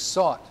that they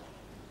sought,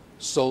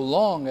 so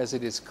long as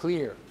it is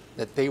clear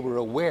that they were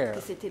aware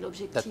que c'était that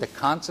l'objectif the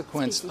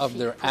consequence of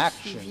their spécifique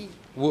action poursuivi.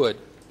 would,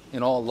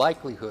 in all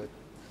likelihood,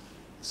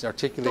 it's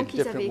articulated Tant qu'ils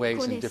different avaient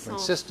ways in different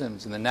connaissance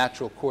systems in the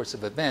natural course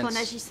of events, qu'en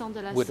agissant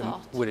de la would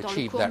sorte, would dans le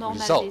achieve cours that normal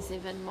result. des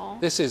événements,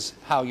 This is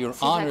how Your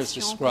ces Honors actions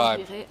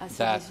described conduiraient à ce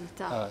that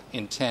résultat.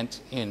 intent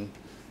in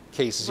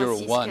Case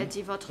Voici ce 01 qu'a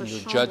dit votre in your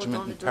chambre judgment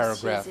dans le in dossier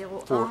paragraph 01,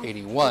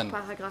 481. au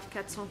paragraphe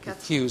The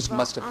accused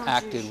must have 481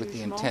 acted du with the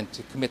jugement. intent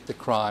to commit the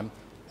crime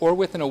or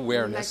with an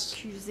awareness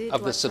L'accusé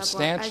of the doit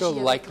substantial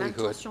avoir agi avec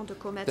likelihood l'intention de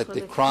commettre that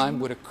the le crime crime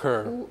would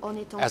occur ou en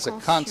étant as a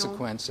conscient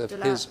consequence of de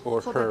la his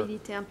or her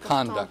probabilité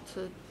conduct.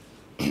 importante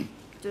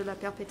de la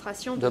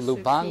perpétration The de ce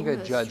Lubanga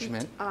crime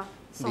judgment, suite à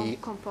son the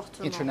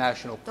comportement.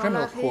 International Dans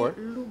Criminal l'arrêt Court,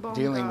 Lubanga,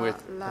 dealing with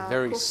la a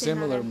very Cour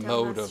similar pénale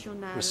mode of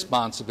internationale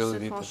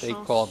responsibility se that they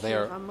penchant call sur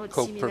their un mode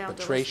similaire de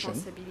co-perpetration,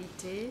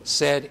 responsabilité,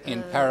 said in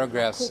la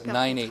paragraphs co-perpétration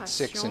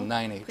 986 and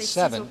précise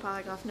 987 au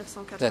paragraphe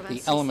 986 that the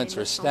et elements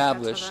are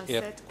established 987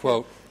 if,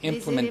 quote, que les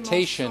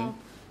implementation éléments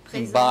sont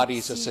embodies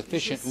a présents si,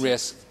 sufficient je cite,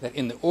 risk that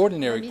in the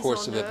ordinary la mise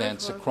course en of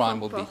events a œuvre crime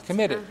will be comporte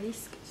committed. un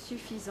risque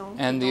suffisant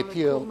And que the dans le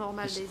appeal, cours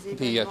normal des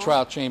the événements,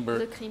 trial chamber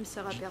le crime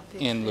sera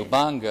perpétré. in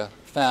Lubanga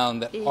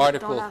found that Et dans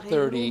Article l'arrêt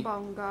 30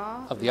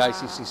 Lubanga, of the la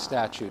ICC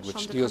statute, which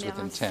Chambre de deals with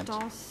première intent,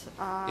 instance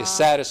a is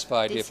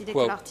satisfied if, décidé que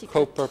quote, l'article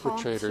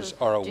co-perpetrators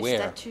 30 are du aware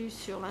statut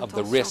sur of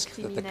the l'intention risk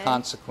that the criminelle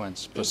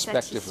consequence est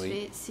prospectively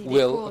satisfait si les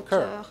will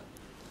occur. co-auteurs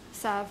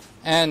savent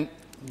And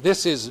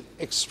this is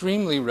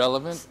extremely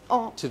relevant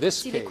to this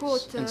si les case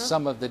co-auteurs in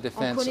some of the en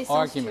defense connaissance du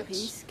arguments,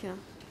 risque que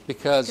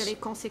because, les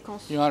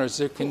conséquences Your Honors,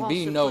 there can pourront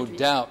be se no produire.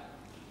 doubt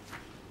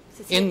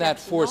C'est in that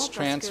pertinent forced parce que,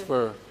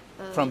 transfer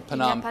from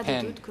Phnom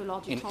Penh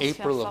in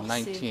April of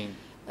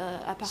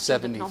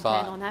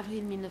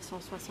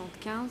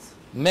 1975.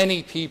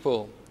 Many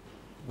people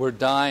were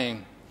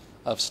dying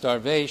of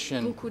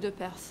starvation, of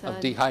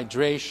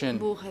dehydration,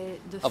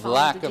 of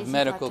lack of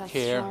medical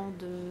care.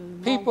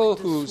 People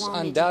whose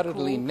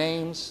undoubtedly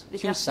names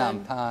Khieu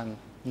Samphan,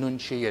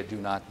 Nunchia do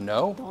not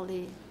know.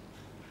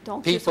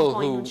 People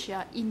who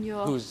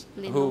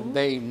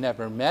they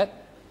never met.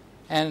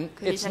 And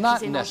it's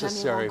not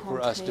necessary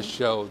for us to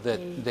show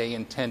that they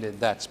intended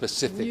that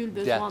specific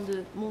death.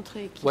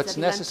 What's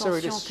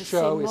necessary to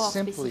show is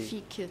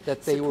simply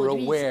that they were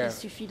aware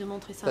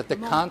that the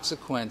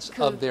consequence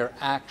of their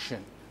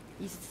action,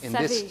 in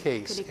this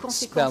case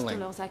expelling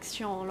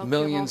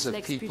millions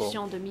of people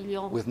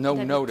with no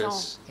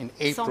notice in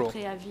April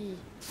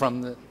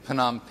from the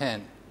Phnom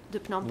Penh,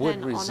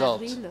 would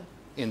result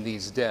in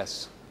these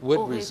deaths,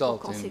 would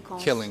result in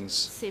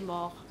killings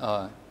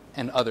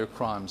and other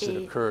crimes that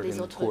occurred in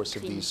the course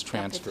of these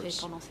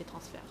transfers.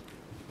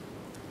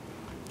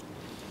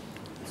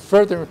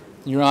 Further,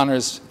 Your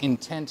Honor's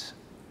intent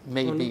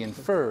may be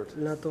inferred.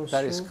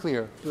 That is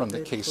clear from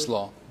the case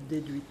law.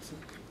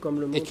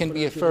 It can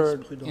be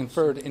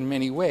inferred in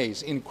many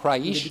ways. In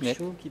Krajisnik,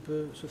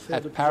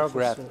 at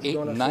paragraph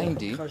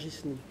 890,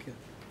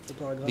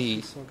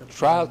 the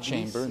trial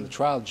chamber and the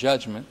trial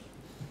judgment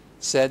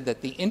said that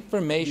the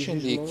information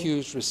the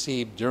accused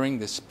received during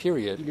this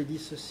period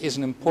is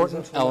an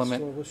important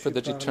element for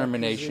the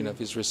determination of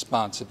his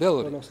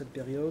responsibility,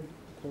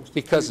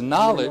 because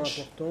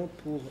knowledge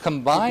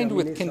combined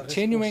with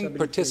continuing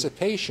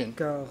participation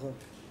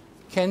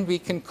can be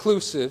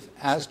conclusive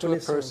as to a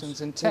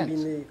person's intent.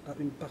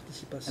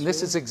 And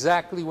this is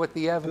exactly what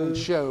the evidence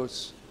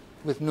shows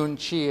with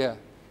Nunchia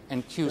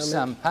and Khieu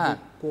Samphan,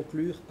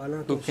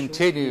 who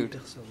continued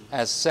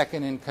as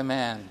second in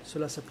command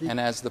and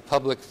as the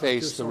public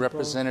face, the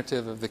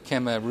representative of the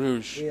Khmer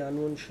Rouge,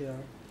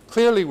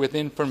 clearly with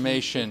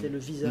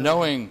information,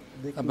 knowing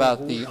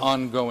about the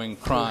ongoing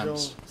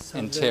crimes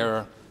and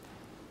terror.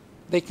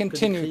 They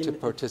continued to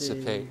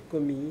participate,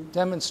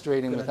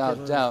 demonstrating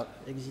without doubt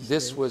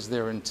this was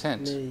their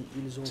intent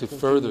to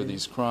further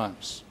these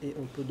crimes.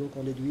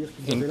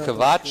 In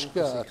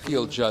Kavachka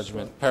appeal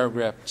judgment,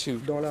 paragraph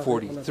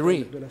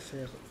 243,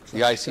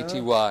 the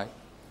ICTY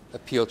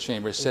appeal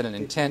chamber said an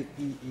intent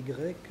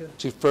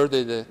to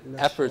further the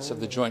efforts of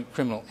the joint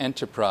criminal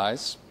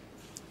enterprise,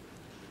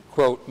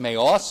 quote, may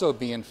also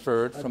be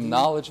inferred from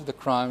knowledge of the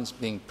crimes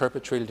being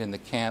perpetrated in the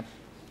camp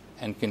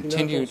and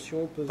continued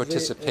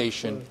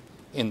participation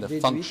in the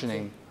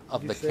functioning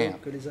of the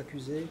camp.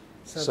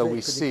 So we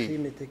see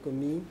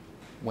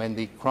when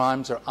the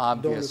crimes are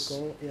obvious,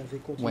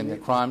 when the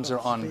crimes are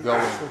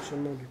ongoing,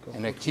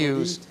 an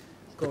accused,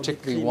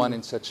 particularly one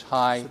in such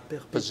high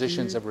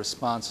positions of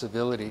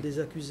responsibility,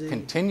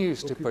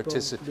 continues to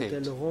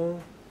participate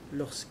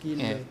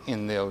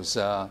in those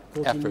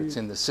efforts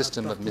in the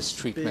system of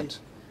mistreatment.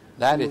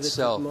 That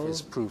itself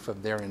is proof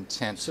of their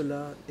intent,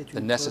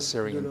 the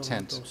necessary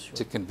intent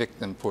to convict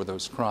them for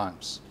those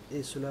crimes.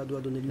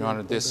 Your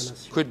Honor,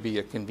 this could be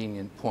a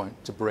convenient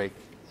point to break,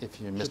 if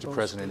you, Mr.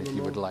 President, if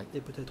you would like,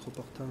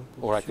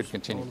 or I could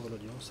continue.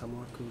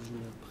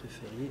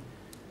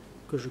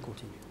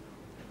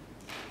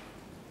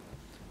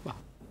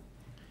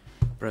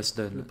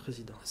 President,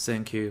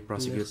 thank you,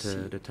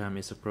 Prosecutor. The time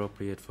is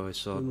appropriate for a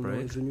short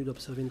break.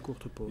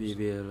 We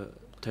will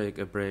take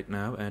a break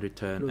now and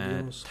return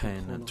at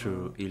 10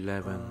 to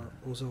 11.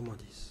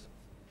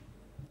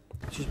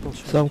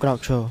 សូមក្រោក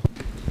ឈរ